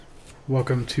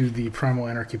Welcome to the Primal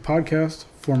Anarchy Podcast,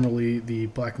 formerly the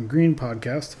Black and Green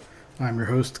Podcast. I'm your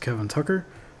host, Kevin Tucker,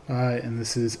 and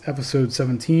this is episode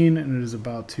 17, and it is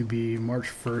about to be March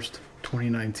 1st,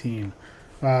 2019.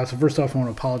 So first off, I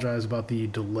want to apologize about the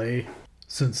delay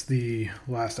since the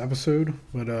last episode,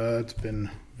 but it's been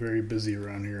very busy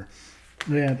around here.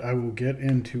 And I will get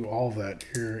into all of that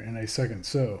here in a second.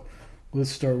 So let's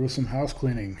start with some house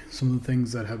cleaning, some of the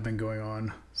things that have been going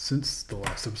on since the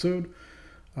last episode.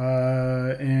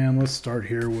 And let's start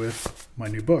here with my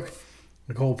new book,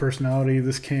 The Cold Personality.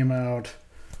 This came out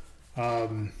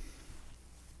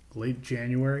late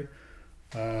January.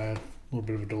 A little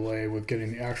bit of a delay with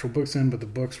getting the actual books in, but the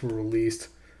books were released.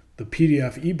 The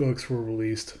PDF ebooks were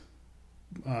released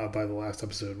by the last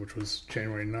episode, which was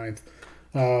January 9th.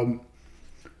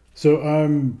 So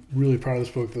I'm really proud of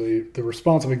this book. The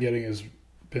response I've been getting has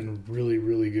been really,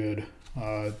 really good.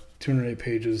 208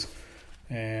 pages.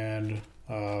 And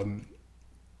a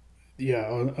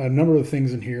number of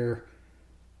things in here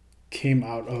came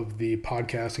out of the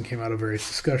podcast and came out of various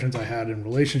discussions I had in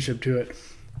relationship to it.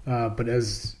 But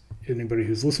as anybody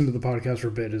who's listened to the podcast for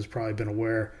a bit has probably been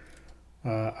aware,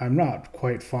 I'm not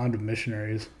quite fond of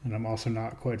missionaries, and I'm also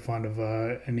not quite fond of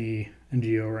any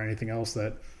NGO or anything else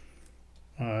that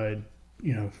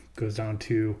goes down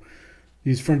to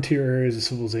these frontier areas of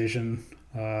civilization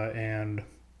and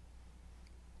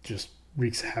just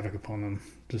wreaks havoc upon them,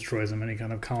 destroys them, any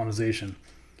kind of colonization.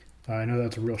 I know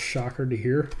that's a real shocker to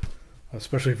hear,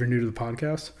 especially if you're new to the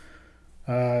podcast.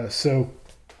 So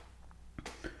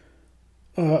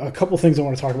a couple things I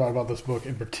want to talk about this book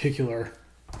in particular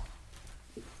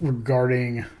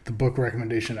regarding the book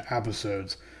recommendation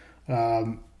episodes.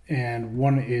 And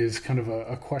one is kind of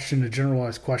a question, a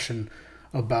generalized question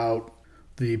about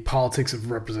the politics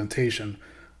of representation.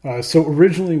 So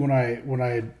originally when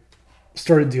I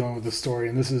started dealing with this story,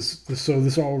 and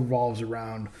this all revolves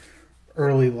around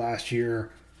early last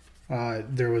year.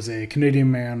 There was a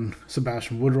Canadian man,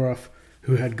 Sebastian Woodruff,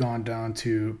 who had gone down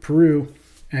to Peru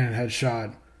and had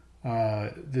shot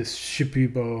this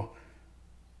Shipibo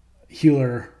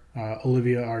healer,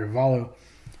 Olivia Arevalo,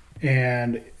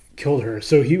 and killed her.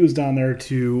 So he was down there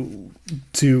to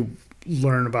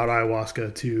learn about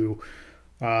ayahuasca, to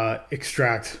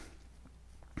extract,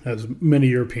 as many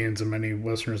Europeans and many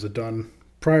Westerners had done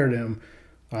prior to him,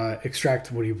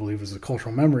 extract what he believed was a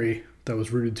cultural memory that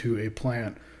was rooted to a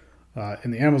plant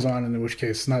in the Amazon, in which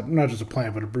case not just a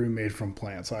plant, but a brew made from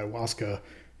plants. Ayahuasca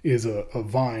is a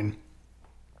vine,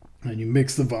 and you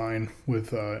mix the vine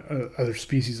with other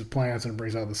species of plants, and it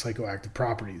brings out the psychoactive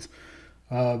properties.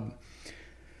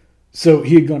 So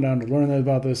he had gone down to learn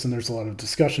about this, and there's a lot of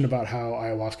discussion about how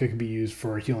ayahuasca can be used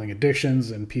for healing addictions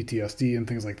and PTSD and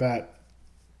things like that.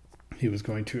 He was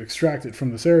going to extract it from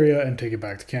this area and take it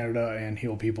back to Canada and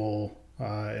heal people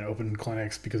in open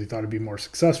clinics, because he thought it'd be more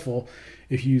successful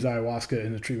if you use ayahuasca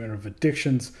in the treatment of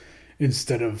addictions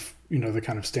instead of, the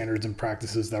kind of standards and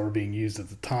practices that were being used at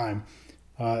the time.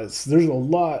 So there's a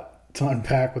lot to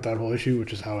unpack with that whole issue,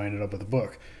 which is how I ended up with the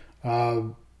book.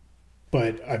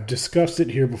 But I've discussed it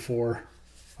here before.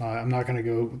 I'm not going to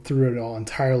go through it all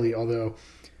entirely, although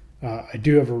I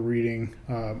do have a reading.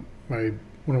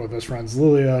 One of my best friends,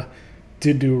 Lilia,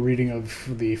 did do a reading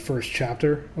of the first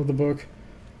chapter of the book,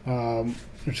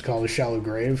 which is called A Shallow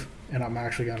Grave, and I'm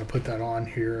actually going to put that on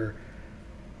here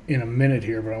in a minute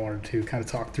here, but I wanted to kind of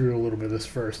talk through a little bit of this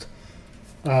first.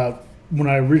 When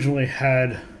I originally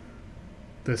had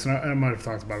this, and I might have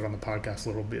talked about it on the podcast a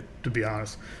little bit, to be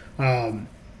honest, when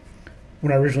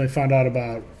I originally found out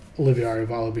about Olivia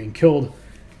Arevalo being killed,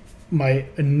 my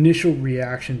initial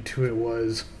reaction to it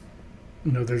was,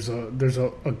 there's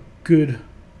a good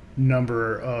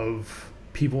number of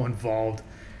people involved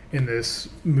in this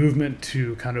movement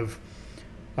to kind of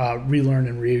relearn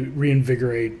and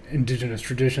reinvigorate indigenous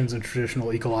traditions and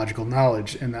traditional ecological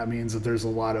knowledge. And that means that there's a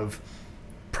lot of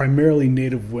primarily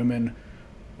Native women,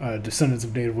 descendants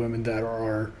of Native women, that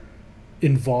are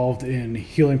involved in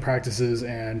healing practices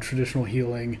and traditional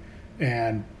healing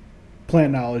and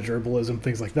plant knowledge, herbalism,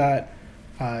 things like that,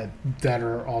 that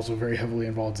are also very heavily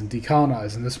involved in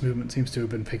decolonize. And this movement seems to have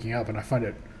been picking up, and I find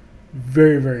it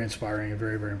very, very inspiring and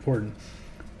very, very important.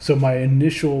 So my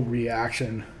initial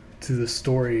reaction to this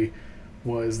story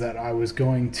was that I was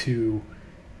going to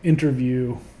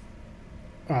interview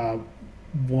 1,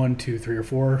 2, 3, or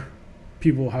 4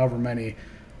 people, however many,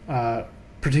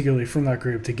 particularly from that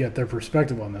group, to get their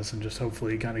perspective on this and just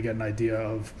hopefully kind of get an idea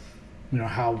of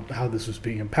how this was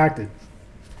being impacted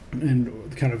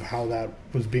and kind of how that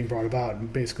was being brought about.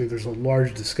 And basically there's a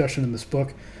large discussion in this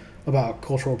book about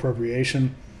cultural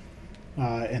appropriation,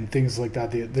 and things like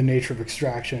that, the nature of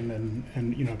extraction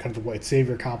and kind of the white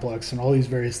savior complex and all these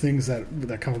various things that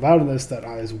come about in this that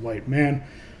I, as a white man,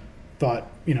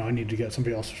 thought, I need to get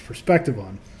somebody else's perspective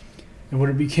on. And what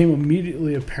it became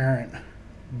immediately apparent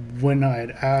when I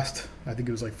had asked, I think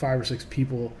it was like 5 or 6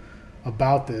 people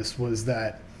about this, was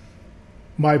that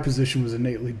my position was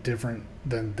innately different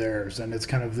than theirs. And it's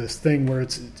kind of this thing where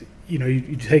it's,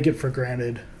 you take it for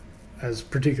granted, as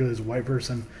particularly as a white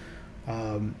person,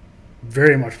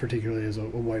 very much particularly as a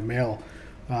white male,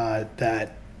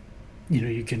 that,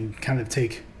 you can kind of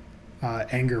take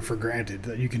anger for granted,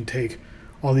 that you can take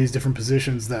all these different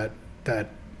positions that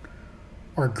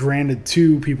are granted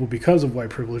to people because of white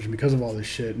privilege and because of all this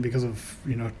shit and because of,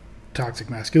 toxic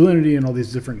masculinity and all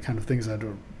these different kind of things that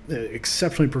are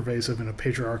exceptionally pervasive in a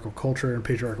patriarchal culture and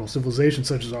patriarchal civilization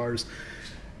such as ours.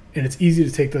 And it's easy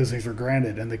to take those things for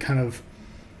granted. And the kind of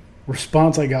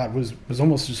response I got was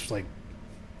almost just like,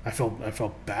 I felt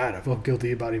bad. I felt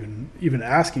guilty about even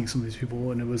asking some of these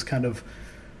people. And it was kind of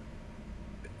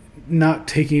not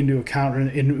taking into account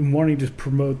and wanting to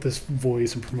promote this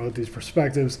voice and promote these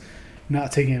perspectives,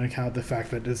 not taking into account the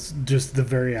fact that it's just the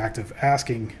very act of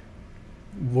asking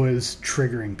was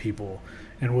triggering people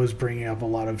and was bringing up a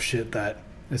lot of shit that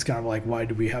it's kind of like, why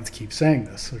do we have to keep saying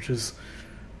this? Which is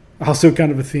also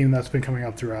kind of a theme that's been coming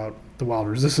up throughout the Wild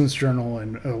Resistance Journal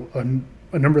and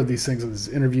a number of these things, these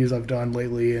interviews I've done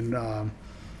lately, and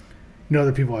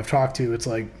other people I've talked to. It's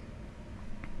like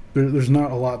there's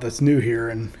not a lot that's new here,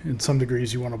 and in some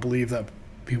degrees you want to believe that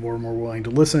people are more willing to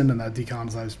listen and that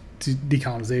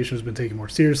decolonization has been taken more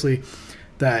seriously,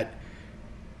 that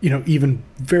even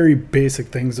very basic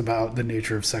things about the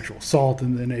nature of sexual assault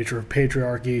and the nature of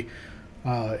patriarchy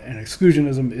and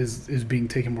exclusionism is being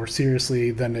taken more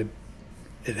seriously than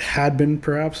it had been,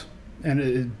 perhaps. And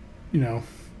it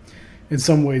in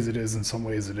some ways it is, in some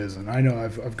ways it isn't. I know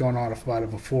I've gone on about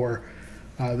it before.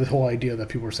 The whole idea that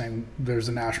people are saying there's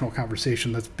a national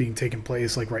conversation that's being taken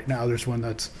place. Like right now, there's one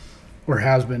that's, or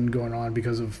has been going on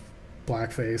because of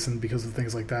blackface and because of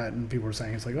things like that. And people are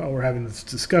saying it's like, oh, we're having this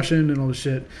discussion and all this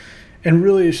shit. And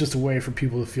really it's just a way for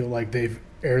people to feel like they've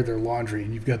aired their laundry.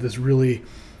 And you've got this really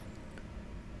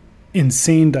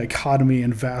insane dichotomy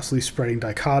and vastly spreading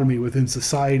dichotomy within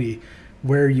society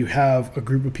where you have a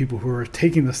group of people who are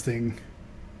taking this thing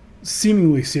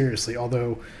seemingly seriously,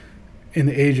 although in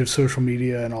the age of social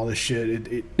media and all this shit,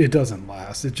 it doesn't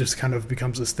last. It just kind of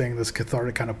becomes this thing, this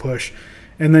cathartic kind of push.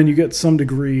 And then you get some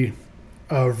degree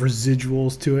of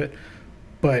residuals to it.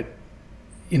 But,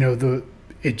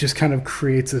 it just kind of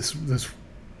creates this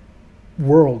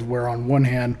world where on one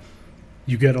hand,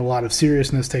 you get a lot of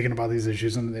seriousness taken about these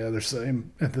issues,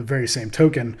 and at the very same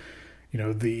token,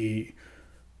 the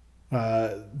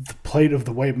plight of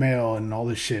the white male and all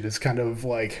this shit is kind of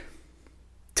like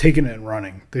taking it and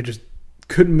running. They just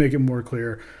couldn't make it more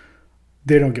clear.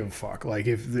 They don't give a fuck. Like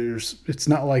it's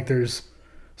not like there's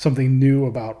something new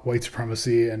about white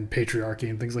supremacy and patriarchy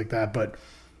and things like that, but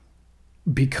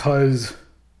because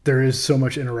there is so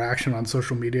much interaction on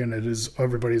social media and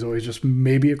everybody's always just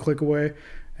maybe a click away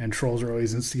and trolls are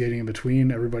always instigating in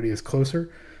between, everybody is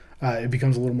closer. It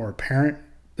becomes a little more apparent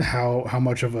how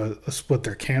much of a split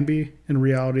there can be in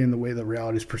reality and the way that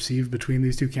reality is perceived between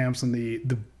these two camps and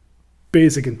the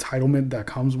basic entitlement that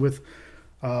comes with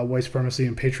white supremacy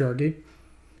and patriarchy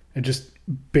and just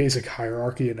basic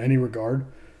hierarchy in any regard.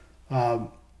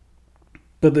 But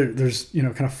there's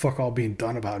kind of fuck all being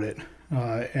done about it,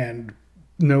 and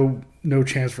no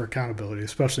chance for accountability,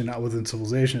 especially not within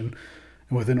civilization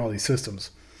and within all these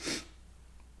systems.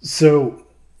 So,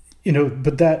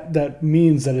 but that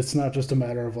means that it's not just a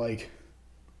matter of like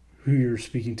who you're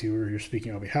speaking to or you're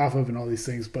speaking on behalf of and all these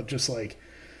things, but just like,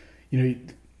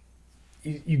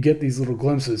 you get these little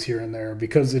glimpses here and there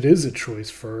because it is a choice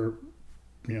for,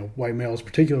 white males in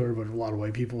particular, but a lot of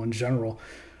white people in general,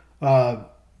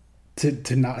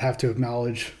 to not have to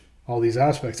acknowledge all these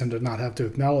aspects and to not have to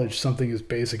acknowledge something as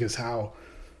basic as how,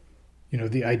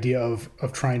 the idea of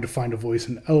trying to find a voice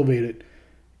and elevate it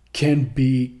can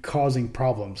be causing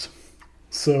problems.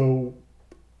 So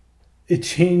it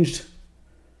changed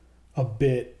a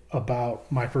bit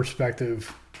about my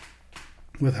perspective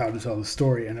with how to tell the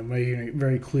story, and I'm making it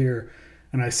very clear,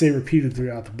 and I say repeated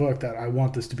throughout the book, that I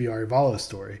want this to be Arivalo's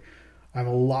story. I'm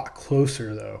a lot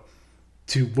closer, though,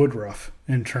 to Woodruff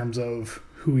in terms of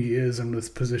who he is and this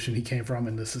position he came from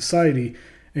in the society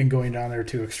and going down there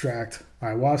to extract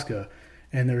ayahuasca.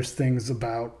 And there's things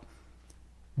about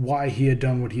why he had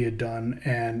done what he had done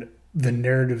and the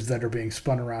narratives that are being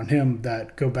spun around him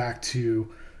that go back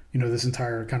to, this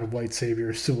entire kind of white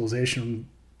savior civilization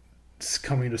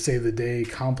coming to save the day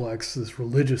complex, this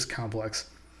religious complex,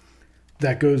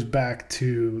 that goes back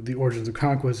to the origins of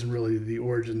conquest and really the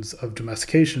origins of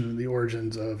domestication and the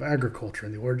origins of agriculture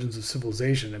and the origins of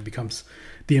civilization. It becomes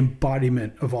the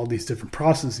embodiment of all these different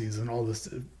processes and all this,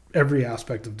 every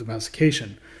aspect of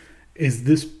domestication is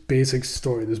this basic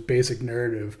story, this basic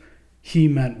narrative. He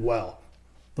meant well.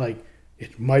 Like,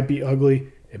 it might be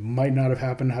ugly. It might not have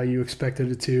happened how you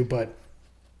expected it to, but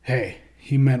hey,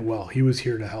 he meant well. He was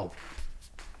here to help.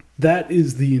 That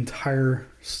is the entire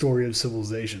story of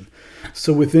civilization.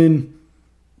 So within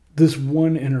this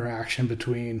one interaction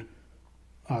between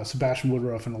Sebastian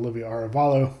Woodruff and Olivia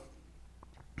Arevalo,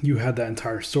 you had that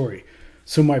entire story.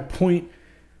 So my point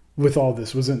with all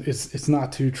this wasn't, it's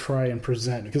not to try and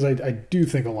present, because I do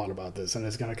think a lot about this, and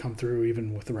it's going to come through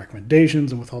even with the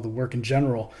recommendations and with all the work in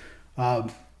general.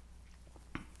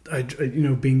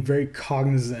 Being very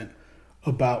cognizant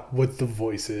about what the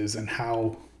voice is and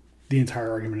how the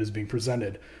entire argument is being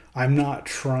presented. I'm not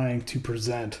trying to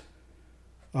present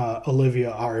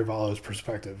Olivia Arevalo's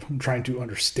perspective. I'm trying to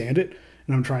understand it,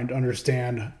 and I'm trying to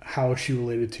understand how she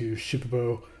related to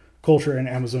Shipibo culture and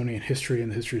Amazonian history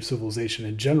and the history of civilization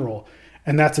in general.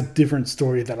 And that's a different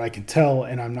story that I can tell,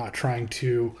 and I'm not trying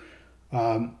to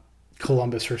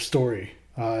Columbus her story.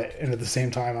 And at the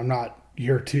same time, I'm not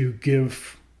here to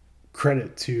give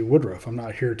credit to Woodruff. I'm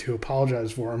not here to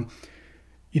apologize for him.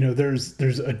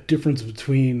 There's a difference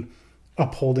between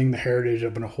upholding the heritage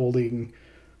of and upholding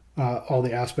all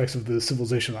the aspects of the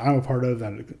civilization that I'm a part of,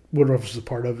 that Woodruff was a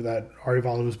part of, that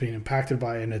Arevalo was being impacted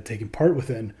by and had taken part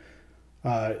within.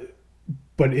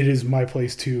 But it is my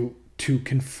place to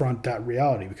confront that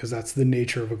reality, because that's the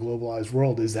nature of a globalized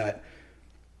world, is that,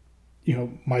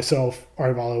 myself,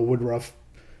 Arevalo, Woodruff,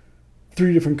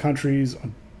 3 different countries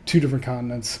on 2 different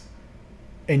continents,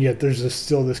 and yet there's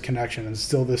still this connection and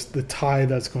still the tie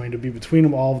that's going to be between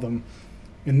them, all of them.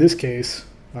 In this case,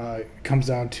 it comes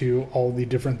down to all the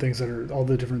different things that are, all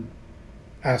the different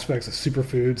aspects of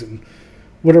superfoods and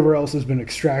whatever else has been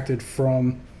extracted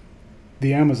from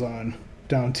the Amazon,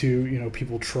 down to,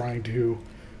 people trying to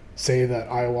say that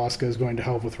ayahuasca is going to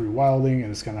help with rewilding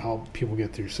and it's going to help people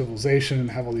get through civilization and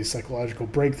have all these psychological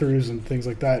breakthroughs and things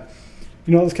like that.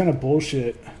 This kind of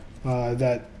bullshit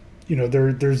that,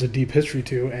 there's a deep history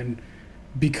to, and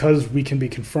because we can be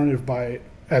confronted by,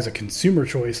 as a consumer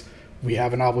choice, we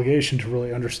have an obligation to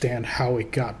really understand how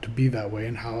it got to be that way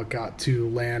and how it got to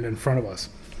land in front of us.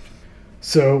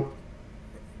 So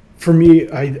for me,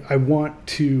 I want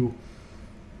to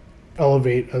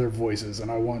elevate other voices,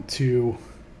 and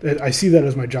I see that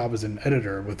as my job as an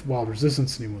editor with Wild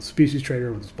Resistance and even with Species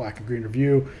Trader, with this Black and Green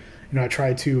Review. I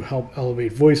try to help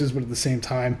elevate voices, but at the same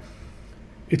time,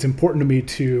 it's important to me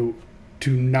to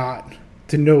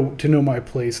know my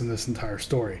place in this entire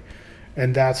story.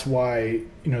 And that's why,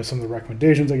 some of the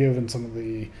recommendations I give and some of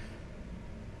the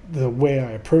way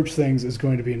I approach things is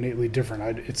going to be innately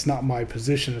different. It's not my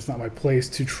position, it's not my place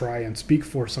to try and speak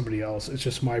for somebody else. It's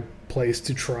just my place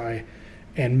to try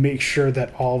and make sure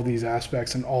that all of these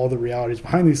aspects and all the realities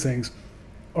behind these things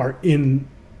are in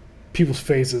people's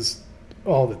faces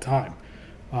all the time.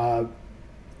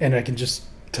 And I can just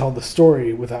tell the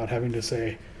story without having to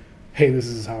say, hey, this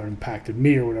is how it impacted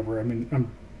me or whatever. I mean,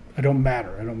 I don't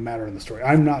matter. I don't matter in the story.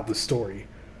 I'm not the story.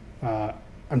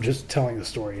 I'm just telling the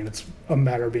story, and it's a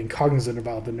matter of being cognizant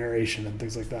about the narration and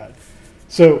things like that.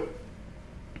 So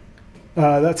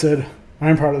that said,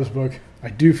 I'm proud of this book. I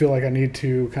do feel like I need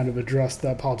to kind of address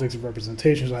that politics of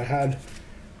representation. I had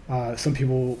some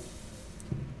people,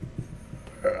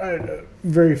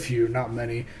 very few, not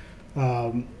many,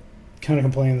 kind of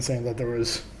complaining and saying that there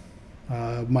was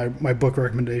my book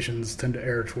recommendations tend to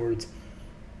err towards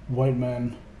white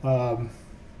men.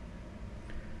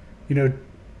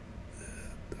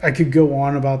 I could go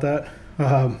on about that,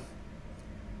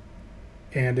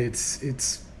 and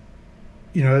it's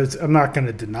I'm not going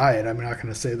to deny it. I'm not going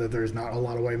to say that there's not a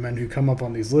lot of white men who come up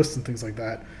on these lists and things like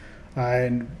that.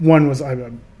 And one was I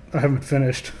haven't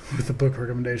finished with the book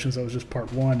recommendations. That was just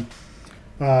part 1.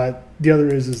 The other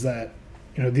is that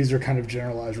these are kind of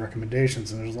generalized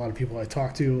recommendations, and there's a lot of people I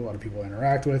talk to, a lot of people I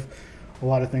interact with, a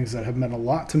lot of things that have meant a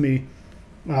lot to me,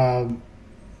 and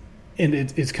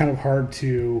it's kind of hard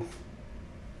to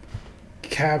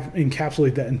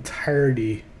encapsulate that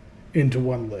entirety into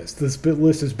one list. This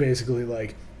list is basically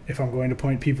like, if I'm going to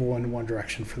point people in one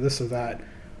direction for this or that,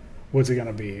 what's it going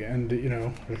to be? And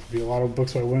there could be a lot of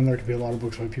books by women, there could be a lot of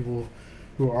books by people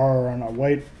who are or are not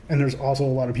white, and there's also a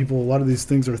lot of these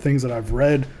things are things that I've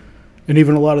read, and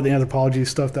even a lot of the anthropology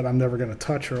stuff that I'm never going to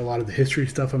touch, or a lot of the history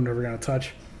stuff I'm never going to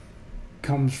touch,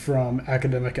 comes from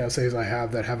academic essays I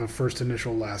have that have a first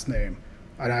initial last name,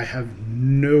 and I have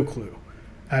no clue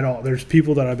at all. There's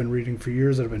people that I've been reading for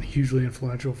years that have been hugely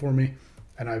influential for me,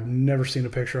 and I've never seen a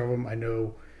picture of them. I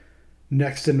know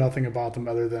next to nothing about them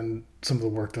other than some of the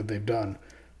work that they've done.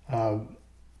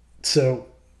 So,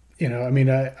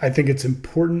 I think it's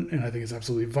important, and I think it's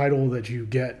absolutely vital that you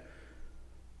get,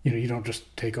 you don't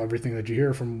just take everything that you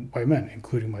hear from white men,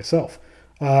 including myself.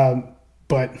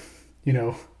 But,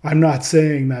 I'm not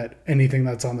saying that anything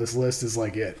that's on this list is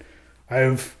like it. I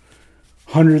have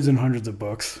hundreds and hundreds of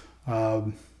books.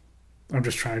 I'm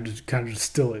just trying to kind of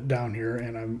distill it down here,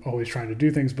 and I'm always trying to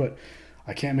do things, but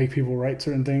I can't make people write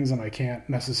certain things, and I can't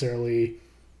necessarily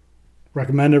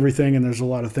recommend everything. And there's a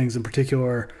lot of things in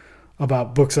particular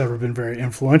about books that have been very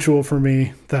influential for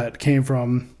me that came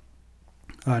from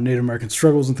Native American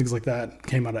struggles and things like that,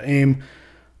 came out of AIM,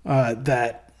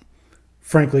 that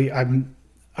frankly I'm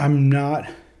not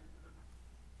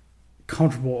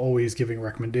comfortable always giving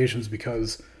recommendations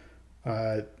because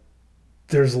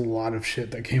there's a lot of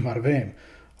shit that came out of AIM,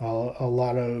 a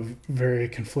lot of very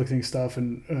conflicting stuff,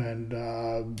 and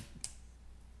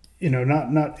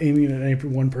not aiming at any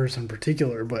one person in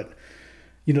particular, but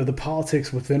the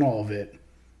politics within all of it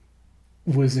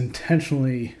was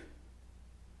intentionally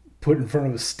put in front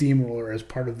of a steamroller as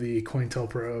part of the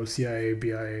COINTELPRO, CIA,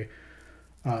 BIA,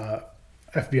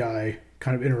 FBI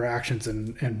kind of interactions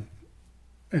and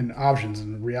options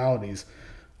and realities.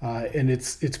 And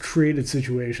it's created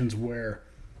situations where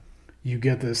you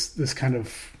get this kind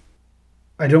of,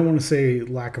 I don't want to say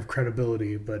lack of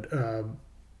credibility, but and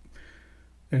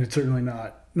it's certainly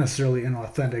not necessarily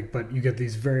inauthentic, but you get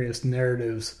these various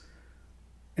narratives,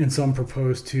 and some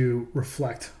propose to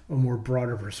reflect a more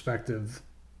broader perspective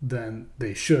than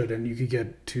they should, and you could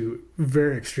get to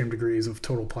very extreme degrees of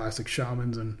total plastic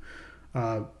shamans and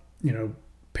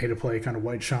pay to play kind of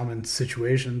white shaman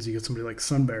situations. You get somebody like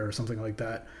Sun Bear or something like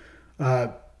that,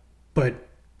 but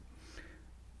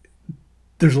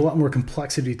there's a lot more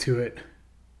complexity to it,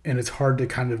 and it's hard to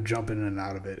kind of jump in and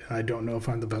out of it. And I don't know if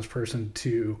I'm the best person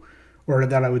to, or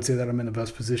that I would say that I'm in the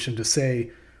best position to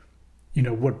say,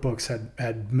 what books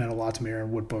had meant a lot to me, or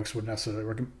what books would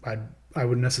necessarily I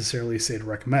would necessarily say to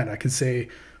recommend. I could say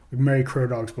Mary Crow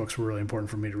Dog's books were really important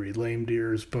for me to read. Lame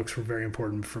Deer's books were very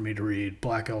important for me to read.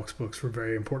 Black Elk's books were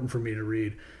very important for me to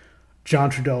read. John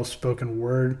Trudell's spoken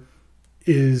word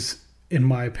is, in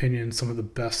my opinion, some of the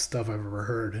best stuff I've ever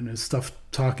heard. And his stuff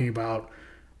talking about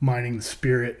mining the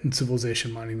spirit and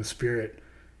civilization mining the spirit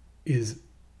is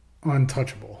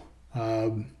untouchable.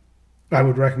 I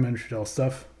would recommend Trudell's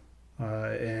stuff.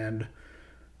 And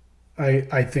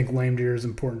I think Lame Deer is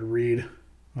important to read.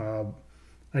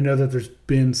 I know that there's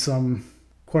been some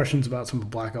questions about some of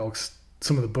Black Elk's,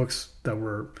 some of the books that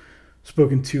were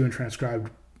spoken to and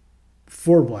transcribed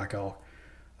for Black Elk.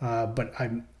 But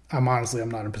I'm honestly,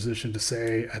 I'm not in a position to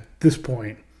say at this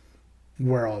point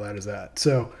where all that is at.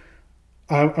 So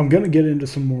I'm going to get into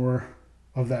some more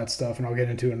of that stuff, and I'll get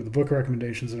into the book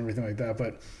recommendations and everything like that.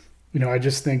 But, I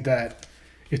just think that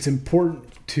it's important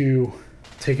to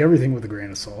take everything with a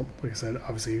grain of salt. Like I said,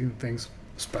 obviously things,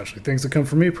 especially things that come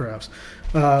from me perhaps.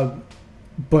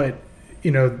 But,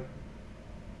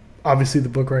 obviously the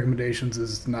book recommendations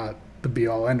is not the be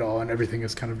all end all, and everything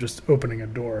is kind of just opening a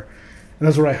door. And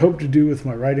that's what I hope to do with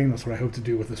my writing. That's what I hope to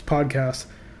do with this podcast,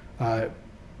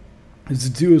 is to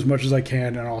do as much as I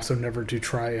can, and also never to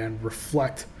try and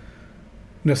reflect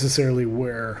necessarily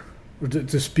where, or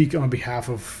to speak on behalf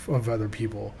of other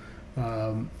people.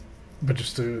 But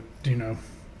just to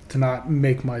not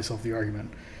make myself the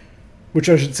argument, which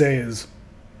I should say is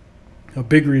a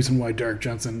big reason why Derrick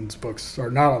Jensen's books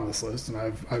are not on this list. And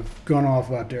I've gone off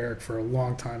about Derrick for a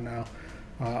long time now.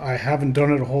 I haven't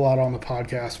done it a whole lot on the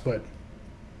podcast, but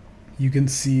you can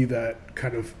see that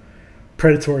kind of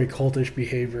predatory cultish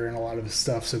behavior in a lot of his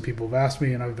stuff. So people have asked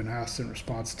me, and I've been asked in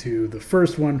response to the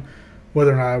first one,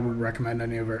 whether or not I would recommend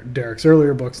any of Derrick's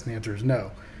earlier books, and the answer is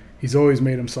no. He's always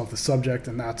made himself the subject,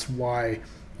 and that's why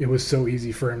it was so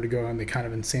easy for him to go in the kind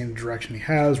of insane direction he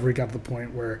has, where he got to the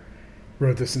point where he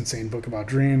wrote this insane book about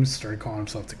dreams, started calling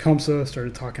himself Tecumseh,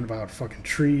 started talking about fucking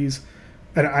trees.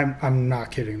 And I'm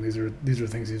not kidding. These are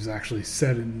things he's actually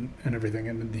said and everything.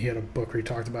 And he had a book where he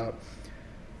talked about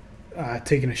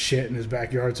taking a shit in his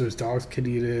backyard so his dogs could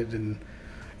eat it, and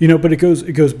but it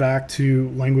goes back to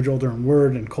language, older and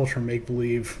word, and culture make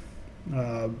believe.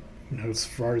 As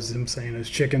far as him saying his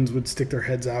chickens would stick their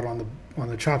heads out on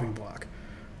the chopping block.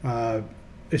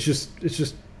 It's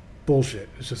just bullshit.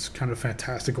 It's just kind of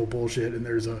fantastical bullshit, and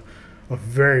there's a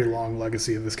very long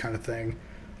legacy of this kind of thing,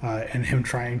 and him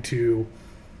trying to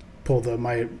pull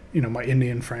my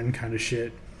Indian friend kind of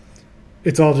shit.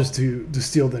 It's all just to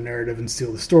steal the narrative and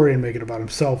steal the story and make it about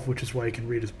himself, which is why you can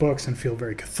read his books and feel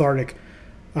very cathartic.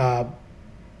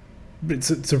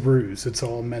 It's a ruse. It's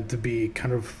all meant to be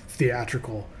kind of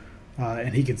theatrical,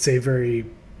 and he could say very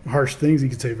harsh things. He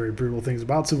could say very brutal things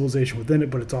about civilization within it,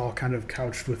 but it's all kind of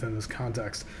couched within this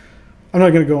context. I'm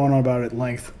not going to go on about it at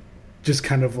length. Just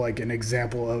kind of like an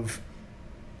example of,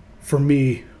 for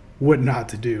me, what not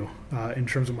to do in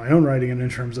terms of my own writing and in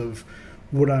terms of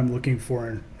what I'm looking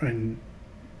for in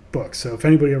books. So if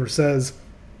anybody ever says,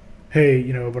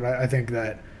 hey, but I think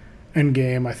that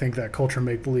Endgame, I think that Culture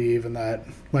Make Believe and that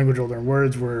Language Older Than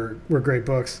Words were great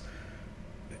books,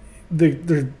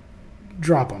 they're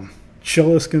drop them.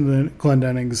 Shellis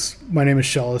Glendenning's My Name is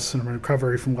Shellis and I'm a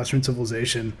Recovery from Western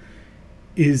Civilization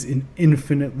is an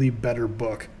infinitely better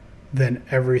book than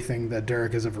everything that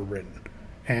Derek has ever written.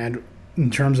 And in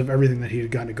terms of everything that he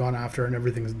had gone after and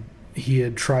everything he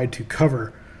had tried to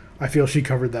cover, I feel she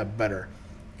covered that better.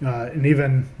 And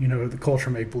even, the Culture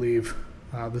Make Believe,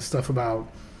 the stuff about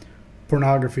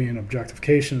pornography and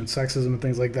objectification and sexism and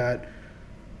things like that,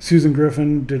 Susan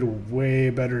Griffin did a way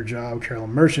better job.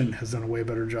 Carolyn Merchant has done a way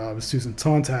better job. Susan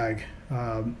Sontag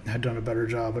had done a better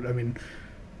job. But, I mean,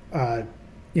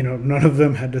 none of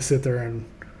them had to sit there and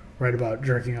write about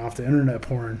jerking off to internet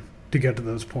porn to get to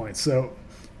those points. So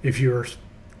if you're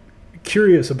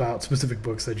curious about specific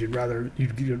books that you'd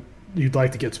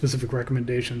like to get specific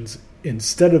recommendations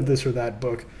instead of this or that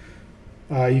book,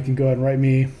 you can go ahead and write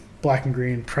me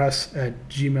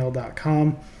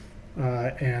blackandgreenpress@gmail.com,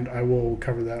 and I will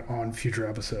cover that on future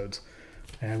episodes.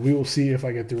 And we will see if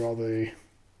I get through all the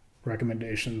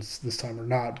recommendations this time or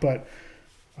not, but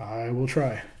I will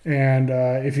try. And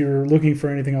if you're looking for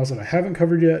anything else that I haven't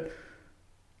covered yet,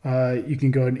 you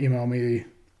can go ahead and email me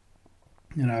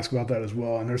and ask about that as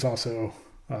well. And there's also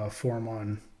a form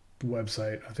on the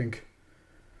website. I think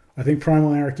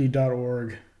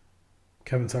primalanarchy.org,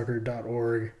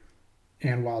 kevintucker.org,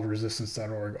 and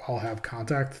wildresistance.org all have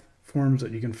contact forms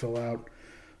that you can fill out.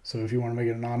 So if you want to make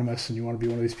it anonymous and you want to be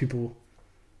one of these people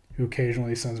who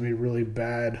occasionally sends me really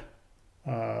bad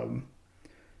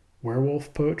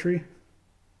werewolf poetry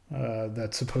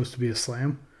that's supposed to be a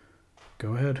slam,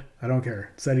 go ahead. I don't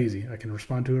care. It's that easy. I can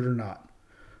respond to it or not.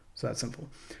 It's that simple.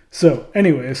 So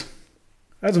anyways,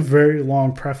 that's a very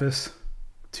long preface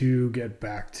to get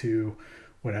back to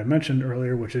what I mentioned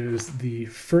earlier, which is the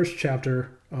first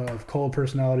chapter of Cult of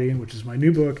Personality, which is my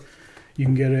new book. You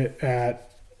can get it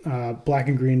at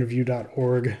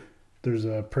blackandgreenreview.org. There's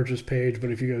a purchase page,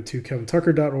 but if you go to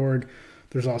kevintucker.org,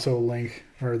 there's also a link,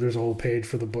 or there's a whole page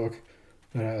for the book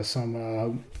that has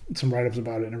some write-ups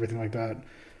about it and everything like that.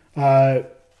 I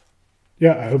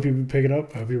hope you pick it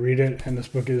up. I hope you read it. And this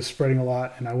book is spreading a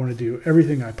lot, and I want to do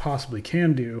everything I possibly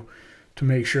can do to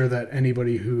make sure that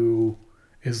anybody who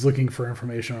is looking for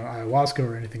information on ayahuasca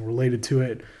or anything related to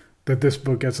it, that this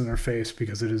book gets in their face,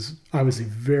 because it is obviously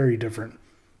very different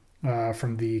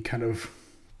from the kind of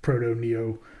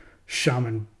proto-neo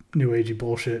shaman new agey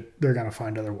bullshit they're going to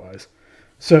find otherwise.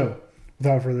 So,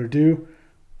 without further ado,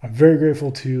 I'm very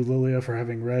grateful to Lilia for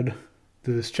having read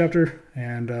this chapter,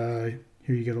 and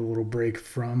here you get a little break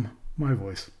from my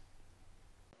voice.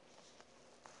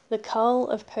 The Cull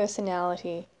of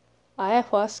Personality,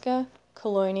 Ayahuasca,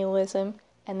 Colonialism,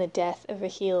 and the Death of a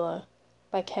Healer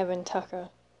by Kevin Tucker.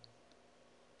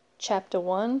 Chapter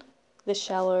 1, The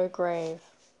Shallow Grave.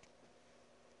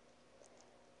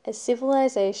 As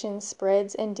civilization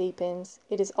spreads and deepens,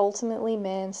 it is ultimately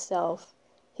man's self,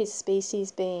 his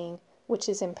species being, which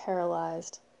is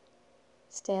imperialized.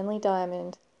 Stanley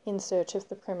Diamond, In Search of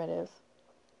the Primitive.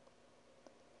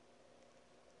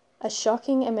 A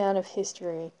shocking amount of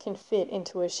history can fit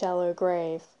into a shallow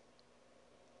grave.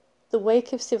 The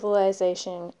wake of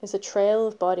civilization is a trail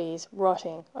of bodies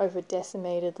rotting over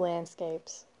decimated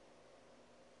landscapes.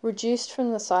 Reduced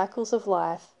from the cycles of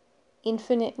life,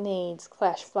 infinite needs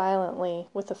clash violently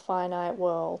with a finite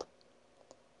world.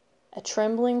 A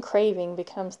trembling craving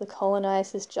becomes the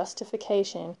colonizer's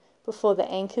justification before the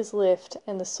anchors lift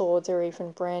and the swords are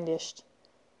even brandished.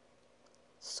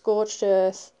 Scorched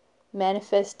earth,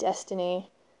 manifest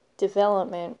destiny,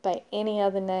 development by any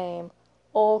other name,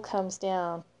 all comes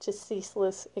down to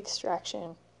ceaseless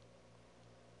extraction.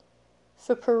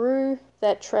 For Peru,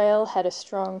 that trail had a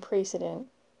strong precedent.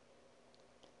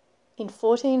 In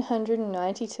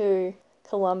 1492,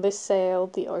 Columbus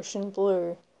sailed the ocean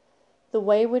blue. The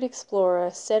wayward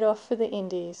explorer set off for the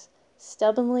Indies,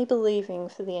 stubbornly believing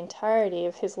for the entirety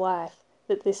of his life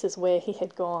that this is where he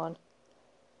had gone.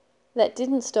 That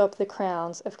didn't stop the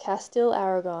crowns of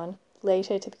Castile-Aragon,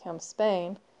 later to become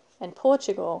Spain, and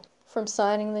Portugal from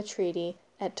signing the treaty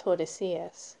at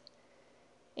Tordesillas.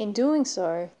 In doing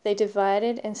so, they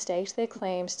divided and staked their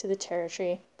claims to the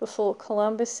territory before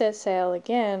Columbus set sail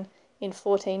again in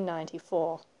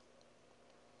 1494.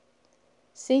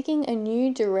 Seeking a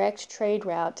new direct trade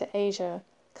route to Asia,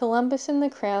 Columbus and the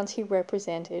crowns he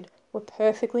represented were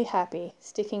perfectly happy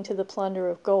sticking to the plunder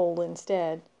of gold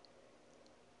instead.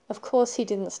 Of course he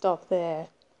didn't stop there.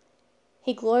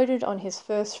 He gloated on his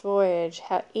first voyage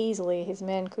how easily his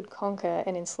men could conquer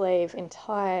and enslave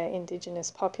entire indigenous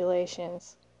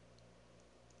populations.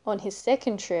 On his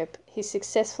second trip, he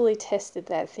successfully tested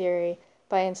that theory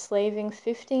by enslaving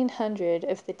 1,500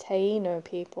 of the Taino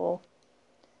people.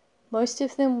 Most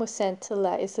of them were sent to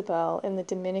La Isabel in the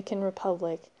Dominican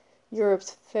Republic,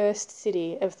 Europe's first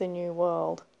city of the New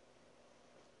World.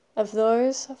 Of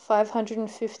those,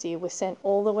 550 were sent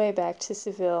all the way back to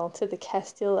Seville to the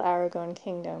Castile-Aragon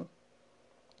kingdom.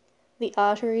 The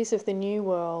arteries of the New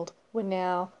World were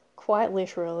now, quite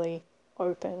literally,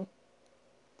 open.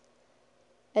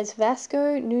 As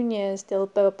Vasco Núñez del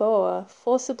Balboa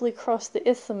forcibly crossed the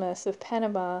Isthmus of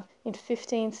Panama in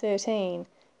 1513,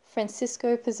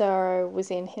 Francisco Pizarro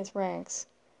was in his ranks.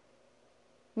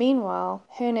 Meanwhile,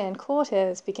 Hernán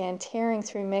Cortés began tearing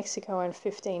through Mexico in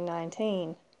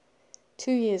 1519.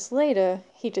 2 years later,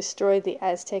 he destroyed the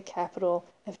Aztec capital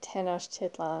of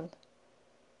Tenochtitlan.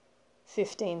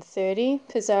 1530,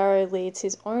 Pizarro leads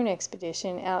his own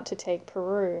expedition out to take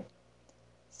Peru.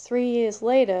 3 years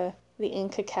later, the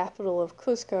Inca capital of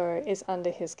Cusco is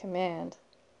under his command.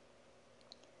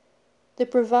 The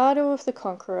bravado of the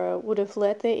conqueror would have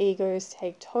let their egos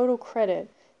take total credit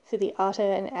for the utter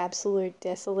and absolute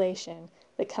desolation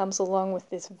that comes along with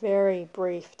this very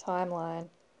brief timeline.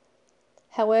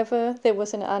 However, there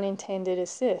was an unintended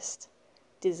assist: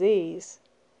 disease.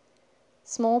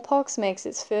 Smallpox makes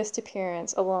its first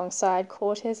appearance alongside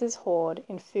Cortés's horde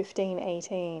in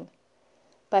 1518.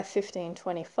 By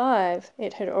 1525,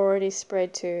 it had already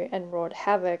spread to and wrought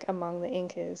havoc among the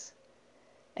Incas.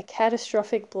 A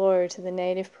catastrophic blow to the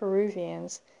native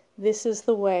Peruvians, this is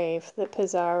the wave that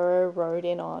Pizarro rode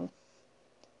in on.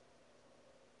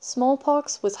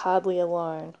 Smallpox was hardly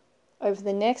alone. Over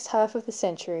the next half of the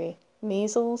century,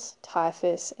 measles,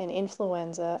 typhus, and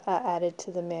influenza are added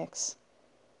to the mix.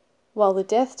 While the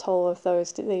death toll of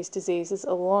these diseases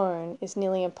alone is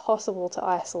nearly impossible to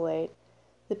isolate,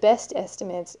 the best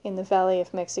estimates in the Valley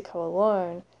of Mexico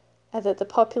alone are that the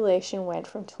population went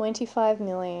from 25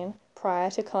 million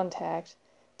prior to contact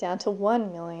down to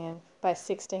 1 million by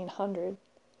 1600.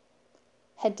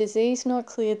 Had disease not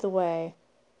cleared the way,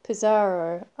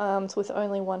 Pizarro, armed with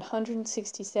only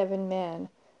 167 men,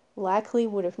 likely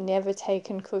would have never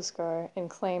taken Cusco and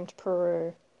claimed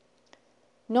Peru.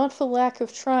 Not for lack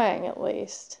of trying, at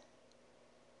least.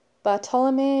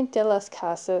 Bartolomé de las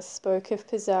Casas spoke of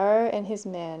Pizarro and his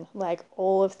men like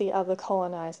all of the other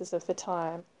colonizers of the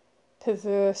time,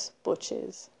 perverse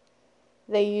butchers.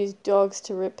 They used dogs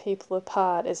to rip people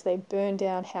apart as they burned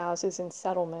down houses and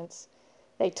settlements.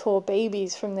 They tore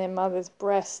babies from their mothers'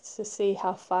 breasts to see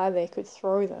how far they could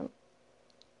throw them.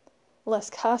 Las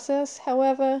Casas,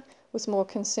 however, was more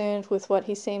concerned with what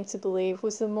he seemed to believe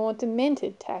was the more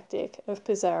demented tactic of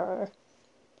Pizarro.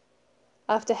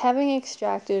 After having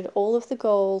extracted all of the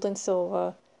gold and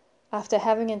silver, after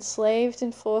having enslaved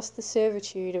and forced the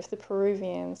servitude of the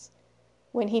Peruvians,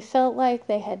 when he felt like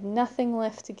they had nothing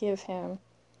left to give him,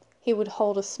 he would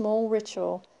hold a small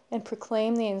ritual and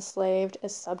proclaim the enslaved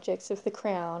as subjects of the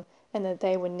crown and that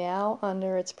they were now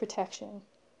under its protection.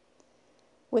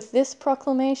 With this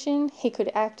proclamation, he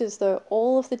could act as though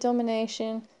all of the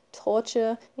domination,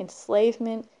 torture,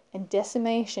 enslavement, and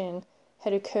decimation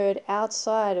had occurred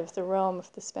outside of the realm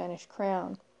of the Spanish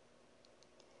crown.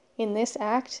 In this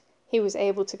act, he was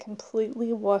able to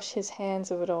completely wash his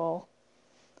hands of it all.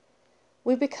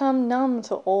 We become numb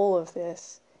to all of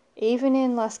this. Even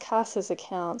in Las Casas'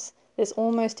 accounts, there's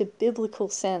almost a biblical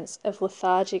sense of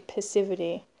lethargic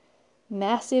passivity.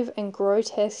 Massive and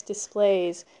grotesque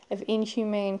displays of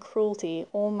inhumane cruelty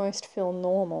almost feel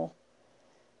normal.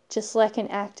 Just like an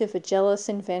act of a jealous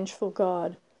and vengeful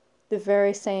God, the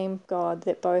very same God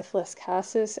that both Las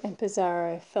Casas and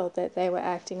Pizarro felt that they were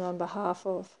acting on behalf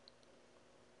of.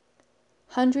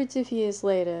 Hundreds of years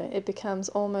later, it becomes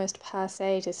almost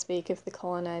passé to speak of the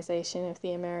colonization of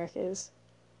the Americas.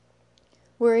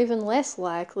 We're even less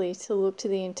likely to look to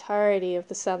the entirety of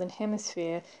the Southern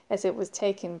Hemisphere as it was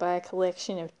taken by a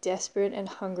collection of desperate and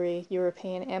hungry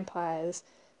European empires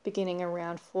beginning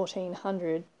around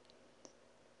 1400.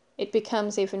 It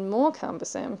becomes even more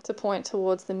cumbersome to point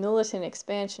towards the militant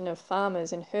expansion of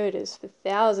farmers and herders for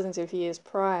thousands of years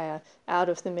prior out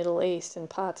of the Middle East and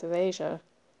parts of Asia.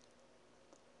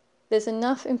 There's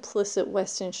enough implicit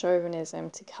Western chauvinism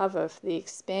to cover for the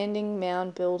expanding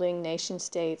mound-building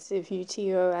nation-states of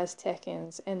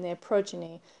Utayo-Aztecans and their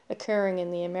progeny occurring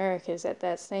in the Americas at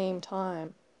that same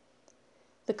time.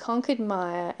 The conquered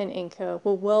Maya and Inca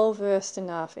were well versed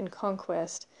enough in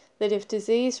conquest that if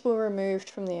disease were removed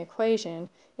from the equation,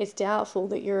 it's doubtful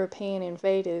that European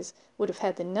invaders would have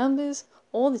had the numbers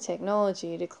or the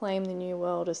technology to claim the New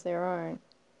World as their own.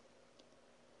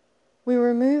 We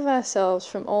remove ourselves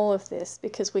from all of this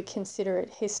because we consider it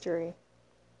history.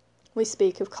 We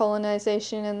speak of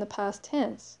colonization in the past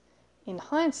tense. In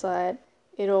hindsight,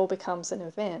 it all becomes an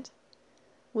event.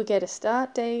 We get a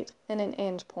start date and an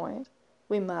end point.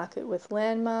 We mark it with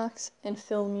landmarks and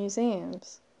fill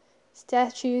museums.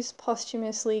 Statues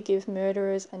posthumously give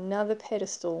murderers another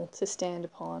pedestal to stand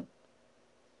upon.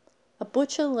 A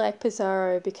butcher like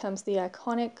Pizarro becomes the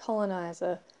iconic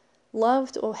colonizer.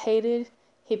 Loved or hated,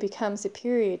 he becomes a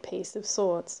period piece of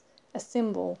sorts, a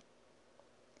symbol.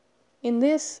 In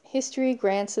this, history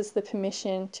grants us the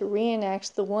permission to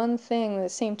reenact the one thing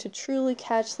that seemed to truly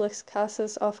catch Las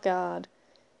Casas off guard,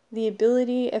 the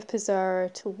ability of Pizarro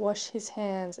to wash his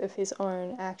hands of his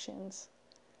own actions.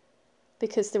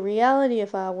 Because the reality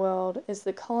of our world is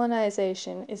that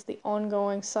colonization is the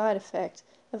ongoing side effect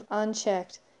of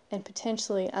unchecked and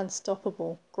potentially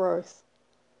unstoppable growth.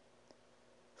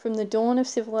 From the dawn of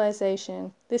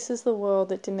civilization, this is the world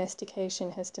that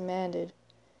domestication has demanded.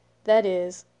 That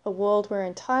is, a world where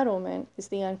entitlement is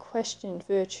the unquestioned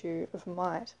virtue of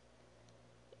might.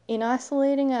 In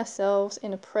isolating ourselves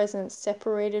in a present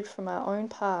separated from our own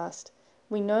past,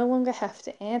 we no longer have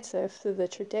to answer for the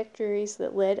trajectories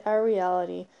that led our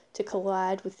reality to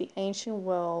collide with the ancient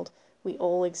world we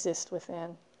all exist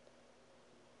within.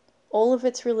 All of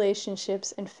its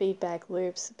relationships and feedback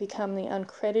loops become the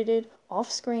uncredited,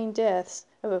 off-screen deaths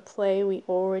of a play we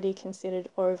already considered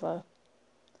over.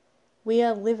 We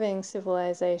are living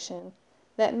civilization.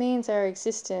 That means our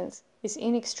existence is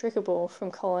inextricable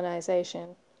from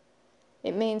colonization.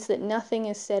 It means that nothing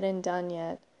is said and done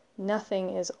yet.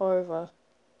 Nothing is over.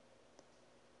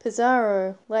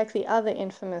 Pizarro, like the other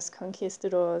infamous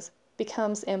conquistadors,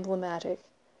 becomes emblematic.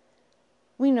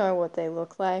 We know what they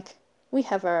look like. We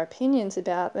have our opinions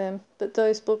about them, but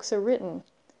those books are written.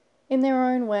 In their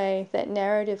own way, that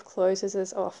narrative closes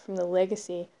us off from the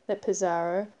legacy that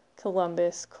Pizarro,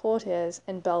 Columbus, Cortez,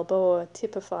 and Balboa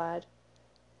typified.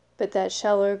 But that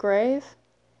shallow grave?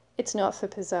 It's not for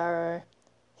Pizarro.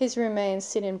 His remains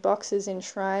sit in boxes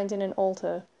enshrined in an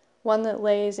altar, one that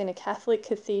lays in a Catholic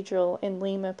cathedral in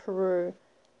Lima, Peru,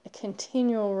 a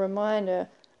continual reminder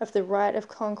of the right of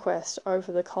conquest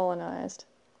over the colonized,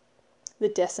 the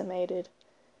decimated.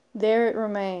 There it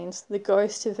remains, the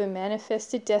ghost of a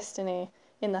manifested destiny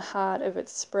in the heart of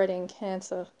its spreading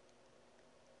cancer.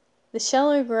 The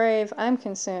shallow grave I'm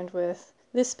concerned with,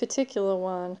 this particular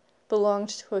one, belonged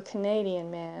to a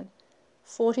Canadian man,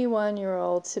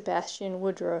 41-year-old Sebastian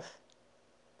Woodruff.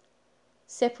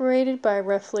 Separated by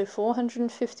roughly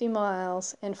 450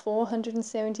 miles and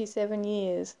 477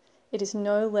 years, it is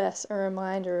no less a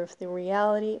reminder of the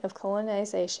reality of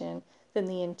colonization than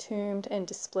the entombed and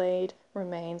displayed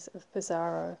remains of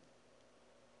Pizarro.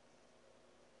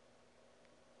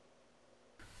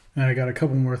 And I got a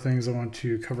couple more things I want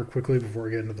to cover quickly before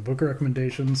we get into the book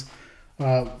recommendations.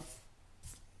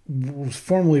 Was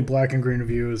formerly Black and Green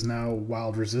Review is now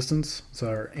Wild Resistance. It's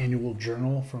our annual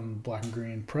journal from Black and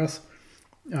Green Press.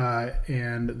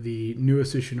 And the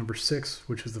newest issue, number 6,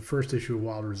 which is the first issue of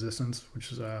Wild Resistance,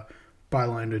 which is a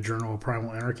byline to Journal of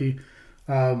Primal Anarchy,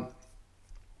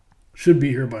 should be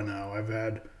here by now. I've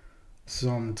had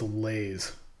some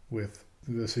delays with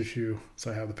this issue,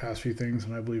 so I have the past few things,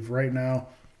 and I believe right now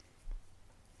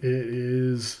it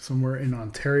is somewhere in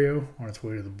Ontario on its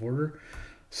way to the border.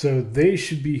 So they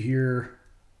should be here.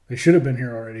 They should have been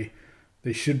here already.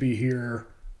 They should be here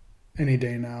any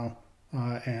day now,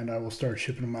 and I will start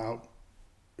shipping them out.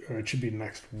 It should be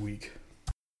next week.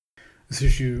 This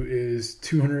issue is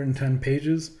 210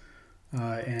 pages,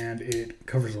 and it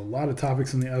covers a lot of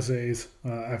topics in the essays.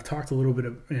 I've talked a little bit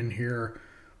in here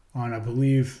on, I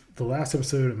believe, the last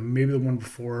episode, maybe the one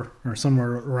before, or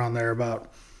somewhere around there,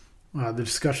 about the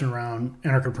discussion around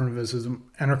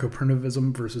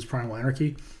anarcho-primitivism versus primal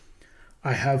anarchy.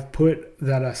 I have put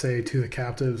that essay to the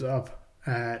captives up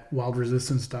at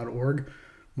wildresistance.org.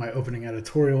 My opening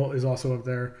editorial is also up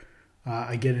there.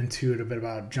 I get into it a bit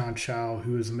about John Chow,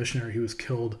 who is a missionary who was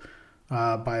killed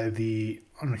by the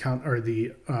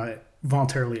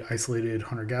voluntarily isolated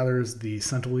hunter-gatherers, the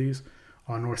Sentinelese,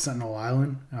 on North Sentinel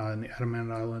Island in the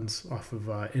Andaman Islands off of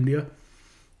India.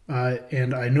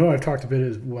 And I know I've talked a bit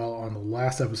as well on the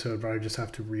last episode, but I just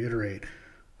have to reiterate.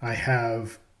 I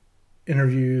have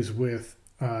interviews with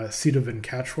Sita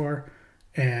Venkateshwar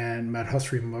and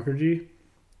Madhusri Mukherjee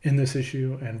in this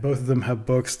issue, and both of them have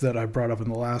books that I brought up in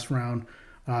the last round.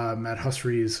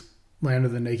 Madhusri's Land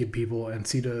of the Naked People and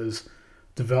Sita's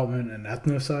Development and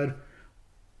Ethnocide.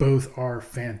 Both are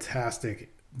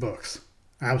fantastic books.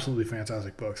 Absolutely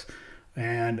fantastic books.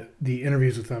 And the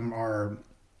interviews with them are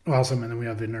awesome. And then we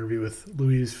have the interview with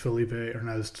Luis Felipe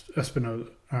Hernandez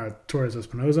Torres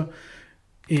Espinoza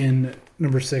in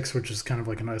number 6, which is kind of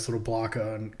like a nice little block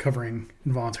on covering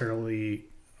voluntarily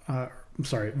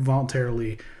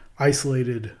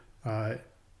isolated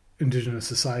indigenous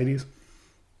societies.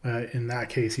 In that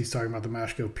case, he's talking about the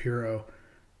Mashco Piro.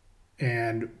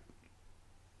 And,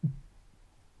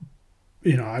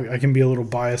 you know, I can be a little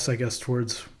biased, I guess,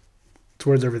 towards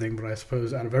everything, but I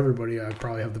suppose out of everybody, I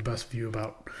probably have the best view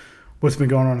about what's been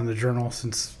going on in the journal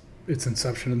since its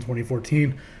inception in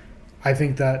 2014. I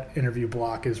think that interview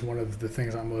block is one of the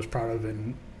things I'm most proud of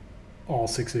in all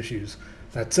 6 issues.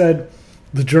 That said,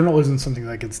 the journal isn't something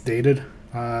that gets dated.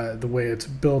 The way it's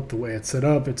built, the way it's set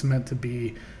up, it's meant to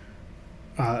be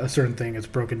a certain thing. It's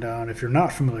broken down. If you're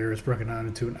not familiar, it's broken down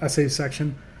into an essay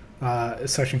section, a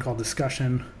section called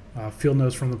discussion, field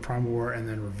notes from the Primal War, and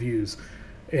then reviews.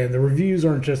 And the reviews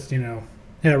aren't just, you know,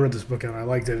 hey, I read this book and I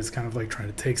liked it. It's kind of like trying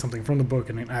to take something from the book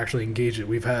and actually engage it.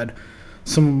 We've had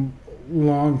some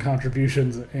long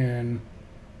contributions in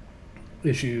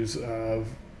issues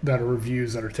that are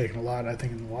reviews that are taking a lot. I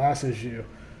think in the last issue,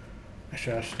 I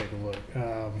should take a look.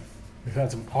 We've had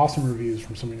some awesome reviews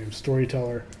from somebody named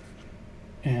Storyteller.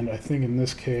 And I think in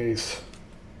this case,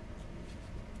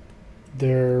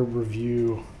 their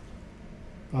review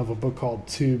of a book called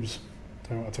Tubes,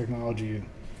 talking about technology,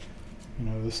 you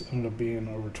know, this ended up being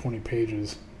over 20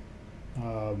 pages.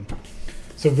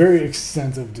 So very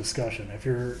extensive discussion. If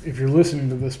you're listening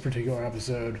to this particular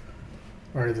episode,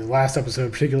 or the last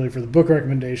episode, particularly for the book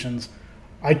recommendations,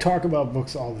 I talk about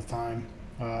books all the time.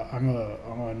 I'm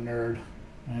a nerd,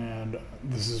 and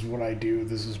this is what I do.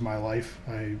 This is my life.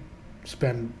 I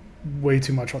spend way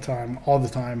too much time, all the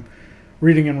time,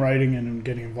 reading and writing and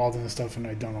getting involved in this stuff, and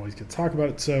I don't always get to talk about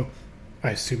it. So I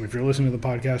assume if you're listening to the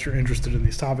podcast, you're interested in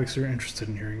these topics, you're interested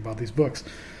in hearing about these books.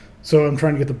 So I'm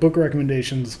trying to get the book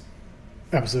recommendations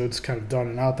episodes kind of done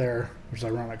and out there, which is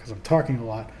ironic because I'm talking a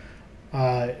lot.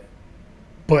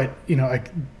 But, you know,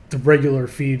 the regular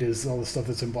feed is all the stuff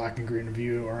that's in Black and Green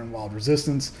Review or in Wild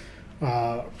Resistance,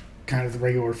 kind of the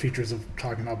regular features of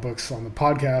talking about books on the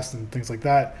podcast and things like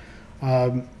that.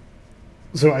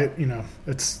 So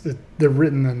they're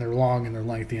written and they're long and they're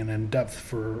lengthy and in depth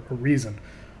for a reason.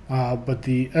 But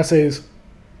the essays,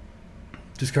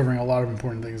 just covering a lot of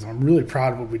important things. I'm really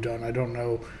proud of what we've done. I don't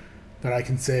know that I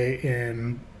can say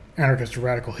in anarchist or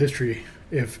radical history,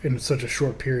 if in such a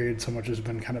short period so much has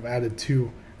been kind of added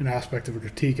to an aspect of a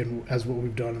critique, and as what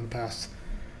we've done in the past,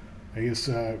 I guess,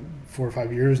 4 or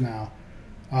 5 years now.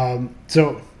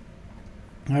 So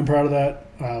I'm proud of that.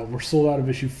 We're sold out of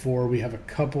issue 4. We have a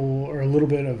little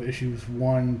bit of issues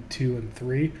 1, 2, and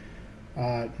 3.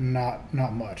 Not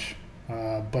much.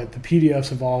 But the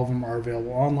PDFs of all of them are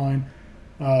available online.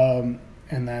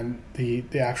 And then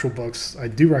the actual books I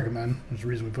do recommend. There's a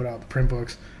reason we put out the print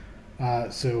books.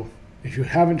 So if you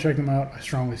haven't checked them out, I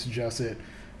strongly suggest it.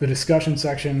 The discussion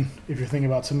section, if you're thinking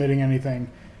about submitting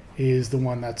anything, is the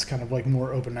one that's kind of like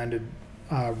more open-ended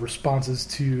responses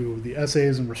to the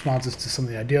essays and responses to some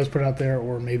of the ideas put out there,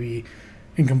 or maybe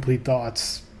incomplete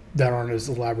thoughts that aren't as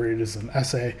elaborated as an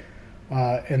essay.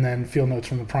 And then Field Notes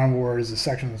from the Primal War is a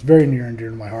section that's very near and dear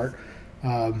to my heart.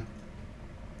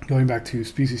 Going back to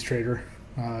Species Trader,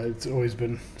 it's always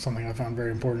been something I found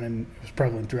very important, and it was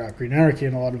prevalent throughout Green Anarchy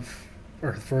and a lot of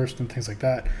Earth First and things like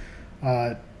that,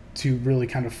 to really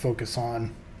kind of focus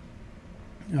on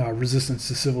resistance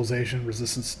to civilization,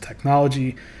 resistance to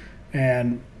technology,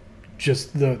 and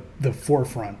just the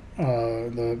forefront,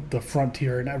 the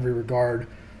frontier in every regard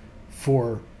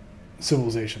for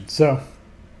civilization. So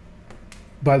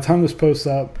by the time this posts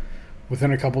up,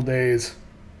 within a couple days,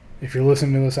 if you're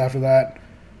listening to this after that,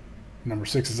 number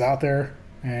 6 is out there,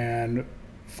 and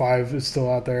 5 is still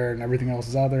out there, and everything else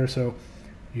is out there, so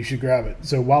you should grab it.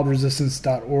 So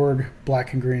wildresistance.org,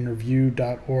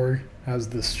 blackandgreenreview.org has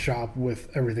this shop with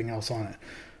everything else on it.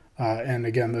 And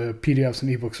again, the PDFs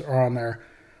and ebooks are on there.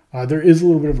 There is a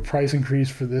little bit of a price increase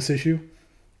for this issue.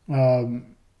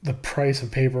 The price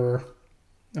of paper,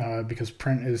 because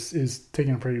print is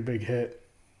taking a pretty big hit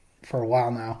for a while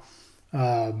now,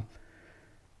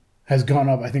 has gone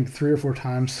up, I think, 3 or 4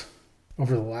 times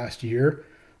over the last year.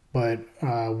 But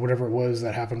whatever it was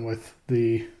that happened with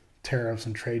the tariffs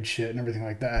and trade shit and everything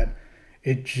like that,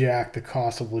 it jacked the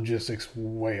cost of logistics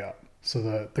way up.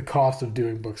 So the cost of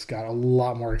doing books got a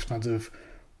lot more expensive,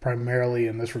 primarily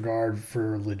in this regard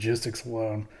for logistics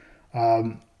alone.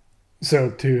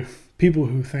 So to people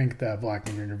who think that Black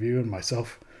and Green Review and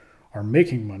myself are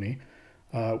making money,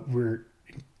 I'm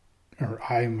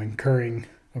incurring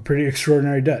a pretty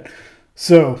extraordinary debt.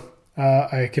 So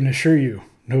I can assure you,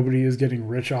 nobody is getting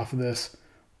rich off of this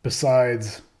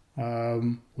besides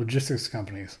logistics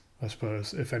companies, I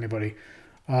suppose, if anybody.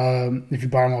 If you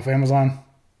buy them off Amazon,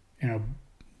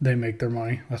 they make their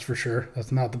money, that's for sure.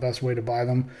 That's not the best way to buy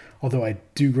them, although I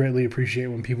do greatly appreciate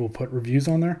when people put reviews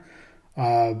on there.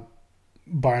 Buy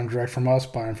them direct from us,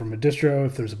 buy them from a distro.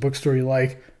 If there's a bookstore you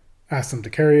like, ask them to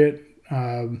carry it.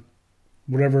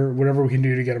 Whatever we can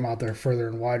do to get them out there further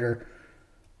and wider,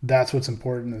 that's what's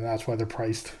important, and that's why they're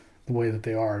priced the way that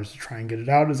they are, is to try and get it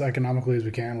out as economically as we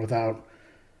can without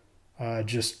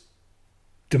just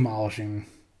demolishing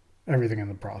everything in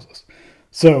the process.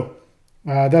 So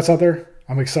that's out there.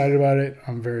 I'm excited about it.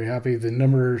 I'm very happy. The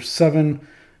number 7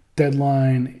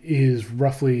 deadline is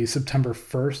roughly September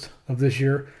 1st of this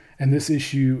year, and this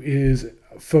issue is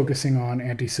focusing on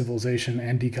anti-civilization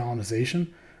and decolonization.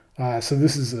 So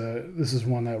this is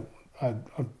one that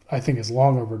I think is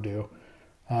long overdue.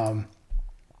 I'm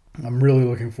really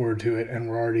looking forward to it, and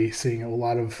we're already seeing a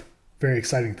lot of very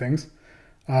exciting things.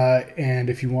 And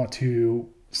if you want to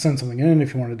send something in,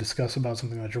 if you want to discuss about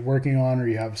something that you're working on, or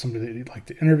you have somebody that you'd like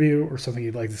to interview or something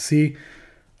you'd like to see,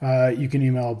 you can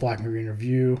email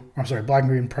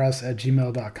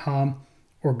blackandgreenpress@gmail.com,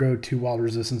 or go to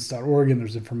wildresistance.org, and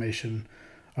there's information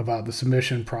about the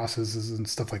submission processes and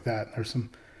stuff like that. There's some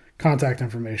contact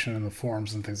information in the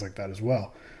forums and things like that as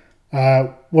well.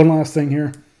 One last thing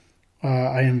here.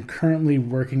 I am currently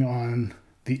working on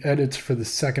the edits for the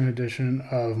second edition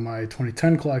of my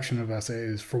 2010 collection of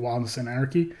essays for Wildness and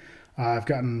Anarchy. I've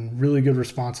gotten really good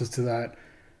responses to that.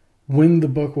 When the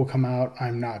book will come out,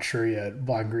 I'm not sure yet.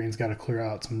 Black and Green's got to clear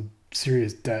out some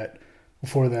serious debt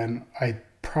before then. I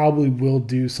probably will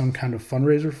do some kind of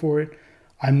fundraiser for it.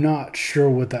 I'm not sure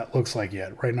what that looks like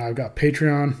yet. Right now I've got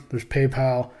Patreon, there's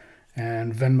PayPal,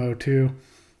 and Venmo too,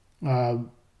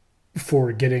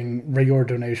 for getting regular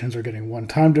donations or getting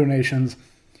one-time donations.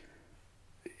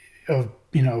 Of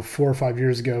 4 or 5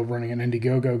 years ago, running an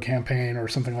Indiegogo campaign or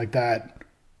something like that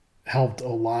helped a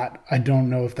lot. I don't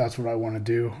know if that's what I want to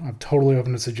do. I'm totally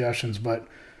open to suggestions, but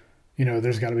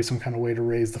there's got to be some kind of way to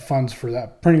raise the funds for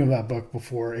that printing of that book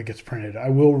before it gets printed. I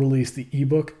will release the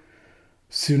ebook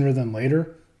sooner than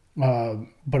later,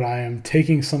 but I am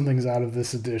taking some things out of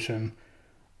this edition,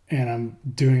 and I'm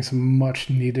doing some much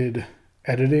needed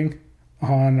editing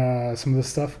on some of this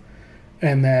stuff,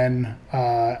 and then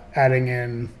adding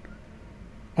in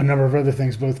a number of other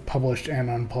things, both published and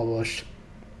unpublished,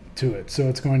 to it. So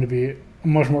it's going to be a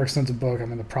much more extensive book.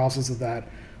 I'm in the process of that.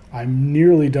 I'm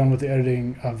nearly done with the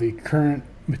editing of the current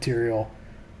material,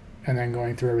 and then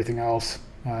going through everything else.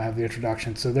 I have the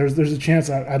introduction. So there's a chance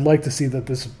I'd like to see that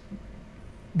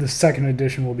the second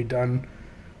edition will be done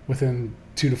within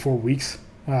 2 to 4 weeks,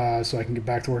 so I can get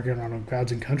back to working on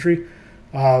Gods and Country.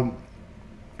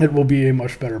 It will be a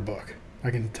much better book,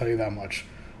 I can tell you that much.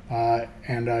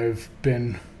 And I've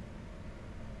been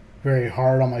very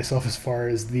hard on myself as far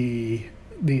as the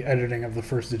editing of the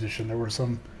first edition. There were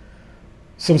some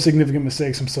significant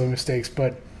mistakes, some silly mistakes,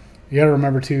 but you got to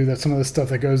remember too that some of the stuff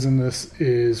that goes in this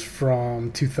is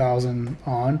from 2000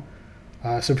 on,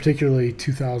 so particularly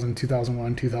 2000,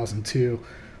 2001, 2002.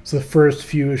 So the first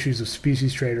few issues of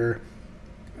Species Trader,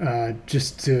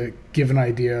 just to give an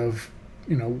idea of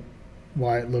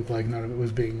why it looked like none of it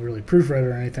was being really proofread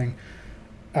or anything.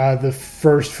 The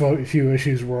first few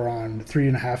issues were on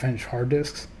 3.5-inch hard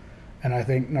disks, and I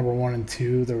think number 1 and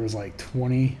 2 there was like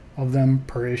 20 of them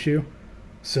per issue.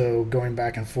 So going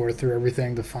back and forth through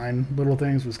everything to find little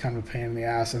things was kind of a pain in the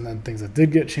ass, and then things that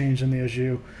did get changed in the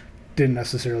issue didn't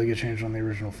necessarily get changed on the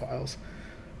original files.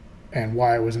 And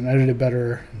why it wasn't edited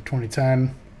better in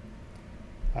 2010,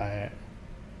 I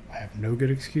have no good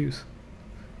excuse.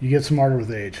 You get smarter with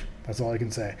age. That's all I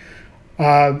can say.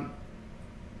 But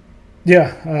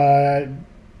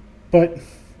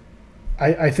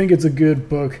I think it's a good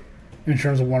book in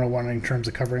terms of 101, in terms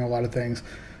of covering a lot of things.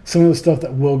 Some of the stuff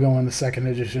that will go in the second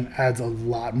edition adds a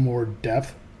lot more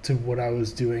depth to what I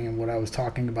was doing and what I was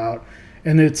talking about.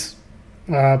 And it's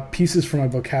pieces from my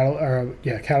book,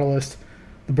 Catalyst,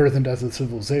 The Birth and Death of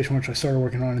Civilization, which I started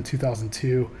working on in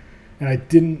 2002, and I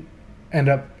didn't end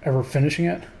up ever finishing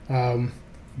it.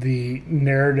 The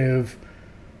narrative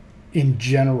in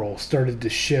general started to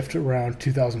shift around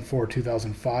 2004,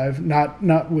 2005,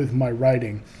 not with my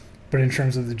writing, but in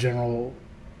terms of the general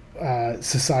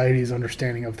society's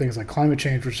understanding of things like climate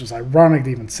change, which is ironic to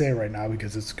even say right now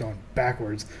because it's going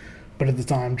backwards. But at the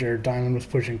time, Jared Diamond was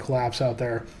pushing collapse out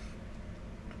there.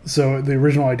 So the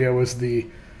original idea was the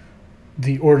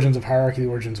origins of hierarchy, the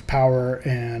origins of power,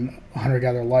 and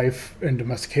hunter-gatherer life and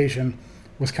domestication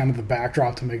was kind of the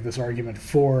backdrop to make this argument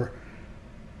for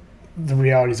the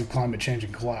realities of climate change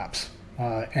and collapse.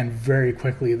 And very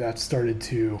quickly that started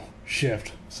to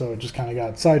shift. So it just kind of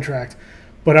got sidetracked.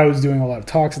 But I was doing a lot of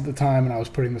talks at the time, and I was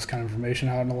putting this kind of information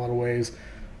out in a lot of ways.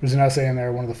 There's an essay in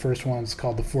there, one of the first ones,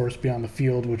 called The Forest Beyond the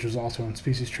Field, which was also in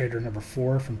Species Trader number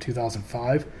 4 from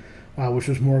 2005, which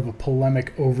was more of a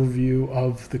polemic overview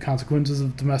of the consequences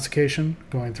of domestication,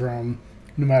 going from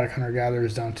nomadic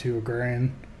hunter-gatherers down to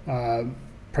agrarian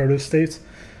produce states.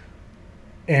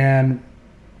 And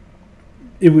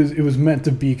it was meant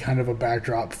to be kind of a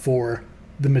backdrop for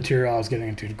the material I was getting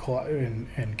into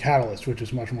in Catalyst, which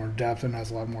is much more in depth and has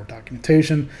a lot more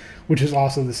documentation, which is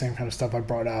also the same kind of stuff I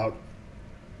brought out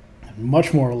in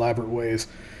much more elaborate ways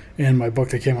in my book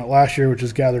that came out last year, which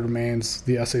is Gathered Remains,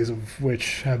 the essays of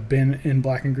which have been in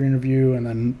Black and Green Review and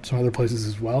then some other places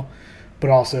as well, but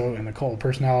also in The Cult of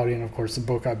Personality, and of course the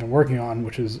book I've been working on,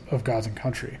 which is Of Gods and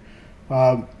Country.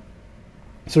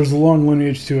 So there's a long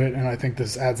lineage to it, and I think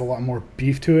this adds a lot more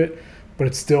beef to it, but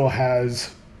it still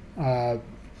has, I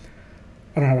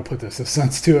don't know how to put this, a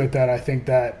sense to it that I think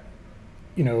that,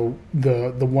 you know,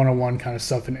 the 101 kind of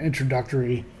stuff, an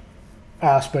introductory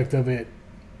aspect of it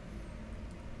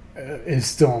is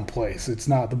still in place. It's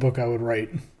not the book I would write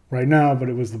right now, but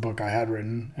it was the book I had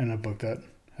written, and a book that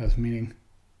has meaning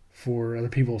for other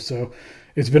people. So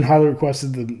it's been highly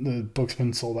requested. The book's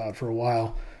been sold out for a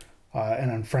while.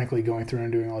 And I'm frankly going through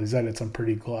and doing all these edits. I'm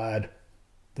pretty glad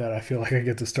that I feel like I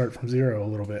get to start from zero a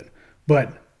little bit.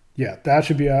 But yeah, that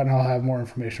should be out, and I'll have more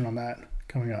information on that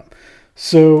coming up.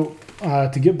 So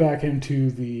to get back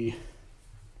into the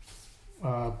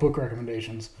book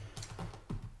recommendations,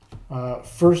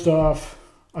 first off,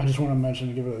 I just want to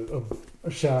mention, give it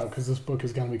a shout out, because this book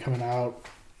is going to be coming out,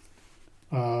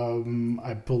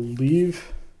 I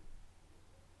believe,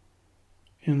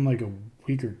 in like a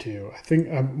week or two. I think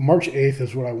March 8th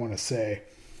is what I want to say.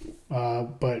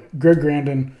 But Greg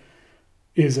Grandin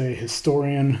is a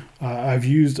historian. I've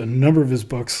used a number of his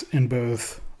books in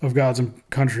both Of Gods and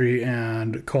Country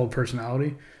and Cult of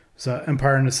Personality. So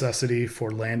Empire and Necessity,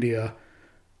 Fordlandia,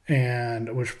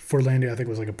 and which Fordlandia I think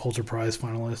was like a Pulitzer Prize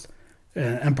finalist,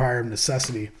 and Empire of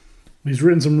Necessity. He's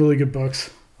written some really good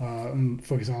books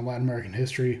focusing on Latin American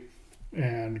history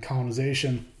and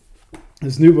colonization.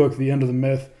 His new book, The End of the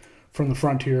Myth, From the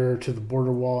Frontier to the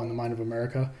Border Wall and the Mind of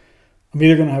America. I'm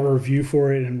either going to have a review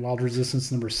for it in Wild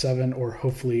Resistance number 7 or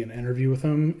hopefully an interview with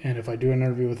him. And if I do an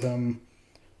interview with him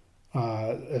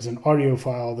as an audio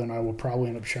file, then I will probably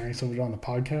end up sharing some of it on the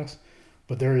podcast.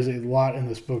 But there is a lot in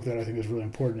this book that I think is really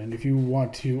important. And if you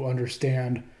want to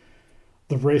understand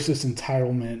the racist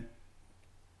entitlement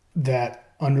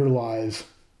that underlies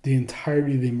the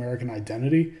entirety of the American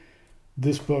identity,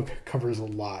 this book covers a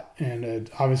lot. And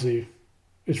it obviously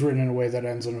it's written in a way that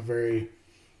ends on a very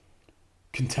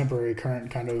contemporary, current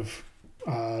kind of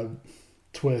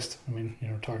twist. I mean, you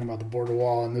know, talking about the border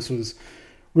wall, and this was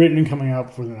written and coming out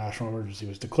before the national emergency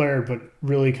was declared, but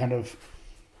really kind of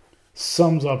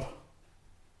sums up,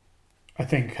 I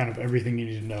think, kind of everything you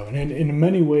need to know. And in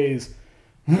many ways,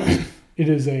 it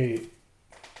is a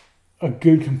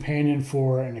good companion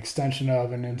for, an extension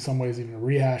of, and in some ways even a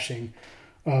rehashing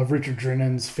of Richard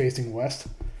Drinnan's Facing West,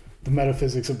 The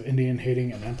Metaphysics of Indian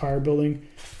Hating and Empire Building,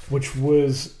 which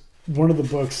was one of the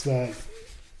books that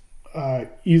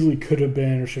easily could have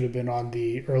been or should have been on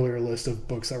the earlier list of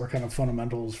books that were kind of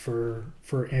fundamentals for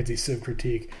anti-civ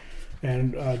critique.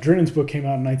 And Drinnan's book came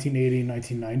out in 1980 and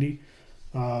 1990.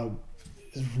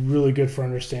 It's really good for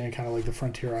understanding kind of like the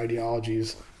frontier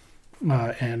ideologies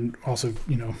and also,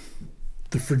 you know,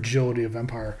 the fragility of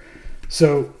empire.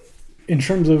 So in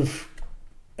terms of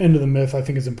End of the Myth, I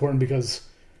think it's important because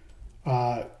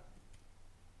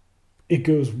it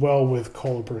goes well with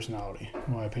Cult of Personality,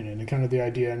 in my opinion, and kind of the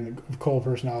idea of Cult of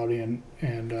Personality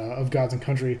and Of Gods and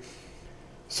Country.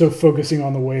 So focusing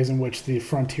on the ways in which the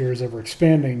frontier is ever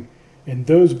expanding in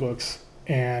those books,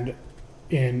 and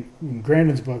in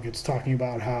Grandin's book, it's talking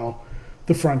about how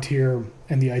the frontier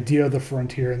and the idea of the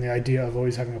frontier and the idea of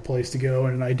always having a place to go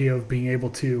and an idea of being able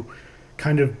to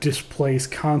kind of displace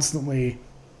constantly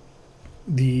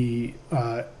the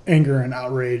anger and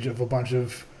outrage of a bunch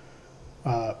of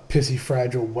pissy,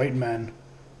 fragile white men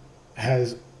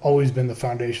has always been the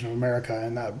foundation of America.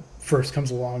 And that first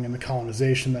comes along in the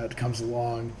colonization, that comes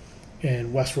along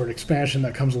in westward expansion,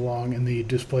 that comes along in the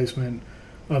displacement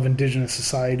of indigenous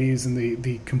societies and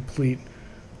the complete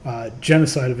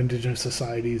genocide of indigenous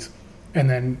societies, and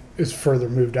then is further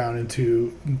moved down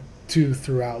into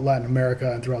throughout Latin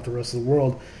America and throughout the rest of the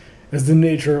world, as the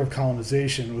nature of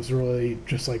colonization was really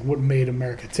just like what made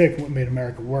America tick, what made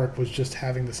America work, was just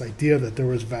having this idea that there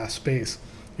was vast space.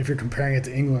 If you're comparing it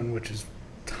to England, which is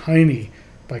tiny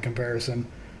by comparison.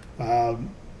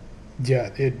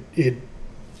 It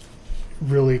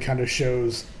really kind of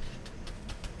shows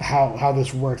how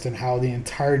this works and how the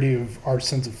entirety of our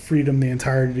sense of freedom, the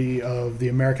entirety of the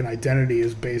American identity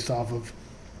is based off of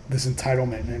this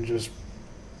entitlement and just,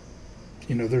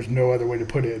 there's no other way to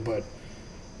put it, but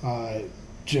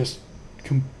just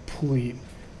complete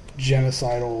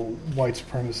genocidal white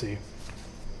supremacy.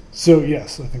 So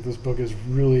yes, I think this book is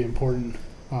really important.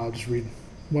 I'll just read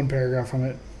one paragraph from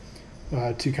it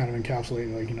to kind of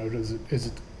encapsulate, is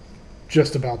it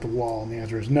just about the wall? And the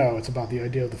answer is no. It's about the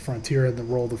idea of the frontier and the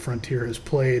role the frontier has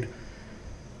played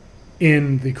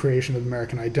in the creation of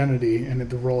American identity, and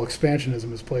the role expansionism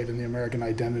has played in the American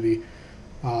identity,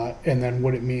 and then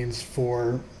what it means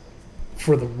for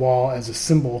the wall as a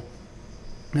symbol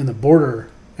and the border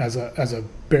as a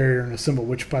barrier and a symbol,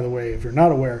 which, by the way, if you're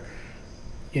not aware,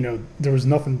 there was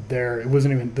nothing there.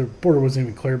 The border wasn't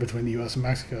even clear between the U.S. and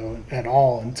Mexico at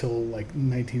all until like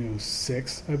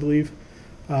 1906, I believe.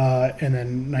 And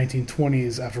then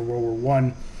 1920s, after World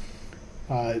War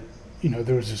I,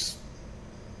 there was just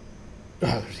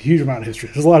there's a huge amount of history.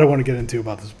 There's a lot I want to get into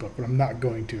about this book, but I'm not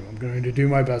going to. I'm going to do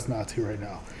my best not to right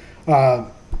now.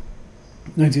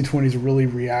 1920s, a really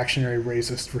reactionary,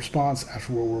 racist response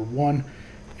after World War I,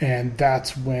 and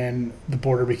that's when the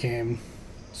border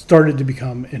started to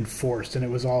become enforced, and it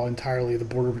was all entirely, the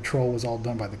border patrol was all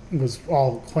done was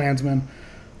all Klansmen,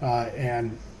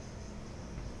 and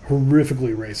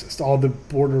horrifically racist. All the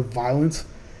border violence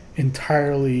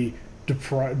entirely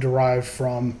derived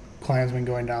from Klansmen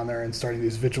going down there and starting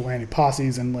these vigilante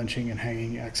posses and lynching and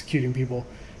hanging, executing people,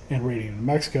 and raiding into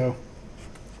Mexico.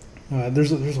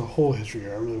 There's a whole history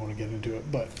here. I really want to get into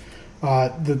it, but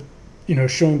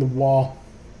showing the wall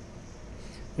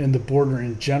and the border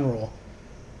in general,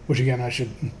 which again I should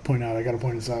point out. I got to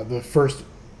point this out. The first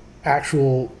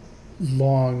actual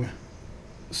long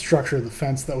structure of the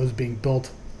fence that was being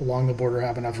built along the border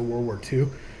happened after World War II.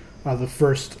 The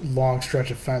first long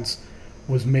stretch of fence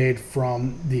was made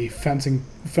from the fencing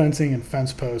and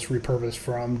fence posts repurposed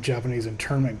from Japanese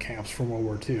internment camps from World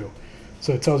War II.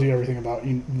 So it tells you everything about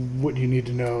what you need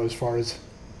to know as far as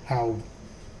how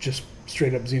just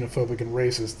straight up xenophobic and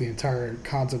racist the entire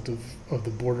concept of the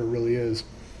border really is.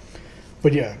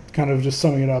 But yeah, kind of just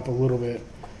summing it up a little bit.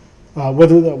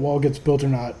 Whether that wall gets built or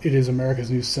not, it is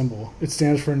America's new symbol. It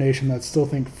stands for a nation that still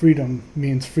thinks freedom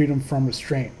means freedom from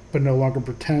restraint, but no longer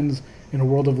pretends in a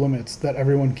world of limits that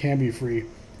everyone can be free,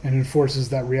 and enforces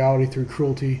that reality through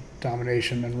cruelty,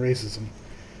 domination, and racism.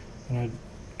 And it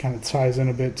kind of ties in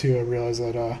a bit too. I realize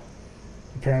that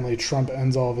apparently Trump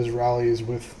ends all of his rallies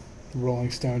with the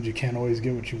Rolling Stones, "You can't always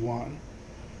get what you want,"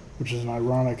 which is an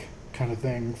ironic kind of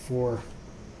thing for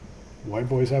white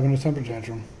boys having a temper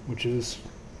tantrum, which is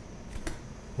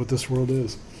what this world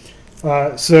is.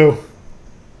 So,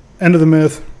 End of the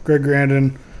Myth, Greg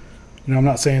Grandin. I'm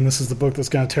not saying this is the book that's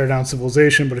going to tear down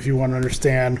civilization, but if you want to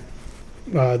understand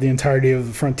the entirety of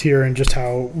the frontier and just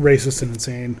how racist and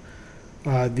insane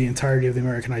the entirety of the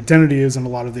American identity is, and a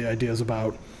lot of the ideas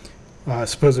about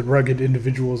supposed rugged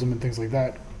individualism and things like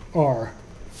that are,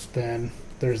 then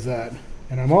there's that.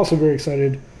 And I'm also very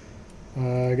excited.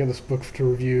 I got this book to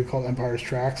review called Empire's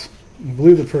Tracks. I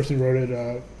believe the person who wrote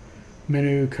it,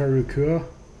 Menu Karukua.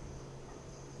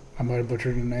 I might have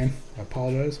butchered the name. I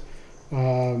apologize.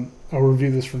 I'll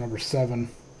review this for number 7.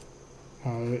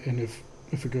 And if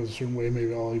it goes a certain way,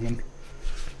 maybe I'll even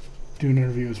do an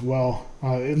interview as well.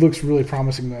 It looks really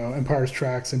promising, though. Empire's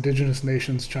Tracks, Indigenous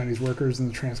Nations, Chinese Workers, and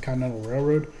the Transcontinental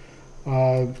Railroad.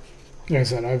 Like I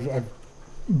said, I've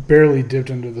barely dipped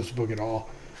into this book at all,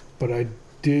 but I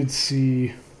did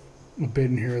see a bit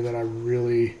in here that I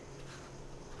really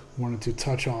wanted to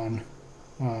touch on.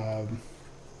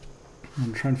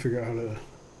 I'm trying to figure out how to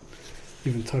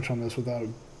even touch on this without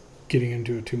getting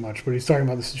into it too much, but he's talking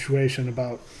about the situation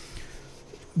about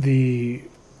the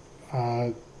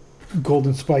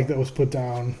golden spike that was put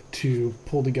down to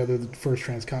pull together the first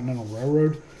transcontinental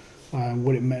railroad, and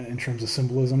what it meant in terms of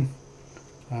symbolism,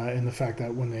 and the fact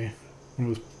that when it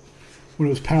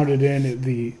was pounded in,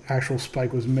 the actual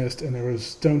spike was missed, and there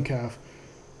was Stonecalf,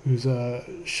 who's a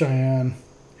Cheyenne,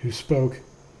 who spoke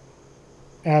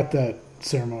at that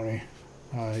ceremony.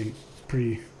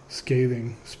 Pretty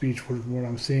scathing speech for what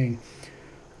I'm seeing.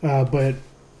 But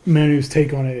Manu's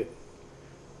take on it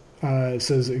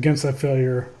says, against that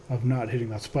failure of not hitting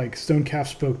that spike, Stonecalf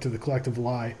spoke to the collective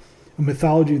lie, a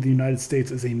mythology of the United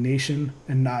States as a nation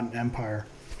and not an empire.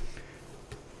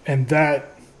 And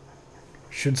that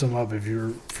should sum up, if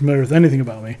you're familiar with anything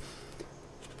about me,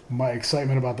 my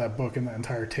excitement about that book and the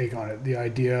entire take on it. The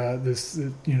idea,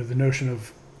 the notion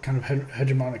of kind of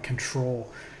hegemonic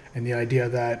control and the idea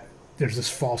that there's this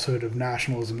falsehood of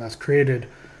nationalism that's created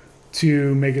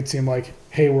to make it seem like,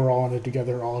 hey, we're all in it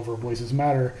together, all of our voices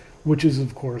matter, which is,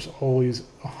 of course, always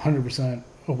 100%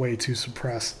 a way to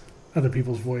suppress other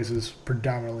people's voices,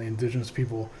 predominantly indigenous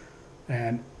people,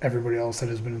 and everybody else that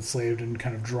has been enslaved and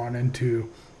kind of drawn into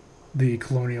the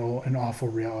colonial and awful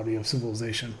reality of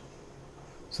civilization.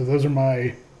 So those are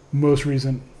my most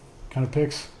recent kind of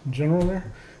picks in general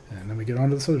there, and then we get on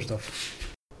to this other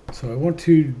stuff. So I want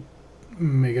to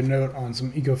make a note on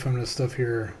some eco-feminist stuff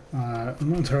here. I'm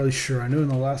not entirely sure. I know in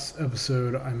the last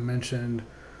episode I mentioned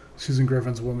Susan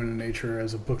Griffin's Woman in Nature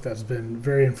as a book that's been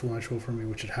very influential for me,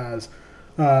 which it has.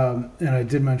 And I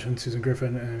did mention Susan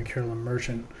Griffin and Carolyn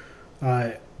Merchant.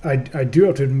 I do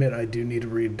have to admit I do need to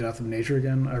read Death of Nature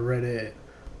again. I read it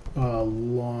a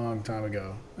long time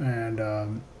ago,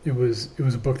 and it was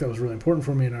a book that was really important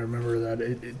for me, and I remember that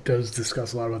it does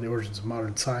discuss a lot about the origins of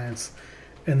modern science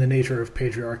and the nature of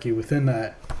patriarchy within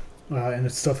that, and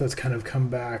it's stuff that's kind of come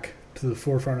back to the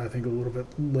forefront, I think, a little bit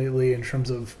lately in terms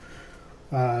of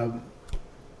the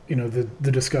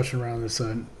discussion around this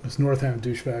Northam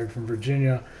douchebag from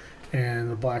Virginia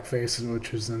and the blackface,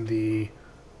 which was in the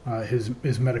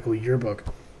his medical yearbook.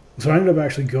 So I ended up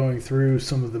actually going through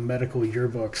some of the medical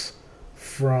yearbooks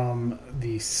from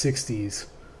the 60s,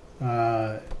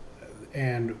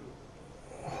 and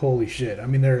holy shit, I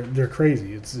mean they're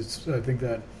crazy. It's I think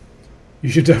that you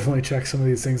should definitely check some of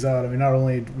these things out. I mean, not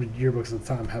only did yearbooks at the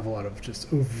time have a lot of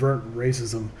just overt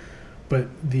racism, but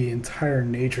the entire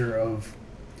nature of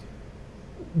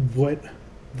what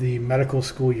the medical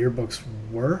school yearbooks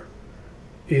were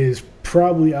is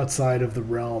probably outside of the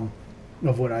realm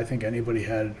of what I think anybody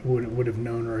would have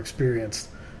known or experienced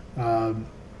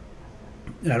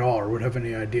at all, or would have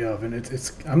any idea of. And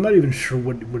it's I'm not even sure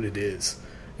what it is.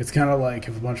 It's kind of like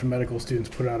if a bunch of medical students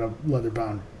put out a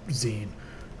leather-bound zine,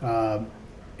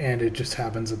 and it just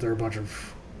happens that they're a bunch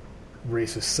of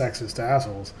racist, sexist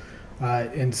assholes.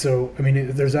 And so, I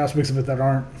mean, there's aspects of it that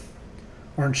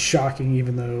aren't shocking,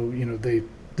 even though,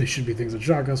 they should be things that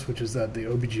shock us, which is that the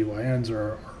OBGYNs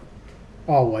are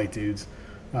all white dudes.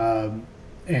 But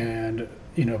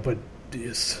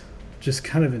it's just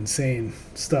kind of insane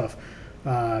stuff.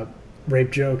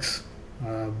 Rape jokes,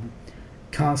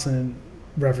 constant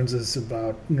references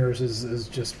about nurses as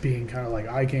just being kind of like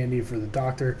eye candy for the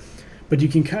doctor. But you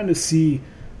can kind of see,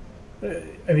 I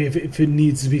mean, if it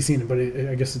needs to be seen, but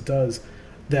I guess it does,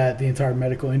 that the entire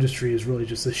medical industry is really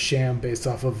just a sham based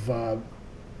off of,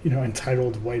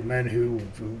 entitled white men who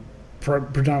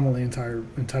predominantly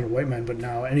entitled white men, but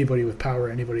now anybody with power,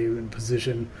 anybody in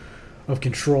position of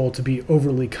control to be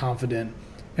overly confident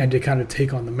and to kind of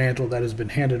take on the mantle that has been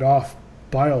handed off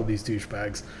by all these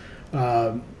douchebags.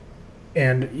 Going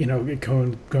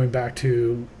back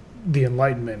to the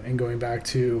Enlightenment and going back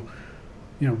to,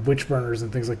 witch burners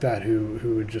and things like that,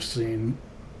 who had just seen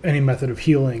any method of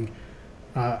healing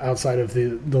outside of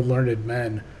the learned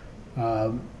men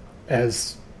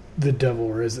as the devil,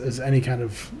 or as any kind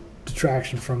of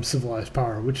detraction from civilized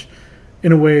power, which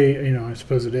in a way, I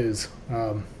suppose it is.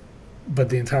 But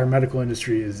the entire medical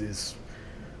industry is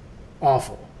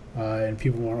awful. And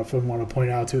people often want to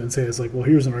point out to it and say, it's like, well,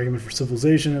 here's an argument for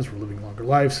civilization, is we're living longer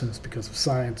lives, and it's because of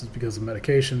science, it's because of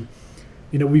medication.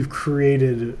 We've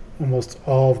created almost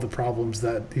all of the problems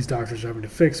that these doctors are having to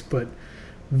fix, but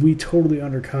we totally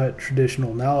undercut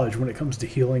traditional knowledge when it comes to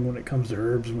healing, when it comes to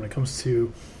herbs, when it comes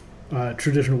to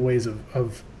traditional ways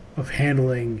of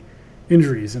handling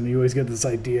injuries. And you always get this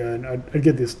idea, and I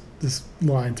get this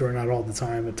line thrown out all the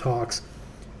time at talks.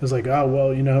 It's like, oh,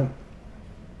 well,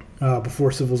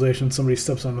 before civilization, somebody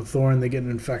steps on a thorn, they get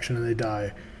an infection, and they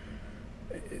die.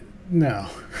 No,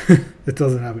 it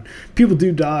doesn't happen. People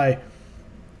do die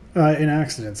in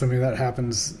accidents. I mean, that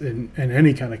happens in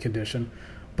any kind of condition,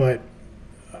 but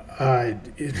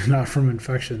not from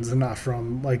infections and not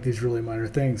from like these really minor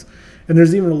things. And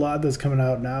there's even a lot that's coming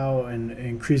out now, and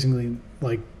increasingly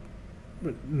like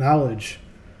knowledge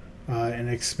and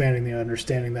expanding the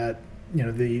understanding that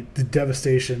the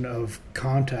devastation of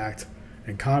contact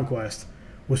and conquest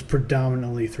was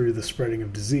predominantly through the spreading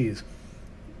of disease.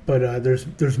 But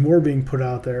there's more being put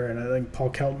out there, and I think Paul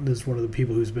Kelton is one of the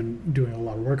people who's been doing a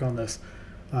lot of work on this,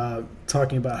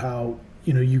 talking about how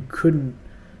you couldn't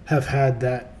have had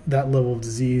that level of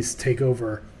disease take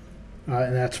over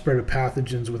and that spread of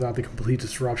pathogens without the complete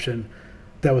disruption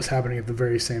that was happening at the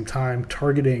very same time,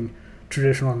 targeting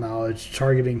traditional knowledge,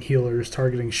 targeting healers,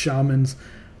 targeting shamans,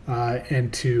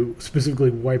 and to specifically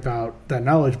wipe out that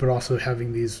knowledge, but also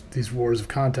having these wars of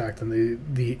contact and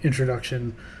the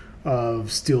introduction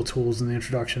of steel tools and the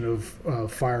introduction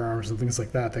of firearms and things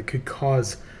like that could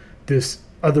cause this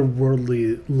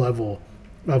otherworldly level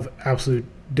of absolute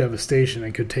devastation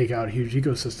and could take out huge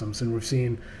ecosystems. And we've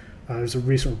seen there's a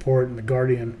recent report in the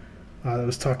Guardian that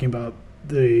was talking about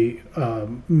the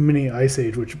mini ice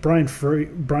age, which Brian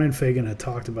Fagan had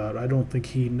talked about. I don't think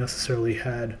he necessarily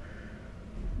had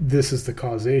this as the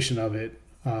causation of it.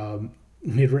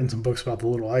 He had written some books about the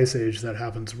little ice age that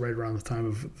happens right around the time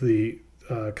of the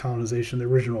colonization, the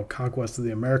original conquest of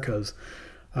the Americas.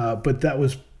 But that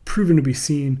was proven to be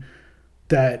seen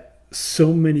that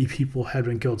so many people had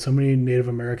been killed, so many Native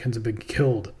Americans had been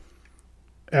killed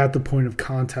at the point of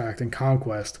contact and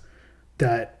conquest,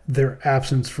 that their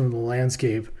absence from the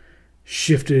landscape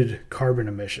shifted carbon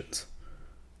emissions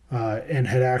and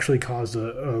had actually caused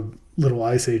a little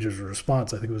ice age as a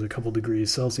response. I think it was a couple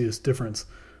degrees Celsius difference.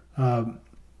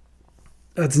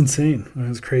 That's insane.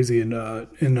 It's crazy. And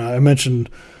I mentioned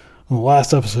on the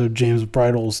last episode James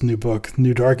Bridle's new book,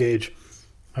 New Dark Age.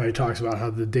 He talks about how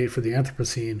the date for the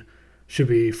Anthropocene should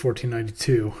be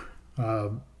 1492.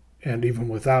 And even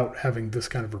without having this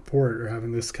kind of report or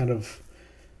having this kind of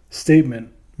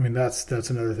statement, I mean, that's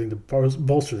another thing to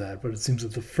bolster that. But it seems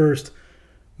that the first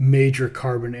major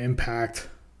carbon impact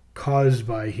caused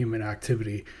by human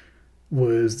activity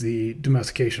was the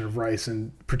domestication of rice,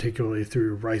 and particularly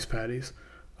through rice paddies.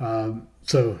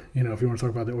 So, if you want to talk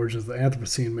about the origins of the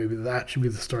Anthropocene, maybe that should be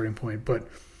the starting point. But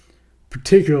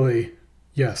particularly,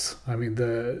 yes, I mean,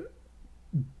 the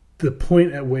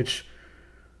point at which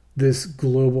this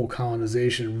global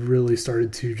colonization really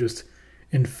started to just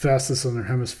infest the southern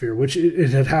hemisphere, which it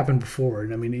had happened before.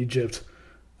 And I mean, Egypt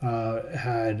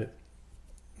had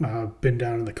been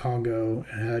down in the Congo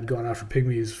and had gone after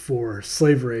pygmies for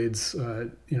slave raids,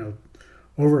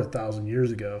 over 1,000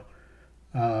 years ago.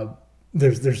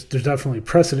 There's definitely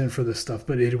precedent for this stuff,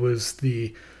 but it was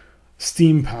the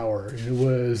steam power, it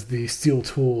was the steel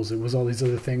tools, it was all these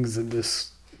other things, and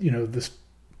this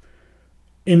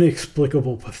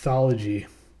inexplicable pathology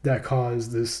that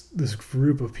caused this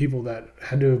group of people that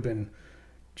had to have been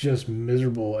just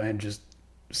miserable and just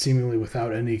seemingly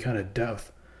without any kind of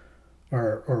depth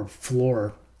or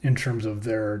floor in terms of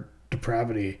their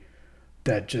depravity,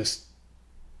 that just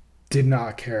did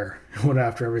not care, went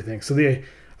after everything. So I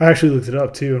actually looked it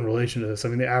up too in relation to this. I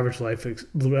mean, the average life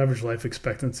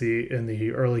expectancy in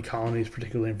the early colonies,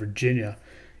 particularly in Virginia,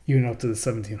 even up to the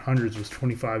 1700s, was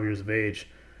 25 years of age,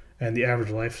 and the average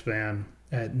lifespan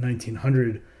at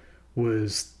 1900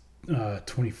 was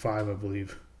 25, I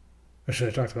believe. Actually,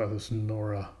 I talked about this with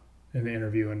Nora in the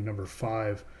interview in number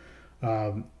 5.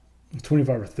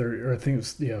 25 or 30, or I think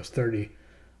it was 30.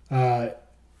 The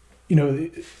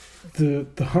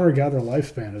hunter-gatherer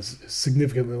lifespan is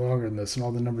significantly longer than this, and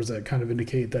all the numbers that kind of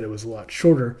indicate that it was a lot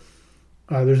shorter.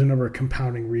 There's a number of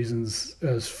compounding reasons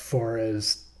as far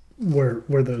as where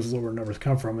those lower numbers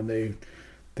come from, and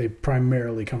they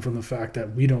primarily come from the fact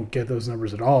that we don't get those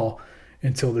numbers at all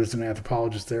until there's an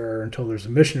anthropologist there, or until there's a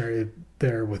missionary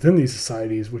there within these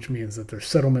societies, which means that there's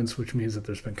settlements, which means that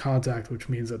there's been contact, which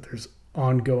means that there's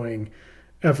ongoing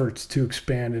efforts to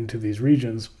expand into these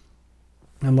regions,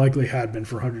 and likely had been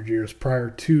for 100 years prior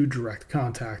to direct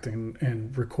contact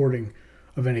and recording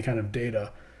of any kind of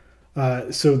data.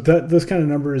 So that those kind of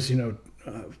numbers,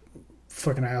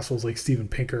 fucking assholes like Steven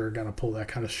Pinker are gonna pull that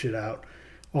kind of shit out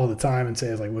all the time and say,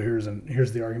 it's like, well,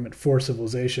 here's the argument for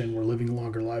civilization. We're living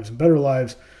longer lives and better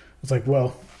lives. It's like,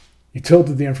 well, you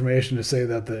tilted the information to say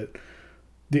that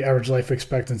the average life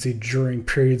expectancy during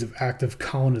periods of active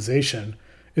colonization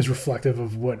is reflective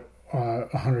of what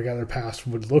a hunter-gatherer past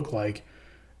would look like,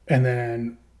 and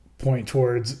then point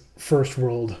towards first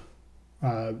world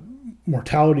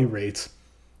mortality rates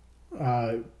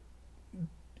in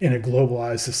a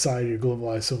globalized society or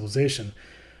globalized civilization.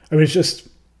 I mean, it's just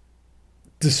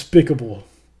despicable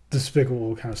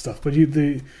kind of stuff. But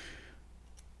the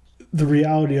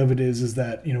reality of it is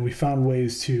that we found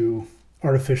ways to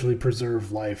artificially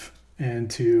preserve life and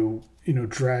to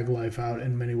drag life out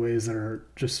in many ways that are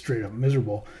just straight up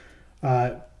miserable.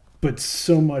 But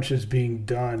so much is being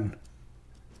done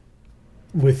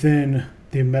within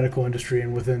the medical industry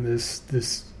and within this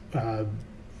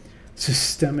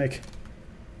systemic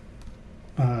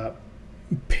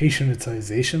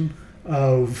patientization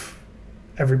of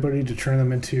everybody to turn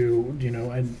them into,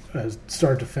 a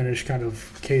start to finish kind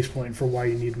of case point for why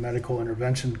you need medical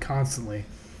intervention constantly.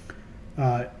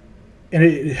 And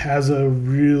it has a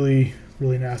really,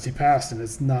 really nasty past, and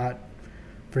it's not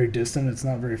very distant. It's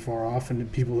not very far off. And the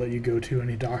people that you go to,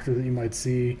 any doctor that you might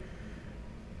see,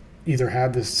 either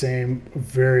had this same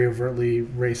very overtly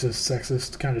racist,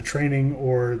 sexist kind of training,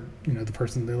 or, the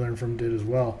person they learned from did as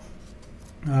well.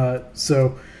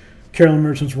 So Carolyn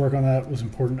Merchant's work on that was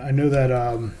important. I know that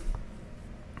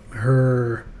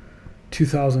her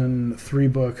 2003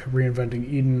 book,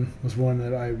 Reinventing Eden, was one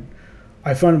that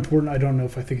I found important. I don't know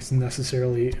if I think it's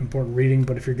necessarily important reading,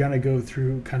 but if you're going to go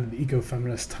through kind of the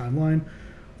ecofeminist timeline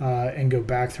and go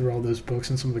back through all those books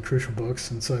and some of the crucial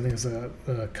books, and so I think it's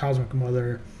the Cosmic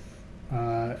Mother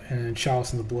and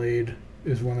Chalice and the Blade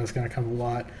is one that's going to come a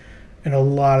lot. And a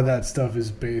lot of that stuff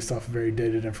is based off of very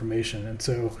dated information. And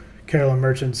so Carolyn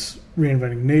Merchant's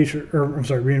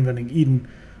Reinventing Eden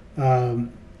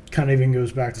kind of even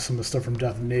goes back to some of the stuff from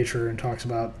Death of Nature and talks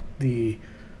about the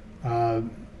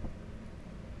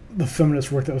feminist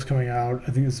work that was coming out.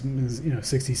 I think it was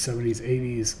 60s, 70s,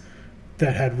 80s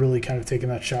that had really kind of taken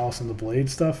that Chalice and the Blade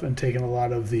stuff and taken a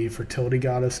lot of the fertility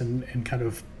goddess and kind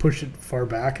of pushed it far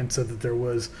back and said that there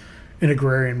was an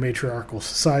agrarian matriarchal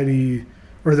society,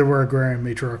 or there were agrarian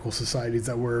matriarchal societies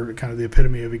that were kind of the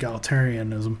epitome of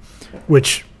egalitarianism,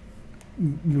 which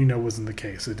we know wasn't the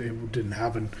case. It didn't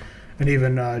happen. And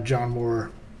even John Moore,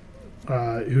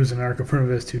 who's an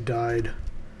anarcho-primitivist who died,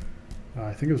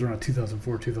 I think it was around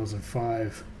 2004,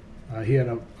 2005, he had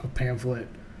a pamphlet,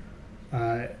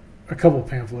 a couple of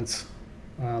pamphlets.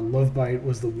 Love Bite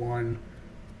was the one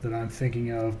that I'm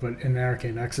thinking of, but in Anarchy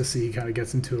and Ecstasy, he kind of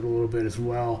gets into it a little bit as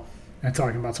well, and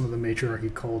talking about some of the matriarchy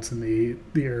cults and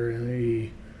the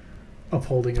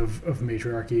upholding of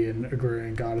matriarchy and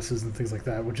agrarian goddesses and things like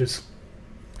that, which is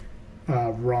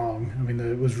wrong. I mean,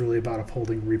 it was really about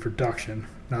upholding reproduction,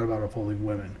 not about upholding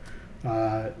women.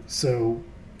 So,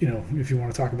 if you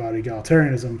want to talk about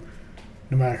egalitarianism,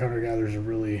 nomadic hunter-gatherers are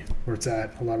really where it's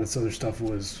at. A lot of this other stuff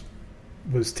was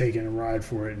taken a ride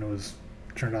for it, and it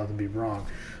turned out to be wrong.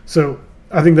 So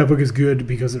I think that book is good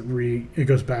because it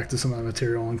goes back to some of that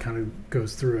material and kind of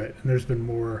goes through it. And there's been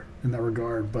more in that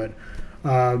regard. But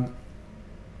I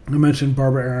mentioned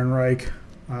Barbara Ehrenreich,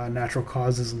 Natural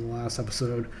Causes, in the last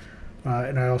episode.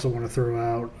 And I also want to throw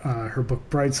out her book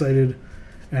Bright-Sighted.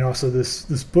 And also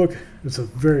this book, it's a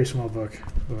very small book.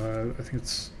 I think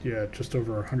it's, just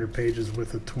over 100 pages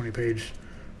with a 20-page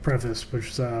preface, which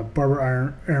is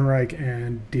Barbara Ehrenreich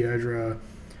and Deidre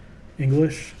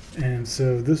English. And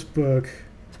so this book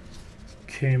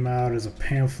came out as a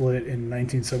pamphlet in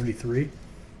 1973.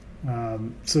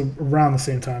 So around the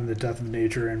same time that Death of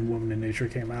Nature and Woman in Nature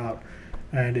came out.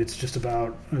 And it's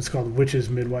called Witches,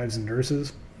 Midwives, and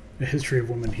Nurses, A History of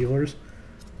Women Healers.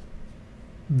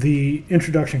 The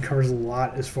introduction covers a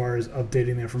lot as far as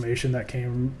updating the information that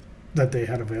they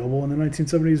had available in the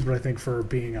 1970s, but I think for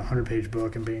being a 100-page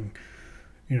book and being,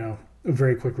 a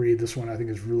very quick read, this one I think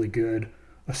is really good,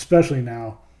 especially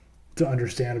now to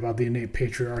understand about the innate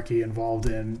patriarchy involved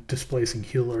in displacing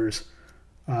healers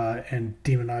and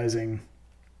demonizing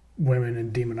women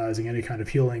and demonizing any kind of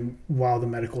healing while the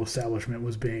medical establishment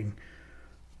was being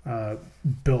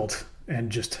built,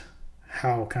 and just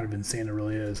how kind of insane it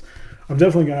really is. I'm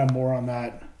definitely going to have more on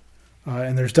that,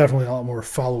 and there's definitely a lot more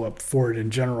follow-up for it in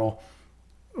general,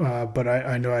 but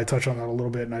I know I touched on that a little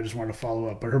bit, and I just wanted to follow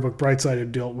up. But her book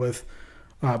Bright-Sighted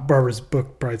Barbara's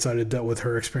book Bright-Sighted dealt with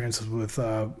her experiences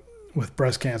with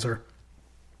breast cancer,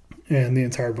 and the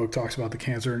entire book talks about the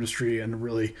cancer industry and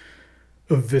really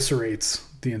eviscerates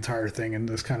the entire thing in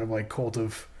this kind of like cult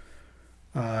of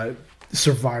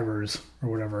survivors or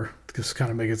whatever, just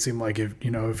kind of make it seem like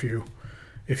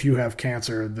if you have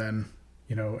cancer, then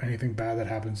anything bad that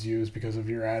happens to you is because of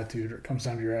your attitude, or it comes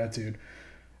down to your attitude.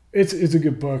 It's a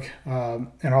good book,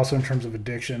 and also in terms of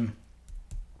addiction,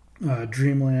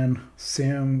 Dreamland,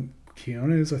 Sam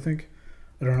Quinones, I think.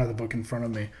 I don't have the book in front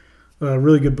of me. A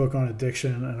really good book on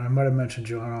addiction, and I might have mentioned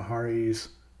Johanna Hari's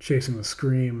Chasing the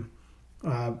Scream.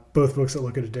 Both books that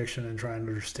look at addiction and try and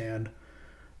understand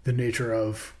the nature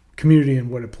of community and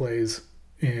what it plays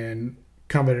in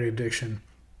combating addiction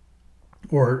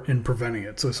or in preventing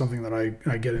it. So something that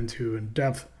I get into in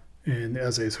depth in the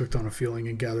essays Hooked on a Feeling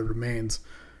and Gathered Remains,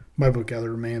 my book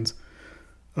Gathered Remains.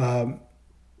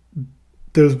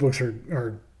 Those books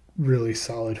are really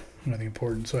solid and I think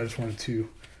important, so I just wanted to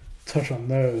touch on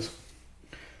those.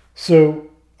 So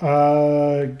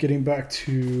getting back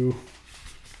to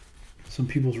some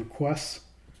people's requests,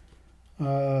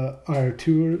 ayahuasca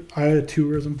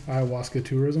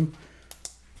tourism.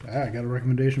 I got a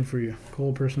recommendation for you.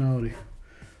 Cold Personality.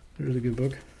 There's a good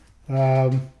book.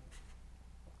 Let's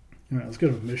go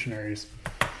to missionaries.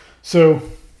 So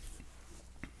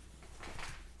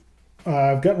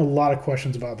I've gotten a lot of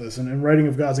questions about this, and in Writing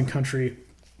of Gods and Country,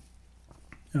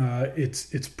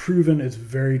 it's proven it's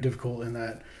very difficult in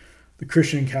that the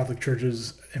Christian and Catholic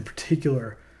churches in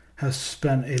particular has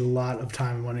spent a lot of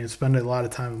time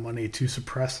and money to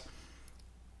suppress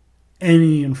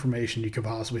any information you could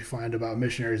possibly find about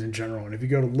missionaries in general. And if you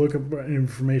go to look up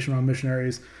information on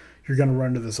missionaries, you're going to run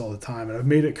into this all the time. And I've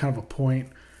made it kind of a point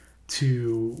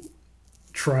to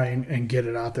try and get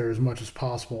it out there as much as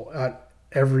possible at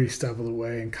every step of the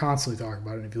way and constantly talk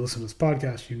about it. And if you listen to this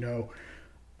podcast, you know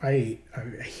I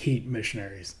hate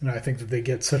missionaries, and I think that they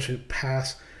get such a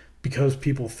pass because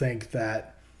people think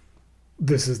that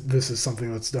this is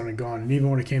something that's done and gone. And even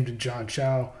when it came to John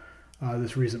Chow,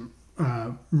 this recent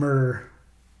murder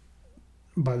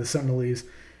by the Sentinelese,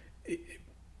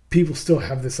 people still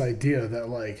have this idea that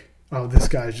like, oh, this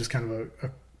guy is just kind of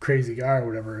a crazy guy or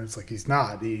whatever. And it's like, he's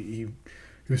not. He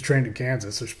was trained in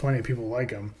Kansas. There's plenty of people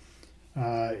like him.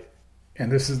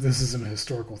 And this isn't a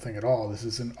historical thing at all. This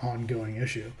is an ongoing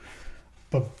issue.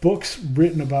 But books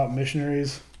written about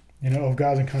missionaries, Of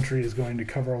Gods and Country is going to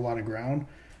cover a lot of ground,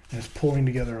 and it's pulling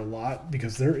together a lot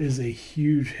because there is a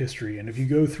huge history. And if you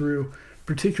go through,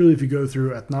 particularly if you go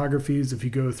through ethnographies, if you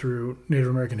go through Native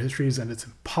American histories, and it's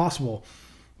impossible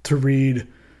to read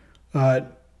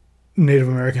Native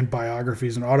American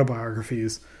biographies and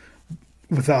autobiographies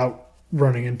without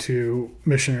running into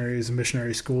missionaries and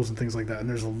missionary schools and things like that. And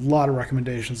there's a lot of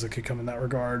recommendations that could come in that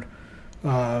regard.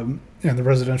 And the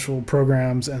residential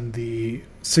programs and the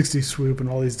 60 swoop and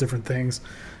all these different things.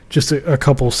 Just a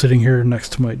couple sitting here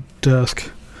next to my desk.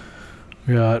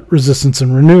 We got Resistance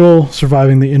and Renewal,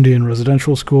 Surviving the Indian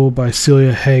Residential School by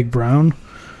Celia Haig Brown.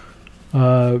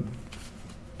 Let's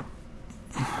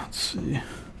see.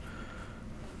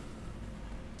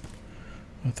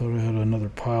 I thought I had another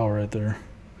pile right there.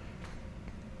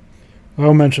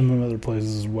 I'll mention them in other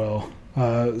places as well.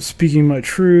 Speaking My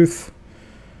Truth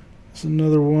is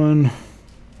another one.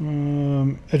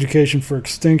 Education for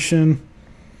Extinction.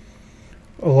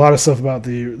 A lot of stuff about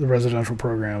the residential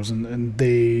programs and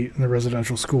the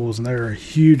residential schools, and they're a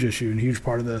huge issue and a huge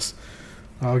part of this.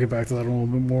 I'll get back to that a little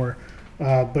bit more.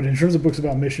 But in terms of books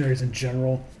about missionaries in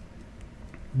general,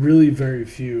 really very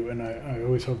few, and I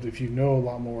always hope that if you know a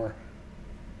lot more,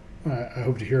 I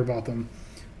hope to hear about them.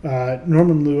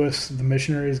 Norman Lewis, The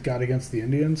Missionaries God Against the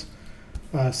Indians.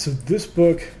 So this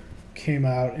book came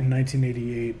out in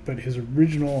 1988, but his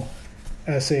original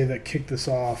essay that kicked this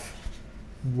off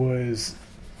was,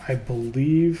 I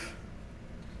believe,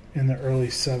 in the early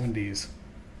 70s.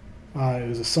 It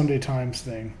was a Sunday Times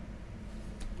thing.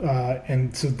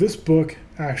 And so this book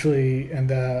actually, and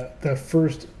the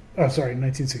first,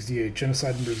 1968,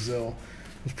 Genocide in Brazil,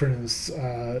 was printed in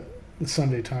the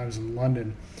Sunday Times in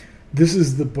London. This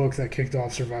is the book that kicked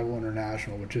off Survival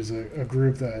International, which is a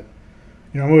group that,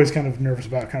 I'm always kind of nervous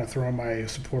about kind of throwing my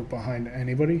support behind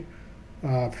anybody,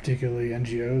 particularly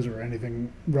NGOs or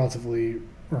anything relatively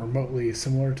or remotely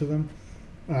similar to them.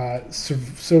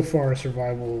 So far,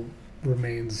 Survival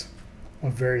remains a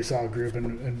very solid group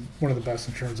and one of the best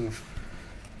in terms of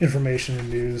information and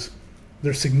news.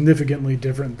 They're significantly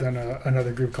different than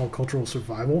another group called Cultural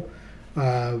Survival,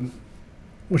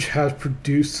 which has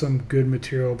produced some good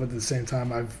material, but at the same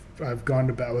time, I've gone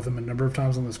to bat with them a number of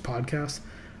times on this podcast.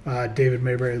 David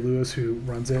Mayberry Lewis, who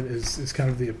runs it, is kind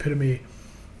of the epitome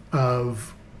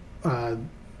of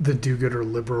the do-gooder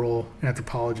liberal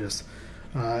anthropologist,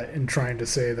 in trying to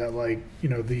say that, like,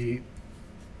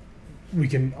 we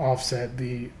can offset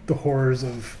the horrors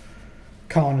of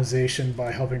colonization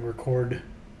by helping record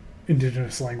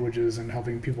indigenous languages and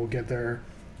helping people get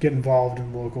involved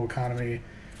in the local economy.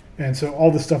 And so all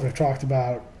the stuff I've talked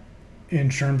about in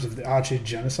terms of the Aceh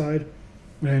genocide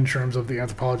and in terms of the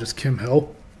anthropologist Kim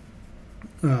Hill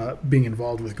being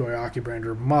involved with Guayaki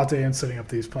Brander Mate and setting up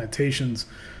these plantations,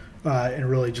 and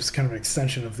really just kind of an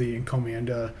extension of the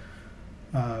encomienda,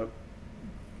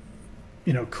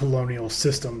 colonial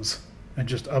systems and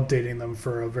just updating them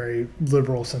for a very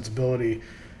liberal sensibility.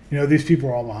 These people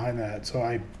are all behind that. So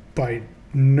I, by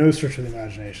no stretch of the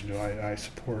imagination, do I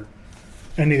support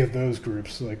any of those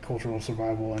groups like Cultural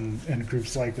Survival and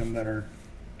groups like them that are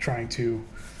trying to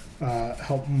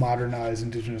help modernize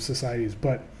indigenous societies.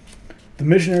 But The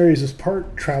Missionaries is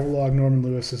part travelogue. Norman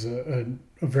Lewis is a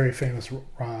very famous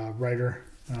writer.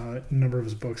 A number of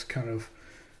his books kind of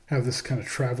have this kind of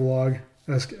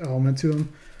travelogue-esque element to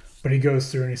them. But he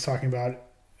goes through and he's talking about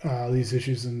these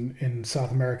issues in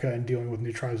South America and dealing with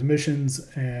New Tribes Missions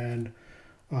and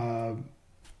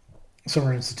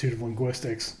Summer Institute of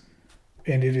Linguistics.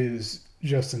 And it is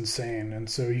just insane. And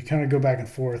so you kind of go back and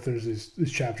forth. There's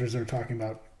these chapters that are talking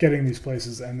about getting these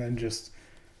places, and then just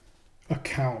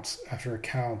accounts after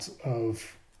accounts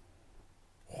of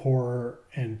horror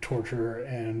and torture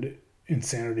and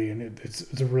insanity. And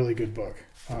it's a really good book.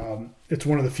 It's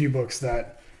one of the few books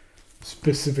that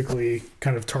specifically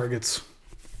kind of targets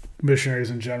missionaries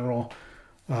in general.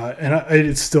 And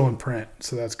it's still in print,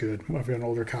 so that's good. I've got an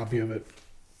older copy of it.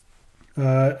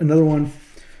 Another one,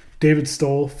 David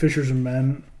Stoll, Fishers and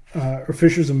Men or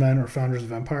Founders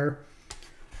of Empire.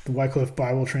 the Wycliffe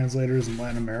Bible translators in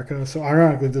Latin America. So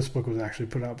ironically, this book was actually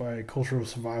put out by Cultural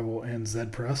Survival and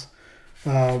Zed Press.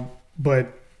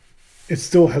 But it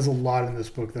still has a lot in this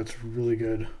book that's really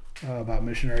good about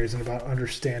missionaries and about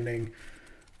understanding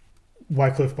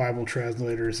Wycliffe Bible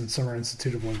translators and Summer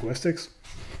Institute of Linguistics,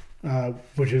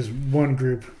 which is one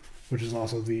group, which is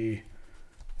also the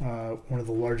one of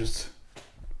the largest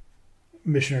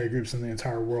missionary groups in the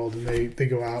entire world. And they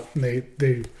go out and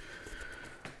they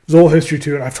there's a whole history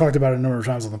to it. I've talked about it a number of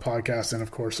times on the podcast, and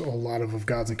of course, a lot of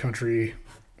Gods and Country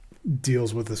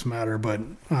deals with this matter. But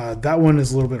that one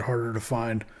is a little bit harder to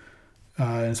find.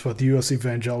 And it's about the U.S.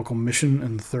 Evangelical Mission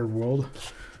in the Third World.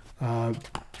 But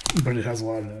it has a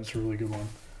lot in it. It's a really good one.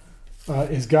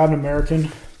 Is God an American?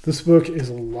 This book is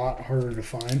a lot harder to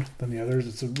find than the others.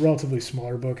 It's a relatively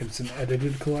smaller book. It's an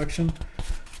edited collection.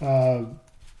 An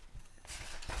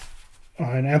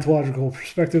anthropological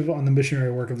perspective on the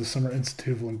missionary work of the Summer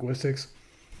Institute of Linguistics.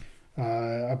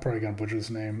 I'm probably going to butcher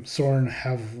this name. Soren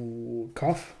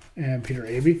Havlkoff and Peter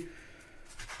Abbe.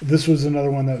 This was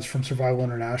another one that was from Survival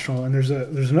International, and there's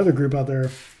another group out there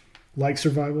like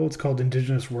Survival. It's called the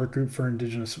International Work Group for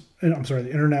Indigenous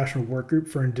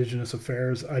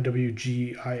Affairs,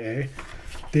 IWGIA.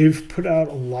 They've put out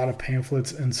a lot of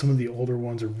pamphlets, and some of the older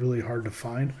ones are really hard to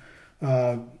find.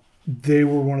 They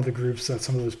were one of the groups that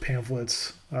some of those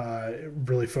pamphlets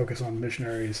really focus on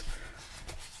missionaries.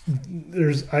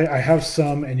 I have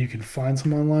some, and you can find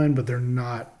some online, but they're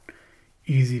not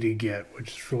easy to get,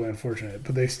 which is really unfortunate.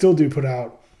 But they still do put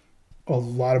out a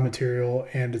lot of material,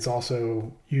 and it's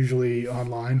also usually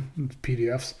online,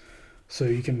 PDFs, so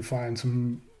you can find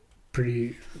some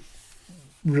really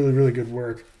really good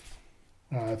work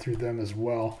through them as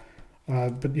well.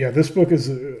 But yeah, this book is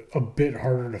a bit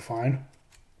harder to find.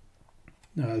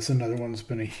 It's another one that's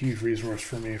been a huge resource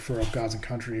for me for Gods and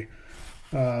Country.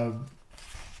 Yeah,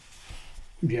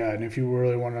 and if you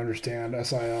really want to understand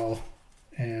SIL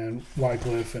and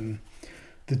Wycliffe and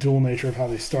the dual nature of how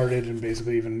they started, and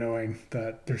basically even knowing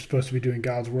that they're supposed to be doing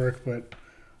God's work, but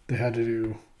they had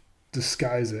to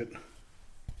disguise it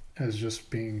as just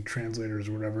being translators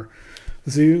or whatever.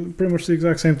 It's pretty much the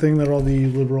exact same thing that all the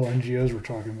liberal NGOs were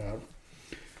talking about.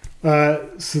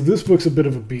 So this book's a bit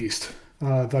of a beast.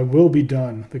 Thy Will Be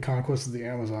Done, The Conquest of the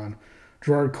Amazon.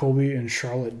 Gerard Colby and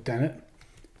Charlotte Dennett.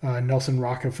 Nelson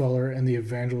Rockefeller and the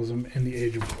Evangelism in the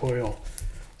Age of Oil.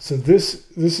 So this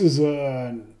is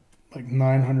like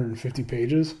 950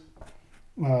 pages.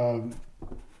 Real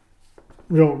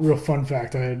fun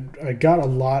fact. I got a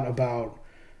lot about.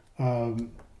 I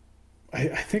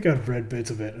think I've read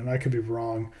bits of it, and I could be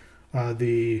wrong.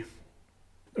 The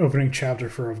opening chapter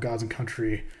for Of Gods and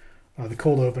Country, the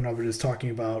cold open of it is talking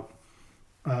about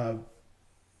the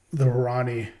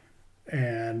Huaorani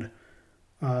and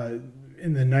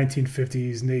in the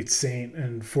 1950s, Nate Saint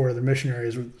and four other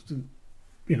missionaries.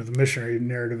 The missionary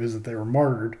narrative is that they were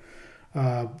martyred.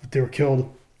 They were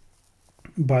killed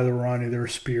by the Huaorani. They were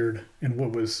speared in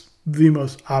what was the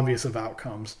most obvious of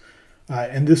outcomes.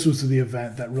 And this was the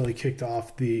event that really kicked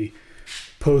off the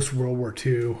post-World War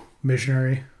II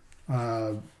missionary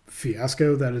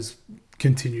fiasco that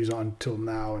continues on till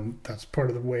now. And that's part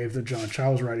of the wave that John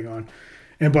Chow is riding on.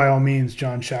 And by all means,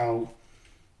 John Chow,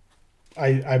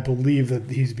 I believe that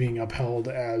he's being upheld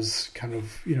as kind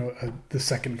of, the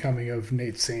second coming of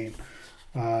Nate Saint,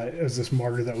 as this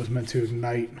martyr that was meant to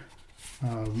ignite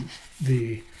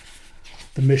the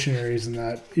missionaries in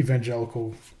that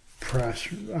evangelical press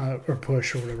or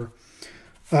push or whatever.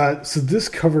 So this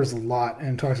covers a lot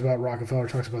and talks about Rockefeller,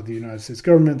 talks about the United States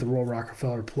government, the role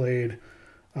Rockefeller played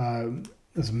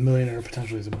as a millionaire,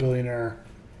 potentially as a billionaire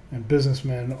and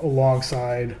businessman,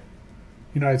 alongside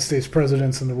United States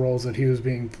presidents and the roles that he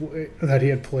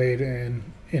had played in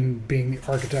being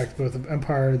the architect both of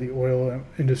empire, the oil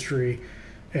industry,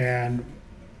 and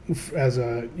as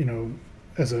a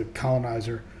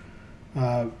colonizer.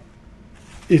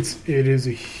 It is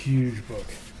a huge book.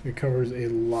 It covers a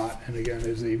lot, and again,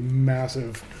 is a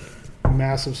massive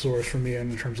source for me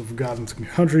in terms of Gods and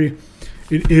Country.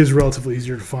 It is relatively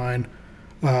easier to find.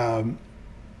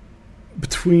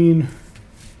 Between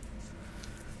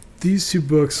these two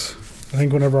books, I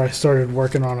think whenever I started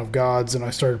working on Of Gods and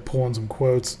I started pulling some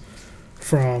quotes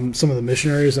from some of the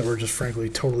missionaries that were just frankly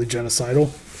totally genocidal,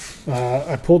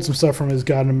 I pulled some stuff from his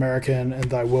God an American and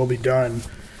Thy Will Be Done,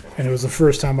 and it was the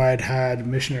first time I had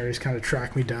missionaries kind of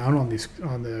track me down on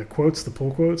the quotes, the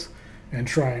pull quotes, and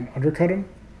try and undercut them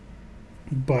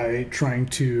by trying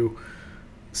to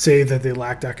say that they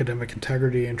lacked academic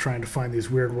integrity and trying to find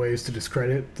these weird ways to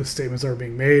discredit the statements that were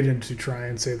being made, and to try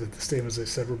and say that the statements they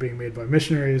said were being made by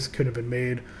missionaries could have been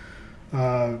made.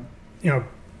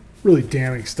 Really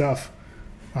damning stuff.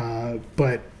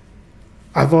 But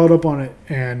I followed up on it,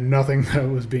 and nothing that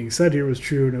was being said here was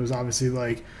true. And it was obviously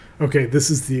like, okay, this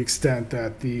is the extent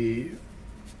that the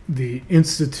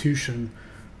institution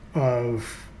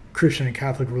of Christian and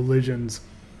Catholic religions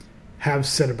have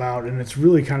set about, and it's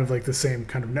really kind of like the same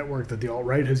kind of network that the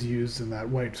alt-right has used and that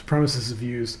white supremacists have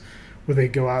used, where they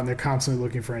go out and they're constantly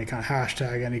looking for any kind of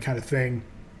hashtag, any kind of thing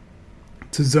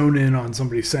to zone in on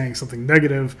somebody saying something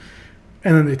negative,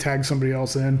 and then they tag somebody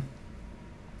else in,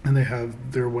 and they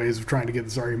have their ways of trying to get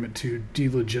this argument to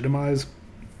delegitimize,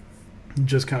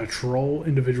 just kind of troll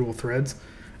individual threads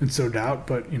and sow doubt.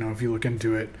 But if you look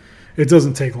into it, it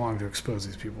doesn't take long to expose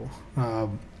these people.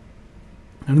 And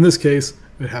in this case,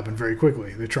 it happened very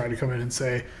quickly. They tried to come in and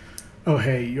say, oh,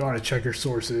 hey, you ought to check your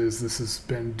sources. This has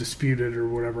been disputed or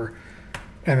whatever.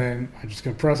 And then I just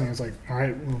kept pressing. It's like, all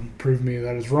right, well, prove me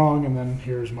that is wrong. And then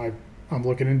I'm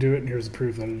looking into it, and here's the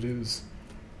proof that it is.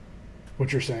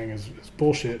 What you're saying is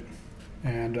bullshit.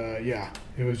 And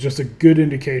it was just a good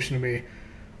indication to me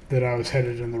that I was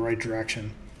headed in the right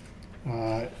direction.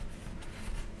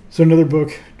 So another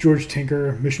book, George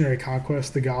Tinker, Missionary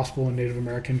Conquest, The Gospel and Native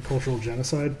American Cultural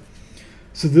Genocide.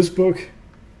 So this book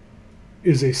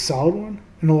is a solid one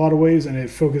in a lot of ways, and it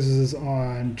focuses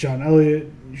on John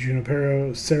Eliot,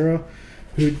 Junipero Serra.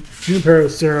 Junipero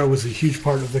Serra was a huge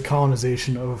part of the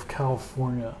colonization of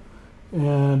California.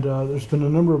 And there's been a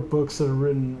number of books that are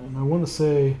written, and I want to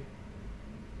say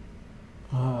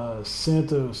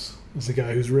Santos is the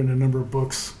guy who's written a number of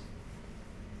books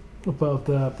about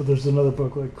that, but there's another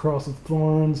book like Cross of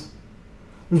Thorns.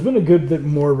 There's been a good bit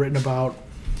more written about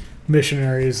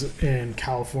missionaries in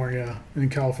California and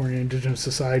California indigenous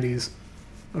societies,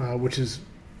 which is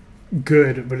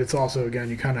good, but it's also, again,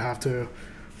 you kind of have to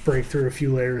break through a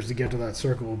few layers to get to that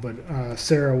circle. But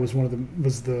Sarah was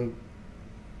the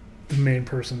main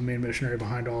person, the main missionary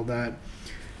behind all that.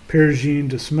 Père-Jean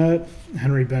de Smet,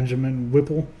 Henry Benjamin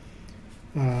Whipple.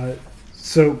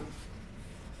 So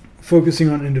focusing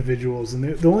on individuals. And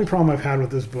the only problem I've had with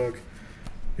this book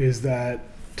is that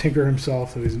Tinker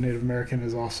himself, who is a Native American,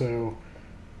 is also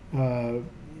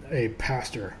a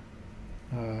pastor.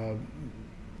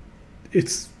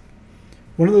 It's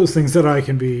one of those things that I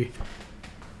can be,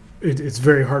 it's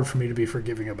very hard for me to be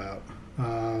forgiving about.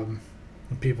 When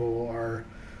people are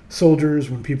soldiers,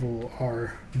 when people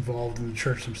are involved in the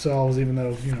church themselves, even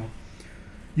though,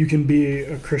 you can be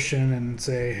a Christian and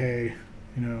say, hey,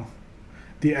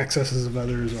 the excesses of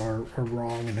others are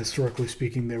wrong, and historically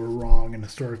speaking, they were wrong, and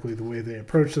historically the way they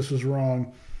approached this was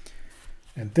wrong,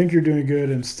 and think you're doing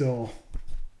good and still,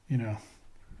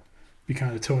 be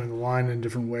kind of towing the line in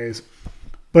different ways.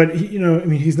 But,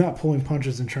 he's not pulling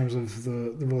punches in terms of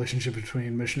the relationship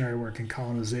between missionary work and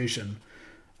colonization.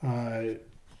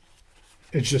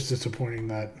 It's just disappointing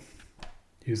that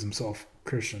he's himself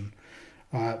Christian.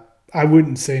 I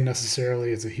wouldn't say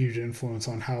necessarily it's a huge influence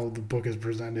on how the book is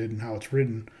presented and how it's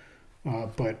written,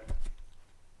 but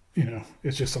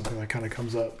it's just something that kind of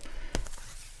comes up.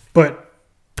 But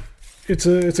it's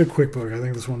a quick book. I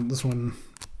think this one,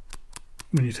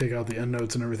 when you take out the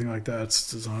endnotes and everything like that,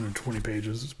 it's 120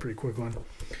 pages. It's a pretty quick one.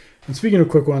 And speaking of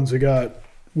quick ones, we got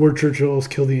Ward Churchill's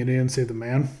 "Kill the Indian, Save the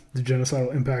Man: The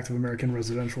Genocidal Impact of American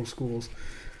Residential Schools."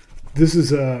 This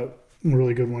is a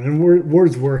really good one, and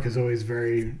Ward's work is always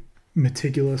very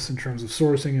meticulous in terms of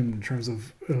sourcing and in terms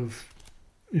of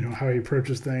how he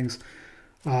approaches things.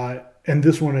 And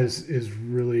this one is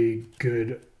really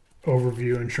good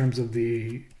overview in terms of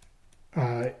the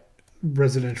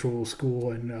residential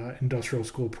school and industrial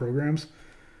school programs.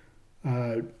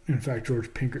 In fact, George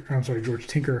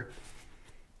Tinker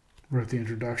wrote the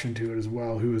introduction to it as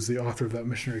well, who is the author of that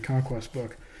Missionary Conquest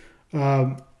book.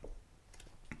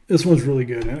 This one's really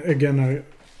good. And again,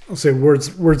 I'll say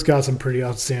Ward's got some pretty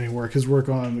outstanding work. His work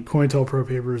on the COINTELPRO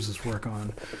papers, his work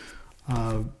on,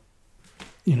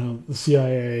 the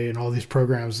CIA and all these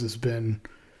programs has been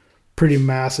pretty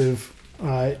massive.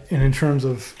 And in terms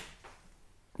of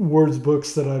Ward's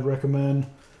books that I'd recommend,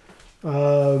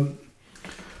 I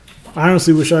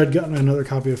honestly wish I'd gotten another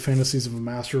copy of Fantasies of a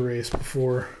Master Race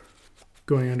before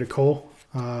going into Cole.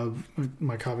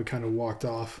 My copy kind of walked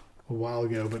off a while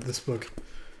ago, but this book,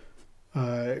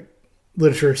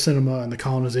 Literature, Cinema, and the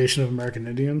Colonization of American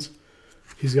Indians,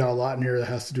 he's got a lot in here that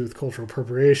has to do with cultural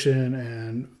appropriation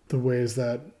and the ways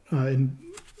that in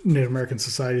Native American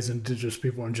societies and indigenous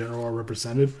people in general are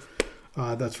represented.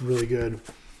 That's really good.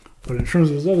 But in terms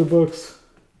of his other books,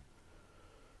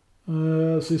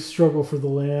 let's see, Struggle for the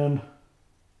Land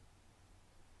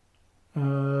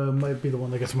might be the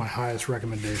one that gets my highest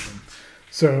recommendation.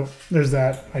 So there's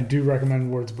that. I do recommend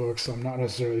Ward's books. I'm not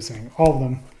necessarily saying all of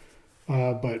them,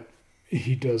 but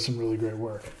he does some really great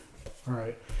work. All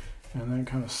right. And then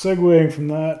kind of segueing from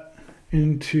that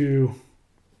into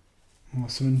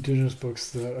some indigenous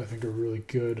books that I think are really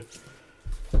good.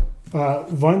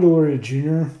 Vine Deloria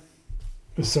Jr.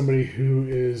 is somebody who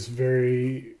is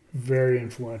very, very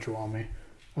influential on me.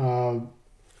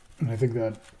 And I think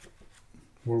that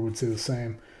Ward would say the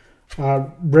same.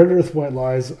 Red Earth, White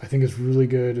Lies, I think is really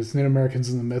good. It's Native Americans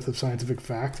and the Myth of Scientific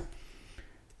Fact.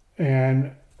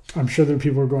 And I'm sure there are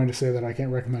people who are going to say that I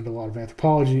can't recommend a lot of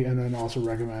anthropology and then also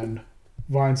recommend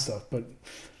Vine stuff. But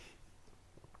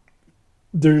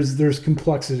there's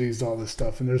complexities to all this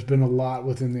stuff, and there's been a lot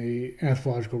within the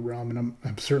anthropological realm, and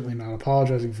I'm certainly not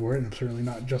apologizing for it, and I'm certainly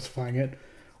not justifying it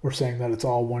or saying that it's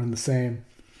all one and the same.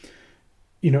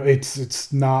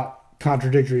 It's not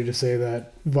contradictory to say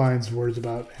that Vine's words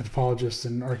about anthropologists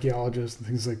and archaeologists and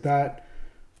things like that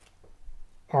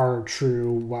are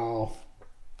true, while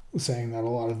saying that a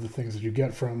lot of the things that you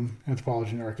get from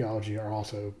anthropology and archaeology are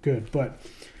also good. But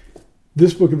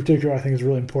this book in particular, I think, is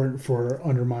really important for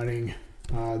undermining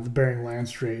the Bering Land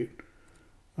Strait,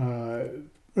 or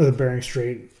the Bering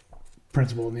Strait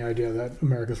principle, and the idea that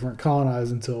Americas weren't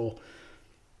colonized until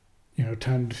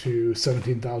 10 to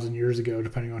 17,000 years ago,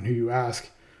 depending on who you ask.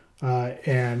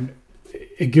 And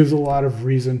it gives a lot of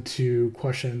reason to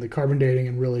question the carbon dating,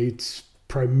 and really it's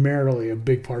primarily a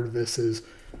big part of this is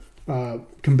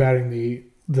combating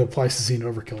the Pleistocene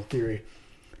overkill theory,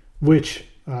 which,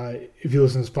 if you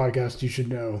listen to this podcast, you should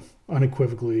know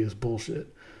unequivocally is bullshit.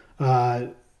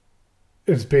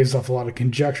 It's based off a lot of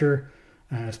conjecture,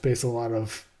 and it's based on a lot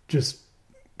of just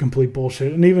complete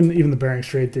bullshit. And even the Bering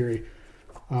Strait theory,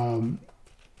 I'm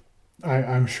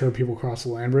sure people cross the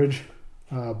land bridge,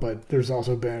 but there's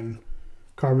also been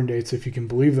carbon dates, if you can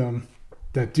believe them,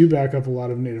 that do back up a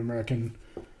lot of Native American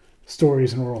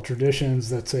stories and oral traditions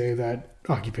that say that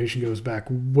occupation goes back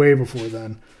way before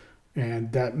then,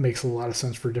 and that makes a lot of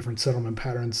sense for different settlement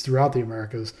patterns throughout the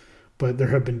Americas. But there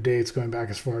have been dates going back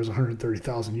as far as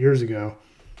 130,000 years ago.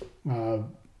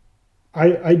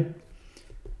 I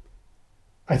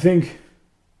think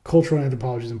cultural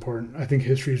anthropology is important. I think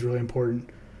history is really important.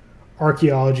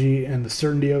 Archaeology and the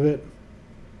certainty of it,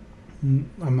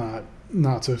 I'm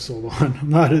not so sold on. I'm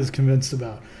not as convinced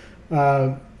about.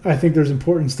 I think there's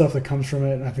important stuff that comes from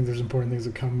it, and I think there's important things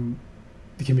that can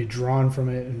be drawn from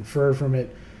it and inferred from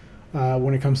it.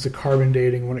 When it comes to carbon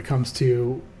dating, when it comes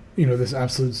to this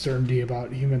absolute certainty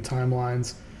about human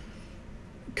timelines,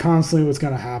 constantly what's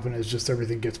going to happen is just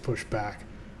everything gets pushed back.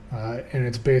 And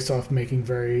it's based off making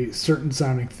very certain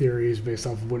sounding theories based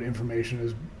off of what information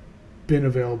has been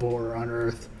available or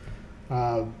unearthed.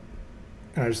 And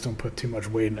I just don't put too much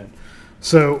weight in it.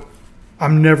 So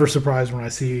I'm never surprised when I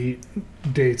see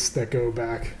dates that go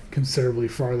back considerably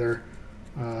farther.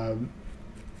 And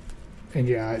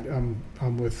yeah,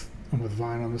 I'm with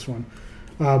Vine on this one.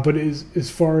 But as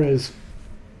far as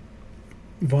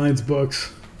Vine's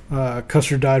books,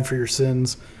 Custer Died for Your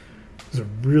Sins is a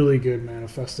really good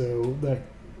manifesto, that,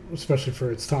 especially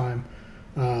for its time.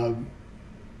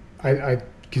 I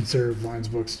consider Vine's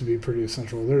books to be pretty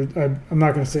essential. I'm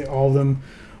not going to say all of them,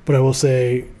 but I will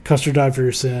say Custer Died for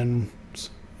Your Sins,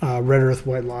 Red Earth,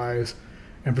 White Lies,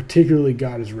 and particularly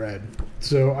God is Red.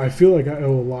 So I feel like I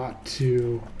owe a lot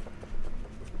to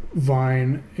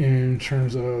Vine in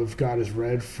terms of God is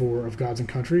Red of Gods and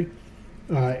Country,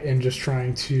 and just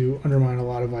trying to undermine a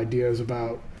lot of ideas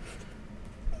about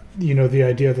the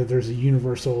idea that there's a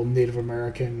universal Native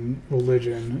American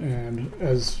religion, and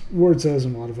as Ward says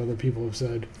and a lot of other people have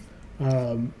said,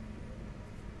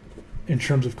 in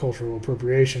terms of cultural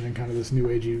appropriation and kind of this new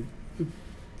agey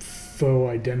faux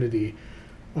identity,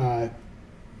 that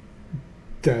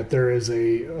there is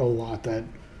a lot that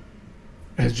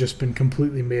has just been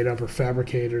completely made up or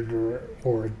fabricated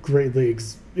or greatly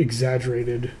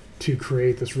exaggerated to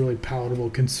create this really palatable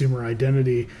consumer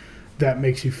identity that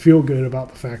makes you feel good about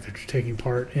the fact that you're taking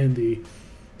part in the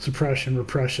suppression,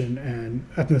 repression, and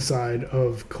ethnocide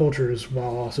of cultures,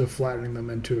 while also flattening them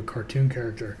into a cartoon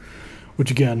character,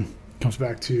 which again comes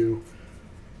back to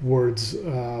Ward's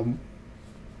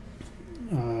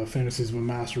Fantasies of a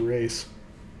Master Race.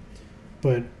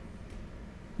 But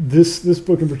this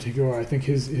book in particular, I think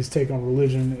his take on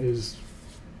religion is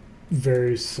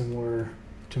very similar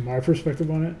to my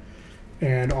perspective on it,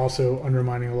 and also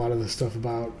undermining a lot of the stuff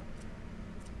about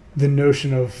the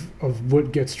notion of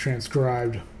what gets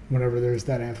transcribed whenever there's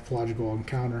that anthropological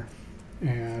encounter,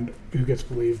 and who gets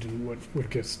believed and what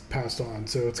gets passed on.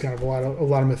 So it's kind of a lot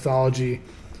of mythology,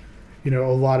 a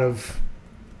lot of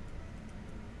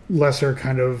lesser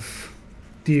kind of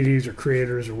deities or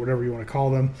creators or whatever you want to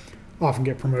call them often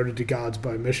get promoted to gods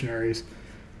by missionaries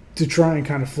to try and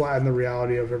kind of flatten the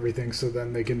reality of everything, so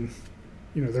then they can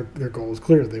their goal is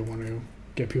clear. They want to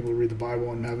get people to read the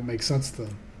Bible and have it make sense to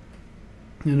them.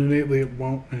 And innately it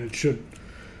won't, and it should.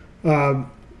 And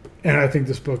I think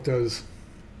this book does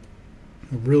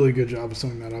a really good job of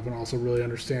summing that up, and also really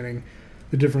understanding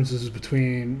the differences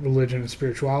between religion and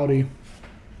spirituality,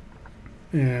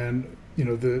 and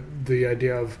the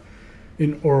idea of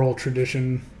an oral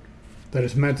tradition that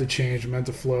is meant to change, meant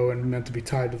to flow, and meant to be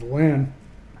tied to the land,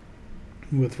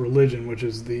 with religion, which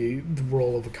is the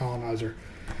role of a colonizer.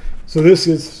 So this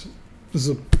is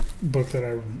a book that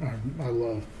I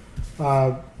love.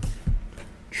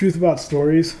 Truth About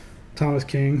Stories, Thomas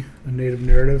King, A Native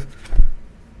Narrative.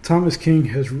 Thomas King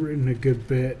has written a good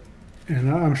bit, and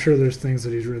I'm sure there's things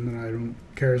that he's written that I don't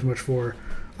care as much for.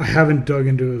 I haven't dug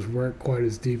into his work quite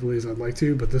as deeply as I'd like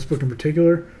to, but this book in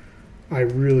particular, I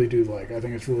really do like. I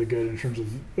think it's really good in terms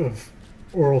of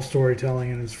oral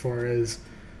storytelling, and as far as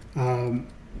being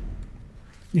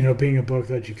a book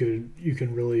that you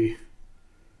can really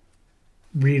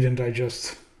read and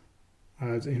digest.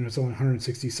 It's only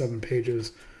 167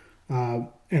 pages, and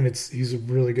he's a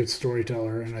really good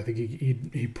storyteller, and I think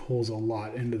he pulls a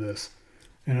lot into this,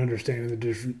 and understanding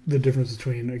the difference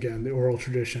between, again, the oral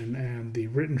tradition and the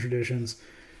written traditions,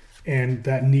 and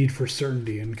that need for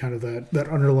certainty, and kind of that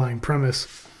underlying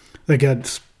premise that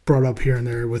gets brought up here and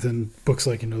there within books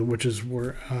like the Witches,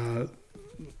 where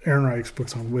Ehrenreich's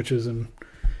books on witches and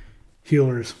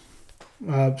healers.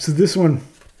 So this one,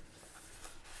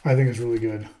 I think, is really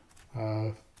good.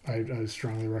 I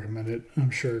strongly recommend it.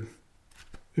 I'm sure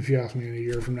if you ask me in a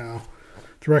year from now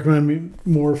to recommend me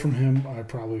more from him, I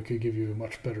probably could give you a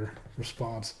much better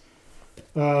response.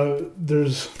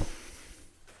 There's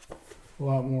a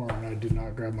lot more, and I did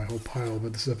not grab my whole pile,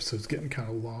 but this episode's getting kind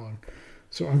of long.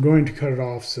 So I'm going to cut it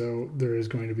off, so there is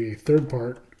going to be a third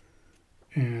part,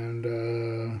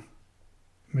 and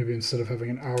maybe instead of having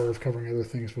an hour of covering other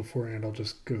things beforehand, I'll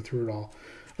just go through it all.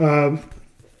 I'm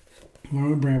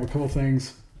going to bring up a couple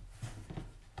things.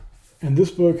 And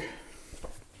this book,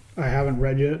 I haven't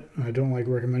read yet. I don't like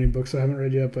recommending books I haven't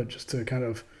read yet, but just to kind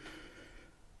of,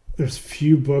 there's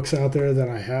few books out there that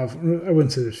I have. I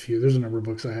wouldn't say there's few. There's a number of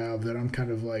books I have that I'm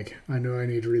kind of like, I know I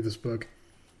need to read this book.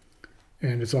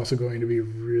 And it's also going to be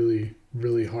really,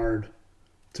 really hard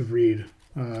to read.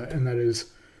 And that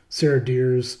is Sarah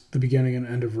Deer's The Beginning and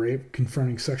End of Rape,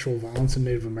 Confronting Sexual Violence in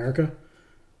Native America.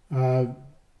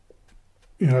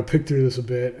 I picked through this a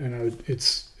bit, and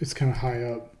it's kind of high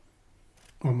up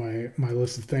on my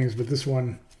list of things. But this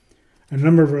one, a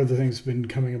number of other things have been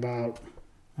coming about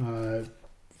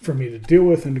for me to deal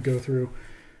with and to go through,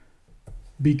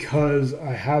 because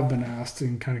I have been asked,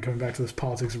 and kind of coming back to this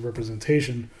politics of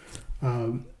representation,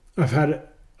 I've had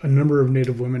a number of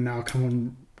Native women now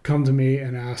come to me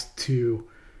and ask to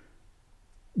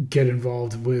get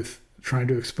involved with trying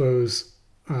to expose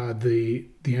the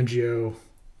NGO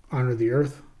Honor the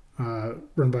Earth,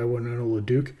 run by Winona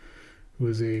LaDuke, who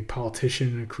is a politician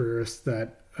and a careerist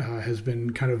that has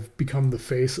been kind of become the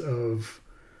face of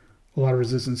a lot of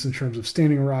resistance in terms of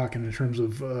Standing Rock and in terms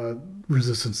of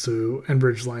resistance to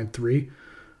Enbridge Line 3.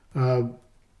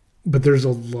 But there's a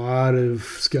lot of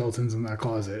skeletons in that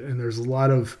closet, and there's a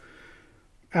lot of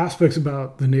aspects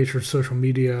about the nature of social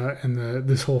media and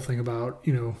this whole thing about,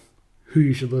 who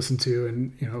you should listen to,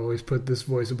 and, always put this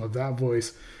voice above that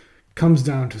voice, comes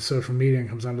down to social media, and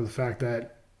comes down to the fact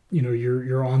that,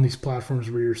 you're on these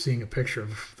platforms where you're seeing a picture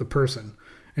of the person,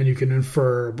 and you can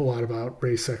infer a lot about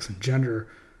race, sex, and gender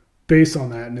based on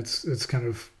that. And it's kind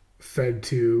of fed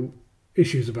to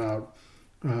issues about,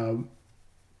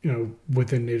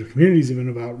 within Native communities, even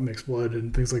about mixed blood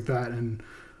and things like that, and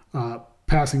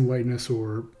passing whiteness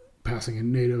or passing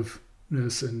in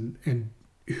nativeness, and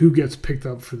who gets picked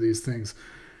up for these things.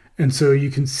 And so you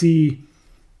can see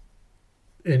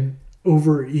an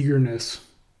over-eagerness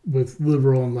with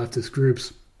liberal and leftist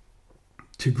groups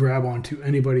to grab onto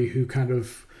anybody who kind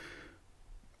of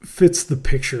fits the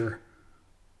picture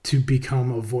to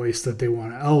become a voice that they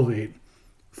want to elevate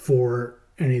for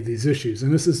any of these issues.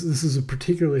 And this is a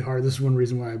particularly hard, this is one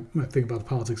reason why I think about the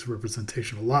politics of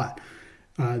representation a lot.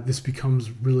 This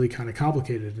becomes really kind of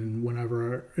complicated,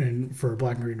 and for a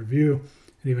Black and Green Review,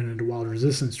 and even into Wild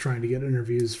Resistance, trying to get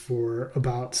interviews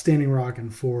about Standing Rock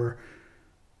and for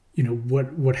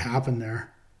what happened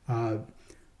there,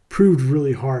 proved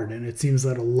really hard. And it seems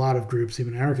that a lot of groups,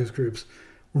 even anarchist groups,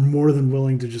 were more than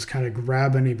willing to just kind of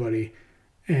grab anybody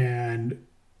and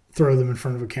throw them in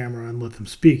front of a camera and let them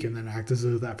speak, and then act as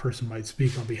though that person might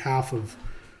speak on behalf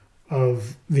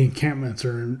of the encampments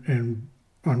and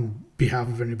on behalf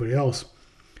of anybody else.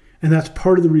 And that's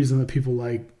part of the reason that people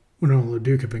like Winona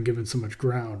LaDuke have been given so much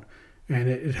ground. And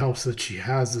it helps that she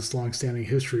has this long-standing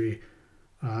history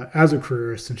as a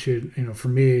careerist, and she, for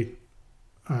me,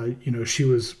 she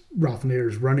was Ralph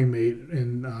Nader's running mate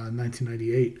in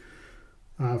 1998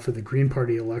 for the Green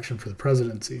Party election for the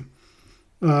presidency.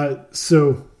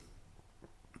 So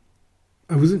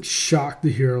I wasn't shocked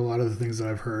to hear a lot of the things that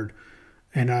I've heard,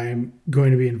 and I'm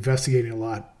going to be investigating a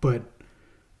lot. But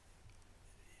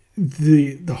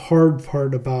the hard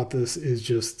part about this is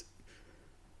just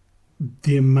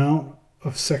the amount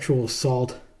of sexual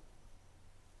assault,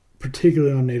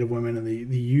 particularly on Native women, and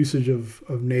the usage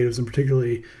of Natives, and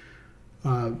particularly,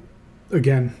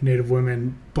 again, Native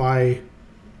women by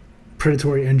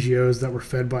predatory NGOs that were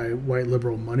fed by white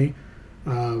liberal money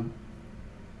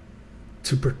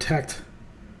to protect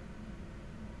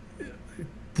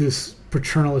this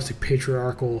paternalistic,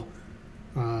 patriarchal,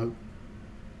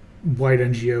 white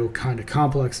NGO kind of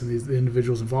complex, and the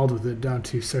individuals involved with it, down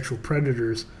to sexual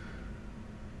predators,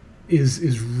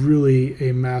 is really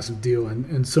a massive deal.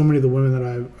 And so many of the women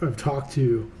that I've talked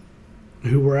to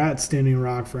who were at Standing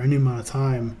Rock for any amount of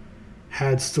time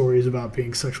had stories about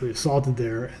being sexually assaulted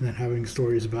there, and then having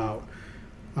stories about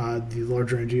the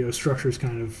larger NGO structures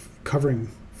kind of covering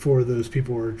for those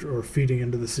people, or feeding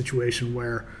into the situation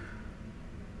where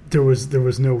there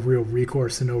was no real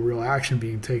recourse and no real action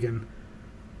being taken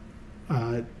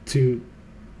to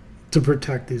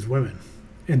protect these women.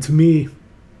 And to me,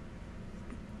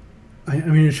 I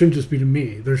mean, it shouldn't just be to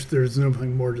me. There's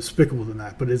nothing more despicable than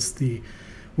that. But it's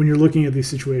when you're looking at these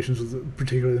situations, with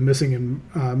particularly the missing and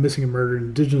murdered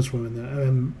Indigenous women, the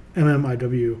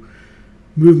MMIW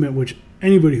movement, which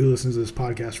anybody who listens to this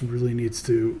podcast really needs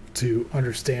to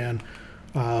understand.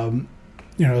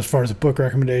 As far as a book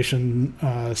recommendation,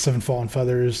 Seven Fallen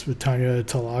Feathers with Tanya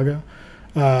Talaga.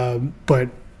 But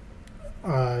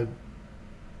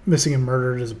Missing and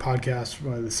Murdered is a podcast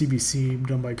by the CBC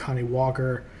done by Connie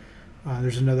Walker.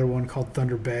 There's another one called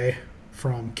Thunder Bay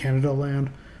from Canada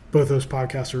Land. Both those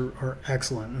podcasts are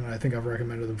excellent, and I think I've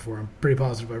recommended them before. I'm pretty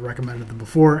positive I recommended them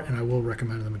before, and I will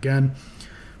recommend them again.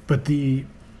 But the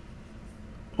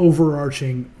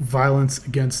overarching violence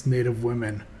against Native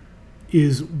women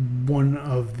is one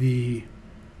of the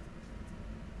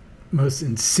most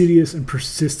insidious and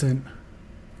persistent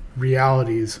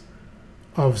realities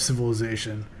of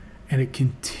civilization, and it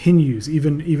continues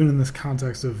even in this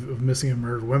context of missing and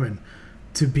murdered women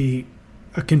to be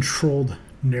a controlled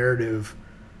narrative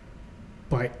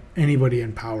by anybody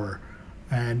in power.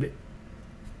 And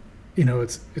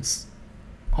it's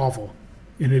awful,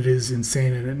 and it is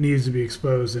insane, and it needs to be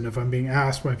exposed. And if I'm being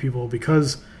asked by people,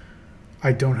 because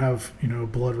I don't have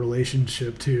blood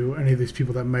relationship to any of these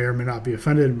people that may or may not be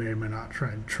offended, may or may not try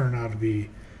and turn out to be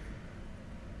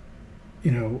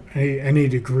any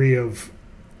degree of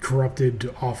corrupted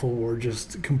to awful or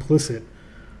just complicit,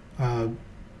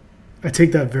 I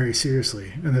take that very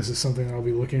seriously, and this is something that I'll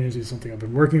be looking into, something I've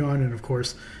been working on. And of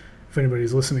course, if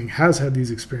anybody's listening has had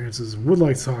these experiences and would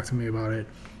like to talk to me about it,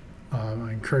 I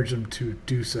encourage them to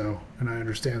do so. And I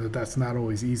understand that that's not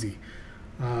always easy,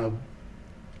 but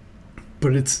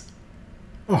it's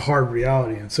a hard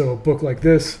reality. And so a book like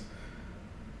this,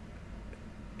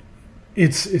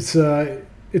 it's a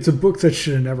book that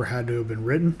should have never had to have been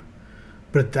written,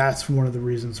 but that's one of the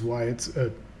reasons why it's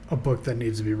a book that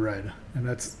needs to be read. And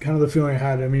that's kind of the feeling I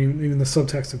had. I mean, even the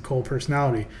subtext of Cold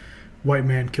Personality, white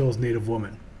man kills Native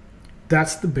woman.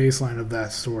 That's the baseline of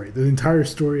that story. The entire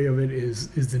story of it is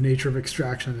the nature of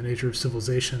extraction, the nature of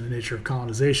civilization, the nature of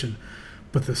colonization.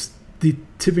 But the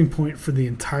tipping point for the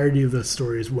entirety of the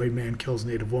story is white man kills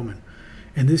Native woman.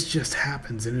 And this just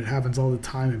happens, and it happens all the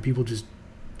time, and people just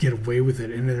get away with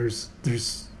it. And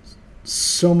there's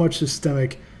so much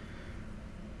systemic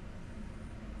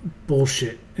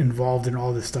bullshit involved in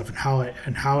all this stuff, and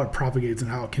how it propagates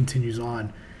and how it continues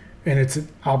on. And it's an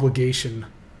obligation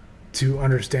to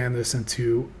understand this and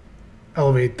to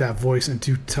elevate that voice and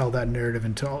to tell that narrative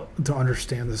and to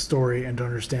understand the story and to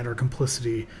understand our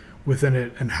complicity within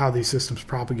it and how these systems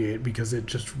propagate, because it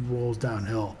just rolls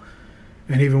downhill.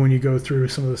 And even when you go through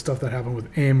some of the stuff that happened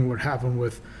with AIM and what happened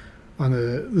on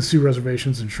the Sioux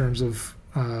reservations in terms of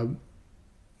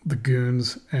the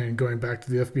goons and going back to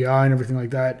the FBI and everything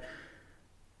like that,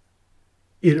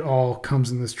 it all comes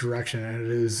in this direction, and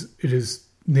it is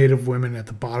Native women at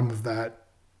the bottom of that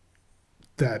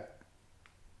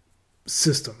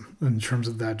system in terms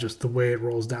of that, just the way it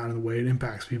rolls down and the way it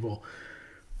impacts people.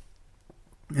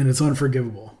 And it's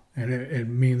unforgivable, and it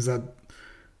means that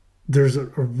there's a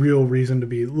real reason to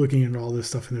be looking into all this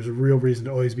stuff, and there's a real reason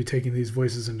to always be taking these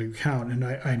voices into account. And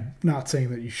I'm not saying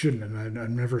that you shouldn't, and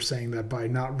I'm never saying that by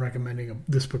not recommending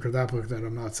this book or that book that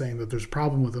I'm not saying that there's a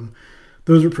problem with them.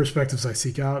 Those are perspectives I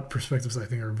seek out, perspectives I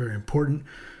think are very important.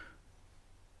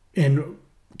 And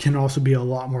can also be a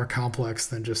lot more complex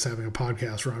than just having a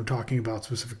podcast where I'm talking about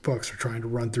specific books or trying to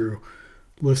run through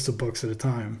lists of books at a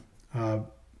time.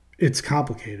 It's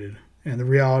complicated, and the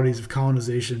realities of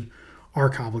colonization are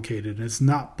complicated, and it's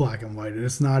not black and white, and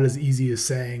it's not as easy as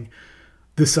saying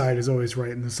this side is always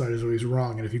right and this side is always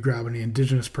wrong. And if you grab any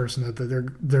indigenous person,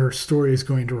 that their story is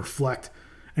going to reflect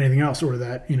anything else, or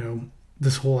that,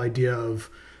 this whole idea of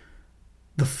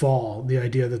the fall, the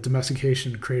idea that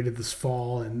domestication created this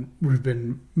fall and we've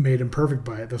been made imperfect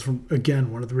by it. That's,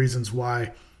 again, one of the reasons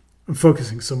why I'm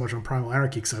focusing so much on primal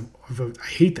anarchy, because I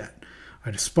hate that.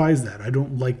 I despise that. I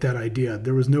don't like that idea.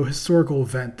 There was no historical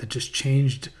event that just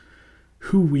changed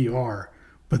who we are,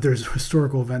 but there's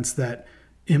historical events that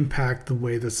impact the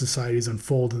way that societies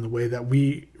unfold and the way that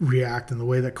we react and the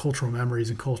way that cultural memories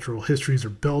and cultural histories are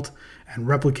built and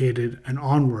replicated and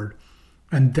onward.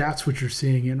 And that's what you're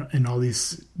seeing in all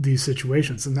these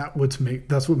situations. And that's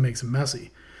what makes it messy.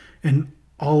 And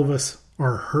all of us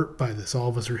are hurt by this. All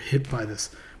of us are hit by this.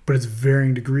 But it's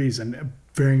varying degrees and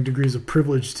varying degrees of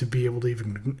privilege to be able to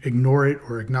even ignore it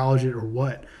or acknowledge it or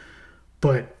what.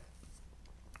 But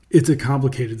it's a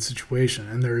complicated situation.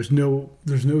 And there's no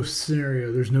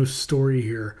scenario, there's no story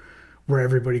here where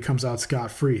everybody comes out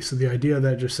scot-free. So the idea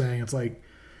that just saying it's like,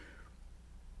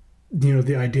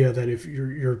 the idea that if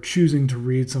you're choosing to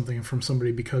read something from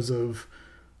somebody because of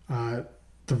the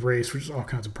race, which is all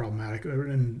kinds of problematic,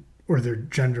 or their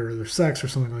gender or their sex or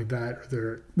something like that, or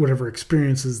their whatever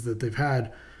experiences that they've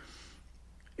had,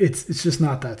 it's just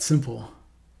not that simple.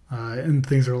 And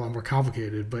things are a lot more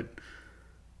complicated. But,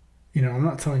 I'm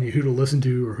not telling you who to listen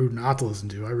to or who not to listen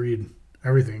to. I read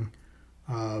everything.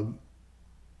 But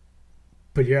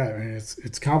yeah, I mean,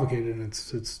 it's complicated, and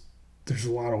it's there's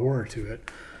a lot of horror to it.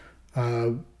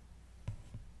 And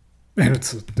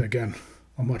it's, again,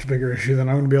 a much bigger issue than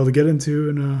I'm going to be able to get into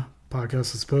in a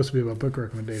podcast that's supposed to be about book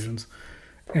recommendations.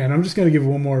 And I'm just going to give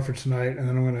one more for tonight, and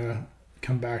then I'm going to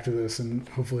come back to this and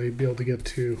hopefully be able to get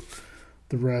to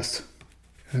the rest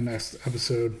in the next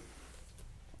episode.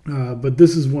 But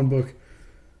this is one book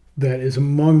that is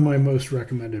among my most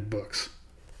recommended books.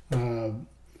 In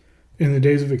the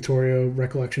Days of Victoria,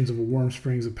 Recollections of a Warm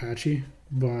Springs Apache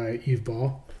by Yves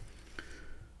Ball.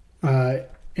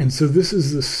 And so this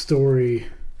is the story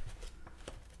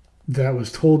that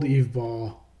was told to Yves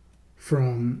Ball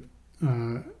from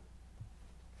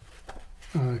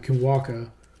Kinwaka,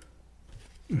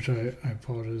 which I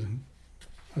apologize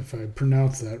if I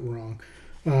pronounced that wrong.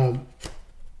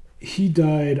 He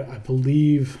died, I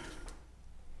believe...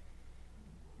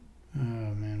 Oh,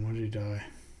 man, when did he die?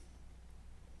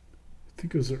 I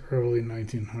think it was the early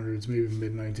 1900s, maybe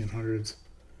mid-1900s.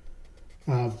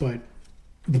 But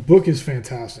the book is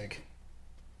fantastic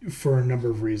for a number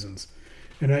of reasons.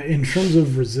 And in terms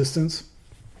of resistance,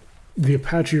 the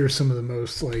Apache are some of the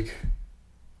most,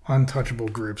 untouchable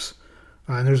groups.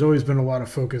 And there's always been a lot of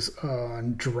focus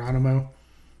on Geronimo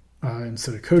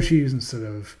instead of Cochise, instead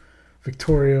of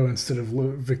Victoria, instead of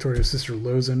Victoria's sister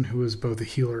Lozin, who was both a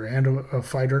healer and a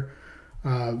fighter.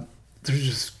 There's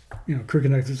just,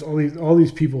 Crooked, there's all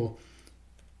these people.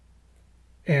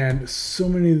 And so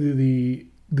many of the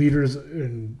leaders,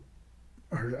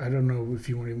 or I don't know if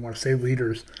you even want to say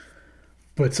leaders,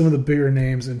 but some of the bigger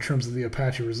names in terms of the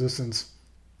Apache resistance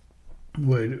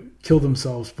would kill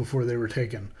themselves before they were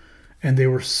taken. And they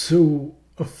were so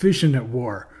efficient at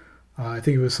war. I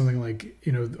think it was something like,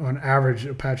 on average,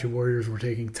 Apache warriors were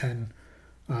taking 10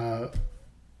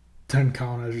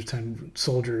 colonizers, 10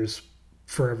 soldiers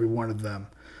for every one of them.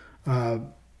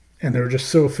 And they were just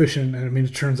so efficient. And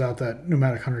it turns out that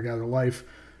nomadic hunter-gatherer life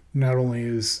not only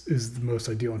is the most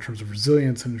ideal in terms of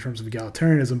resilience and in terms of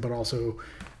egalitarianism, but also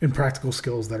in practical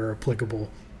skills that are applicable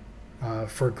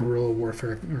for guerrilla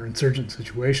warfare or insurgent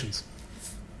situations.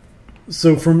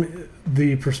 So from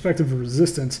the perspective of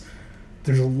resistance,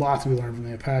 there's a lot to be learned from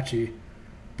the Apache.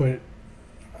 But,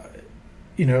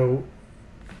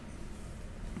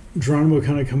 Geronimo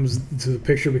kind of comes to the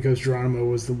picture because Geronimo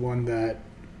was the one that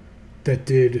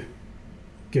did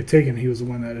get taken. He was the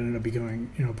one that ended up becoming,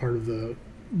 part of the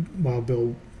Wild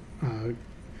Bill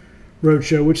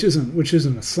Roadshow, which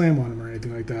isn't a slam on him or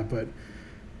anything like that, but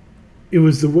it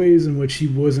was the ways in which he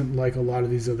wasn't like a lot of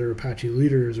these other Apache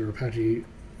leaders or Apache,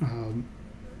 I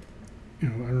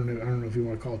don't know if you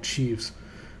want to call it chiefs,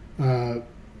 that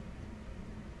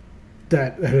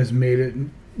has made it,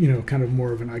 kind of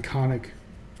more of an iconic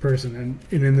person.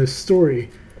 And in this story,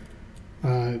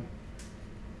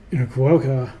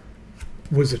 Kowalka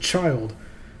was a child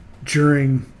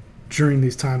during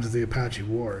these times of the Apache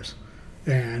Wars,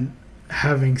 and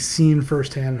having seen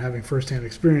firsthand and having firsthand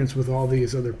experience with all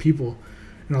these other people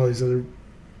and all these other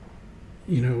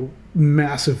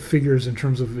massive figures in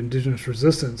terms of indigenous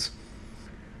resistance,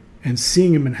 and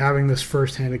seeing him and having this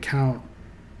firsthand account,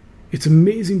 it's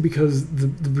amazing because the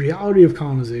reality of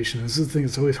colonization, this is the thing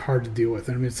that's always hard to deal with.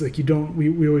 And I mean, it's like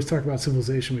we always talk about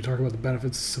civilization, we talk about the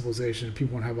benefits of civilization, and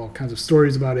people want to have all kinds of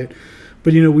stories about it.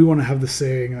 But, we want to have the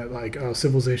saying that, like, oh,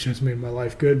 civilization has made my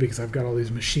life good because I've got all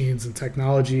these machines and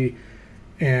technology.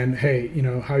 And, hey,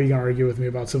 how are you going to argue with me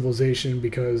about civilization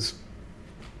because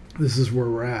this is where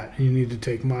we're at? You need to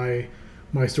take my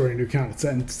story into account. It's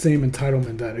that same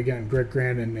entitlement that, again, Greg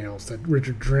Grandin nails, that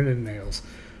Richard Drennan nails,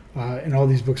 and all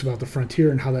these books about the frontier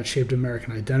and how that shaped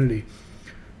American identity.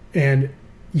 And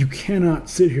you cannot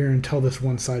sit here and tell this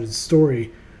one-sided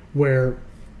story where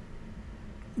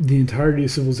the entirety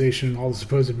of civilization and all the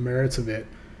supposed merits of it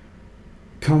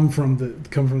come from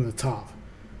the top.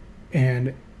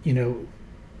 And what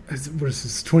is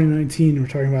this, 2019, we're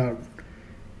talking about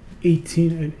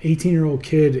an 18-year-old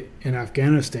kid in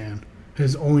Afghanistan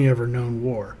has only ever known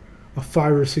war. A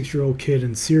 5 or 6-year-old kid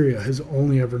in Syria has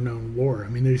only ever known war. I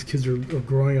mean, these kids are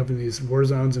growing up in these war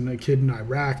zones, and a kid in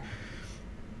Iraq,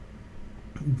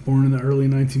 born in the early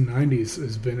 1990s,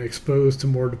 has been exposed to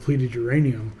more depleted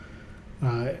uranium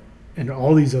and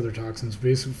all these other toxins,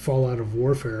 basically fallout of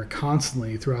warfare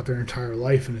constantly throughout their entire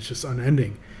life, and it's just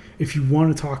unending. If you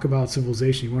want to talk about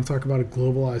civilization, you want to talk about a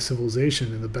globalized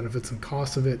civilization and the benefits and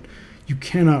costs of it, you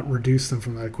cannot reduce them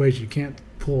from that equation. You can't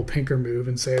pull a Pinker move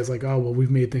and say it's like, oh, well, we've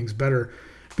made things better,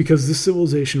 because this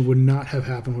civilization would not have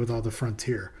happened without the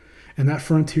frontier. And that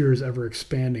frontier is ever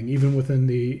expanding, even within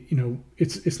the,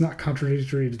 it's not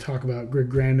contradictory to talk about Greg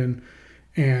Grandin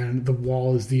and the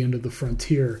wall is the end of the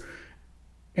frontier,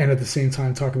 and at the same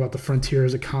time talk about the frontier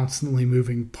as a constantly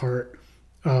moving part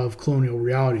of colonial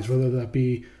realities, whether that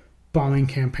be bombing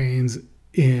campaigns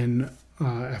in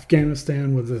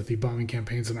Afghanistan, whether that be bombing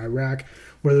campaigns in Iraq,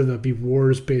 whether that be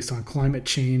wars based on climate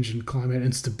change and climate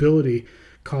instability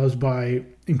caused by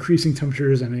increasing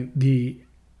temperatures and the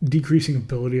decreasing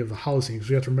ability of the Holocene. Because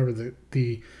we have to remember that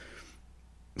the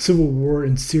civil war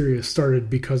in Syria started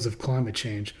because of climate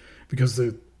change, because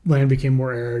the land became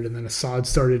more arid, and then Assad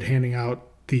started handing out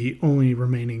the only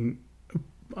remaining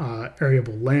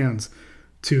arable lands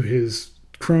to his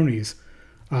cronies,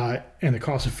 and the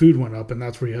cost of food went up, and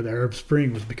that's where you had the Arab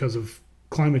Spring, was because of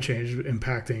climate change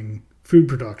impacting food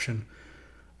production.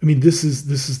 I mean, this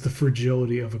is the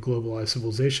fragility of a globalized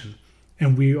civilization,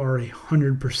 and we are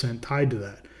 100% tied to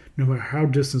that. No matter how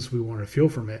distant we want to feel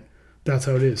from it, that's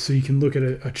how it is. So you can look at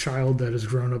a child that has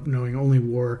grown up knowing only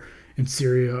war in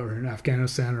Syria or in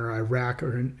Afghanistan or Iraq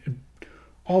or in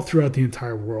all throughout the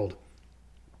entire world,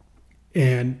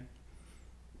 and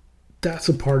that's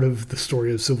a part of the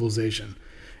story of civilization.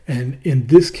 And in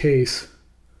this case,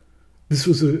 this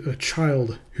was a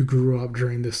child who grew up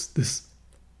during this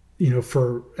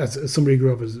for as somebody who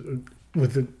grew up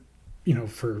with it,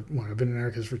 I've been in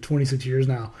America for 26 years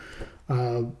now.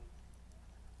 All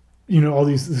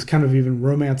this kind of even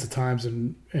romance at times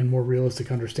and more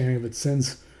realistic understanding of it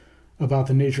since about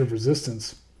the nature of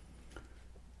resistance.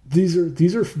 These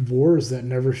are wars that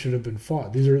never should have been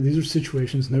fought. These are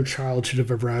situations no child should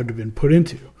have ever had to been put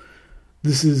into.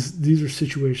 These are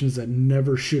situations that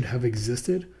never should have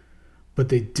existed, but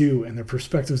they do, and they're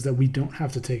perspectives that we don't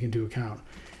have to take into account.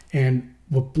 And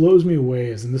what blows me away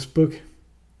is, in this book,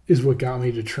 is what got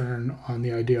me to turn on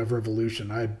the idea of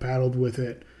revolution. I had battled with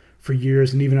it for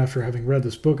years, and even after having read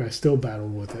this book, I still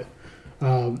battled with it.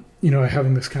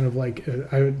 Having this kind of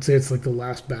I would say it's like the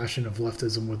last bastion of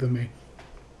leftism within me,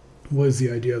 was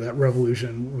the idea that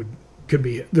revolution could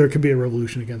be a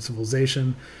revolution against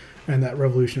civilization, and that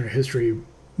revolutionary history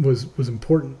was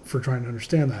important for trying to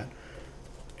understand that.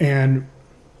 And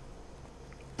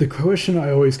the question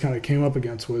I always kind of came up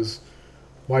against was,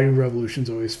 why do revolutions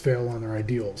always fail on their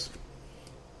ideals?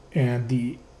 And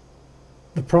the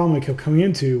problem I kept coming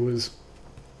into was,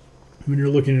 when you're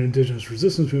looking at indigenous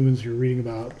resistance movements, you're reading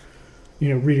about,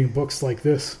 reading books like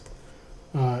this,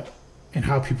 and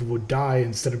how people would die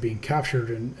instead of being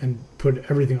captured and put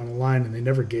everything on the line, and they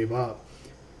never gave up,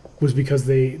 was because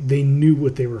they knew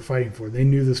what they were fighting for. They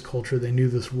knew this culture, they knew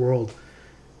this world,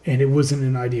 and it wasn't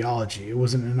an ideology. It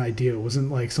wasn't an idea. It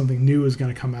wasn't like something new was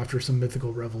going to come after some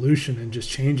mythical revolution and just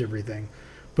change everything.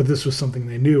 But this was something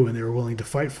they knew, and they were willing to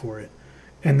fight for it.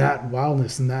 And that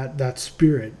wildness and that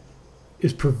spirit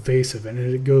is pervasive, and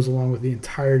it goes along with the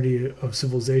entirety of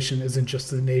civilization. Isn't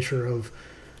just the nature of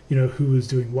who was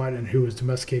doing what and who was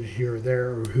domesticated here or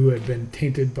there, or who had been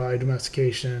tainted by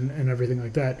domestication and everything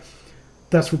like that.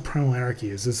 That's what primal anarchy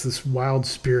is. It's this wild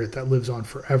spirit that lives on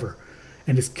forever.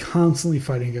 and is constantly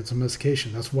fighting against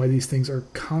domestication. That's why these things are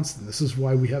constant. This is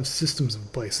why we have systems in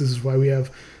place. This is why we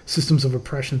have systems of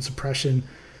oppression, suppression,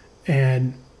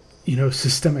 and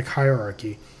systemic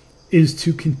hierarchy, is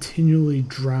to continually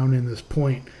drown in this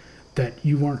point that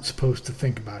you aren't supposed to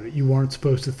think about it. You aren't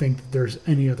supposed to think that there's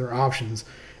any other options,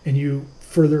 and you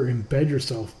further embed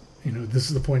yourself. This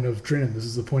is the point of Drinan. This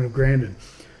is the point of Grandin.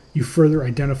 You further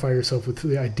identify yourself with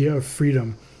the idea of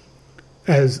freedom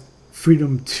as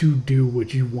freedom to do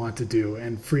what you want to do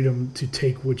and freedom to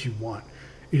take what you want.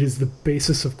 It is the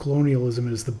basis of colonialism.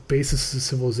 It is the basis of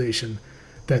civilization,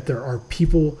 that there are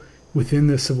people within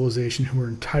this civilization who are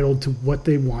entitled to what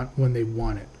they want when they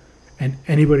want it. And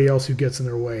anybody else who gets in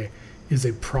their way is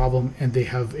a problem, and they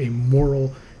have a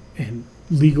moral and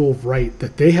legal right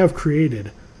that they have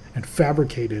created and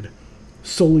fabricated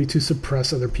solely to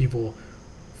suppress other people.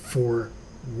 For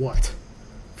what?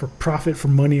 For profit, for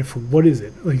money, and for what is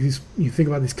it? Like you think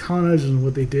about these colonizers and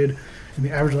what they did, and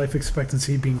the average life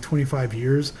expectancy being 25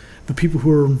 years. The people who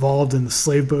were involved in the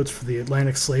slave boats for the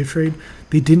Atlantic slave trade,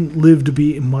 they didn't live to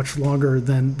be much longer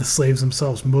than the slaves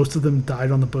themselves. Most of them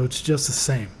died on the boats just the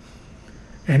same.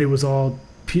 And it was all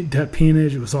debt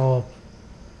peonage. It was all,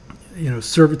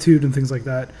 servitude and things like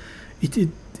that.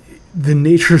 The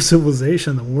nature of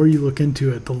civilization, the more you look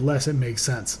into it, the less it makes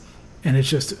sense. And it's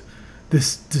just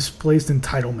this displaced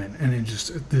entitlement, and it's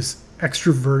just this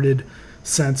extroverted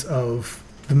sense of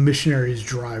the missionaries'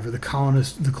 drive or the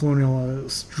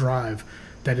colonialist drive,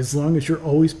 that as long as you're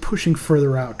always pushing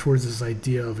further out towards this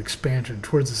idea of expansion,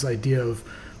 towards this idea of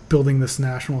building this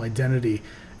national identity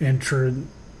and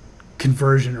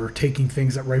conversion or taking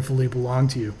things that rightfully belong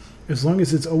to you, as long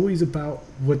as it's always about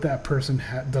what that person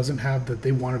doesn't have that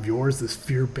they want of yours, this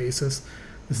fear basis,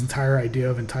 this entire idea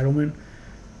of entitlement,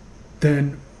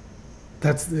 then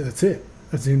that's it.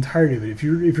 That's the entirety of it. If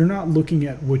you're not looking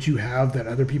at what you have that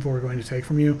other people are going to take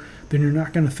from you, then you're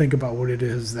not going to think about what it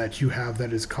is that you have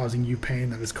that is causing you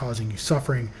pain, that is causing you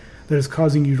suffering, that is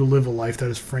causing you to live a life that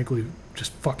is frankly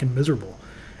just fucking miserable.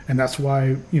 And that's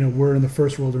why, we're in the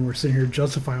first world and we're sitting here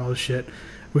justifying all this shit.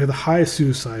 We have the highest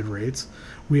suicide rates.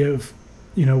 We have,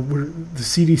 the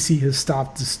CDC has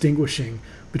stopped distinguishing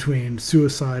between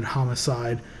suicide,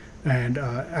 homicide, and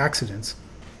accidents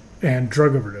and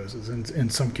drug overdoses in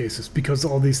some cases, because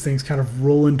all these things kind of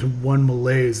roll into one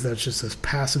malaise that's just this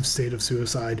passive state of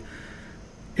suicide.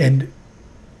 And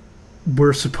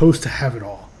we're supposed to have it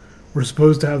all. We're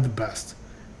supposed to have the best.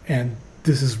 And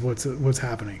this is what's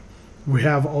happening. We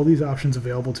have all these options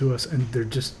available to us, and they're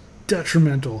just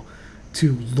detrimental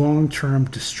to long-term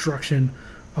destruction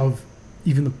of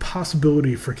even the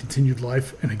possibility for continued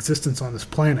life and existence on this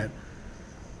planet.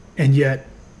 And yet,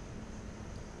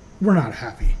 we're not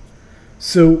happy.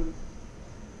 So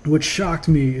what shocked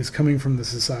me is coming from the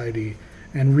society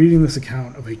and reading this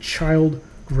account of a child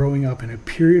growing up in a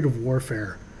period of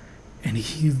warfare, and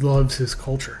he loves his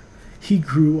culture. He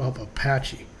grew up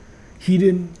Apache. He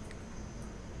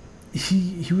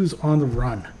was on the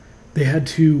run. They had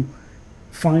to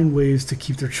find ways to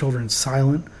keep their children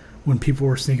silent when people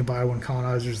were sneaking by, when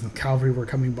colonizers and the cavalry were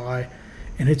coming by.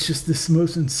 And it's just this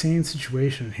most insane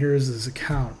situation. And here is this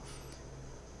account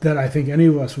that I think any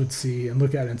of us would see and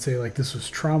look at and say, like, this was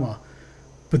trauma.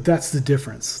 But that's the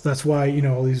difference. That's why,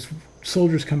 all these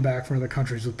soldiers come back from other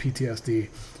countries with PTSD,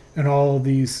 and all of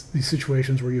these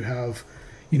situations where you have,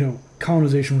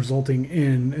 colonization resulting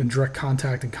in direct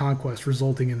contact and conquest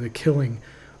resulting in the killing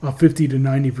of 50 to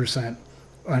 90%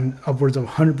 and upwards of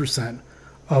 100%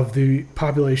 of the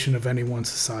population of any one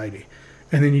society.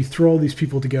 And then you throw all these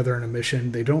people together in a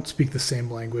mission. They don't speak the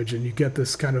same language, and you get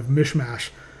this kind of mishmash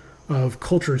of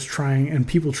cultures and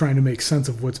people trying to make sense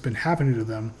of what's been happening to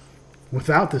them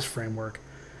without this framework.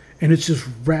 And it's just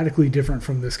radically different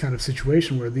from this kind of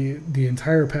situation where the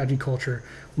entire Apache culture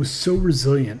was so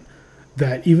resilient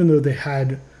that even though they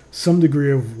had some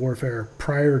degree of warfare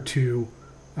prior to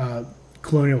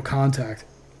colonial contact,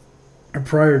 or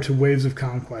prior to waves of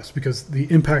conquest, because the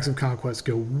impacts of conquest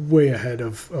go way ahead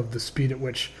of the speed at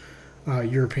which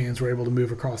Europeans were able to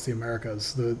move across the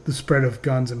Americas. The spread of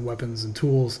guns and weapons and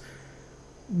tools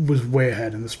was way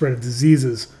ahead, and the spread of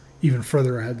diseases even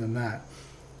further ahead than that.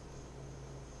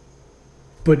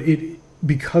 But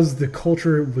because the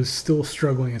culture was still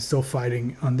struggling and still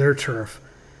fighting on their turf,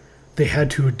 they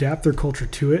had to adapt their culture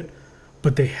to it,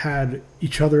 but they had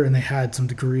each other, and they had some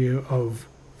degree of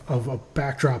a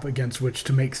backdrop against which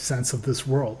to make sense of this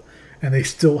world. And they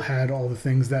still had all the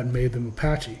things that made them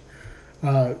Apache.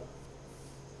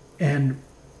 And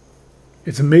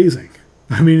it's amazing.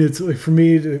 I mean, it's like, for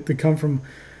me to come from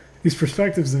these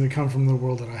perspectives and to come from the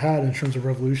world that I had in terms of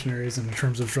revolutionaries and in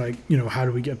terms of, like, how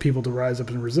do we get people to rise up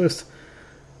and resist?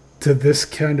 to this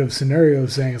kind of scenario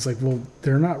of saying it's like, well,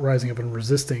 they're not rising up and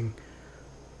resisting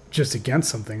just against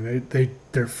something.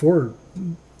 They're for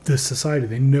this society.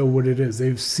 They know what it is.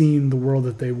 They've seen the world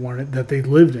that they wanted, that they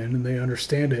lived in, and they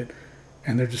understand it,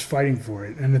 and they're just fighting for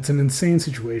it. And it's an insane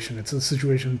situation. It's a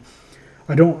situation.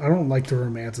 I don't like to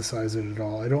romanticize it at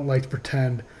all. I don't like to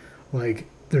pretend like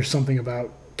there's something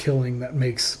about killing that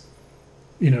makes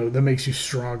you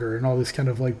stronger, and all this kind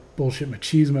of like bullshit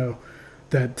machismo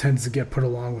that tends to get put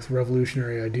along with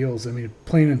revolutionary ideals. I mean,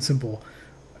 plain and simple,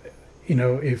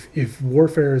 if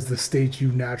warfare is the state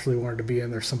you naturally wanted to be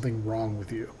in, there's something wrong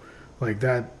with you. Like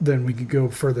that, then we could go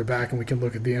further back and we can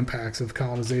look at the impacts of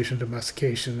colonization,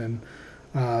 domestication,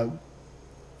 and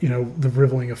the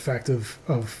rippling effect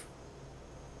of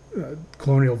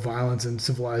colonial violence and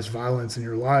civilized violence in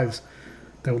your lives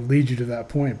that would lead you to that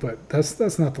point. But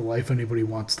that's not the life anybody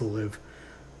wants to live.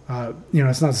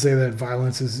 It's not to say that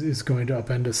violence is going to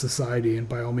upend a society, and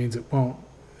by all means it won't,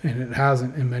 and it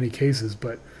hasn't in many cases,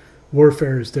 but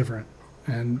warfare is different.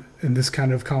 And this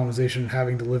kind of colonization,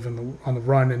 having to live on the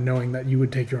run and knowing that you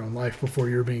would take your own life before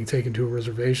you're being taken to a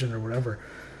reservation or whatever,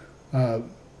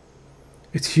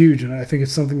 it's huge. And I think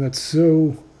it's something that's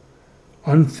so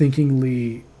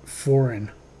unthinkingly foreign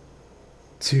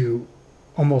to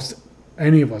almost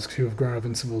any of us who have grown up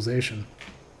in civilization.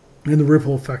 And the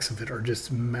ripple effects of it are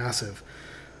just massive.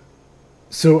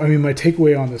 So, I mean, my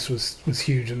takeaway on this was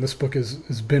huge. And this book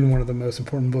has been one of the most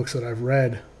important books that I've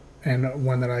read, and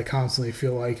one that I constantly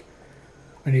feel like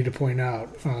I need to point out.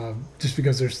 Just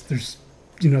because there's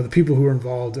the people who are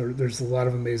involved, there's a lot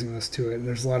of amazingness to it. And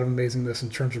there's a lot of amazingness in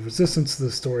terms of resistance to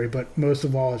the story. But most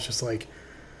of all, it's just like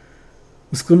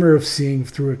this glimmer of seeing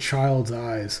through a child's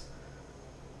eyes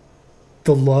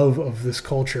the love of this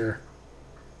culture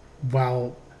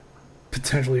while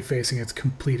potentially facing its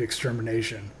complete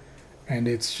extermination. And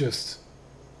it's just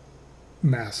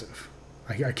massive.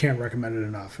 I can't recommend it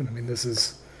enough. And I mean, this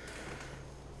is,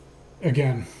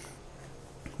 again,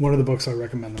 one of the books I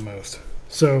recommend the most.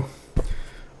 So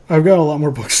I've got a lot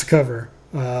more books to cover.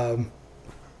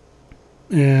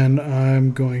 And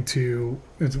I'm going to,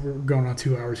 we're going on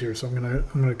 2 hours here, so I'm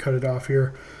gonna cut it off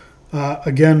here.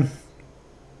 Again,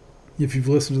 if you've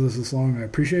listened to this long, I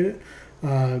appreciate it.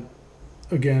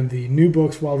 Again, the new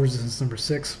books, Wild Resistance number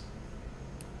 6,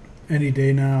 any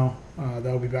day now.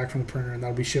 That'll be back from the printer, and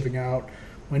that'll be shipping out.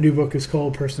 My new book is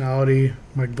called Personality.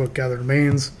 My book, Gathered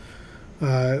Remains.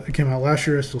 It came out last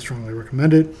year. I still strongly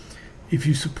recommend it. If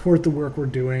you support the work we're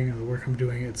doing, and the work I'm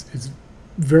doing, it's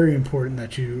very important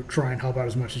that you try and help out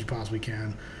as much as you possibly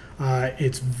can.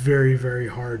 It's very, very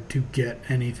hard to get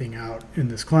anything out in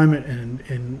this climate,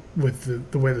 and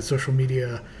with the way that social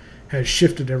media has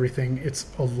shifted everything, it's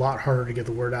a lot harder to get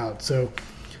the word out. So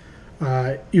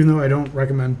even though I don't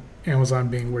recommend Amazon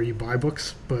being where you buy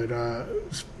books, but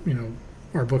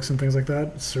our books and things like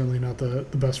that, it's certainly not the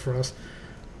best for us.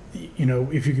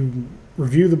 If you can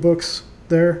review the books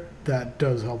there, that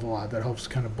does help a lot. That helps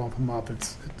kind of bump them up.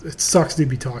 It sucks to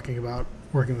be talking about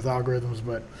working with algorithms,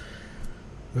 but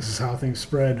this is how things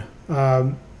spread.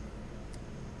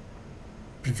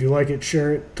 If you like it,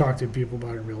 share it. Talk to people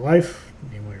about it in real life.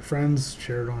 Name one of your friends.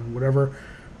 Share it on whatever.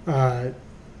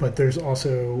 But there's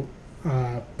also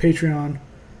Patreon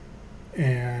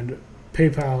and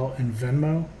PayPal and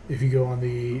Venmo. If you go on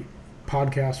the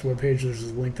podcast webpage, there's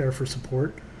a link there for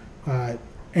support.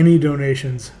 Any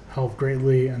donations help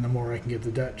greatly, and the more I can get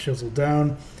the debt chiseled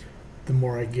down, the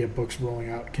more I can get books rolling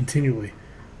out continually.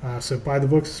 So buy the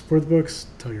books, support the books,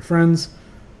 tell your friends,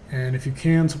 and if you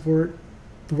can support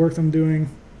the work I'm doing,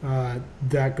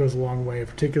 that goes a long way,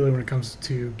 particularly when it comes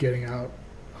to getting out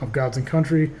of Gods and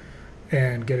Country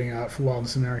and getting out for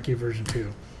Wildness and Anarchy version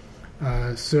 2.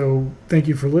 So thank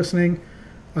you for listening.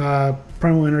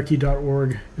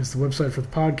 PrimalAnarchy.org is the website for the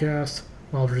podcast.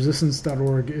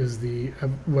 WildResistance.org is the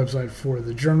website for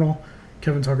the journal.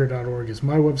 KevinTucker.org is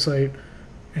my website.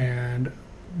 And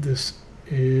this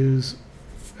is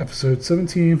episode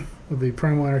 17 of the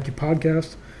Primal Anarchy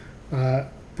podcast,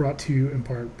 brought to you in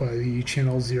part by the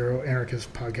Channel Zero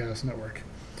Anarchist Podcast Network.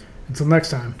 Until next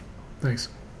time, thanks.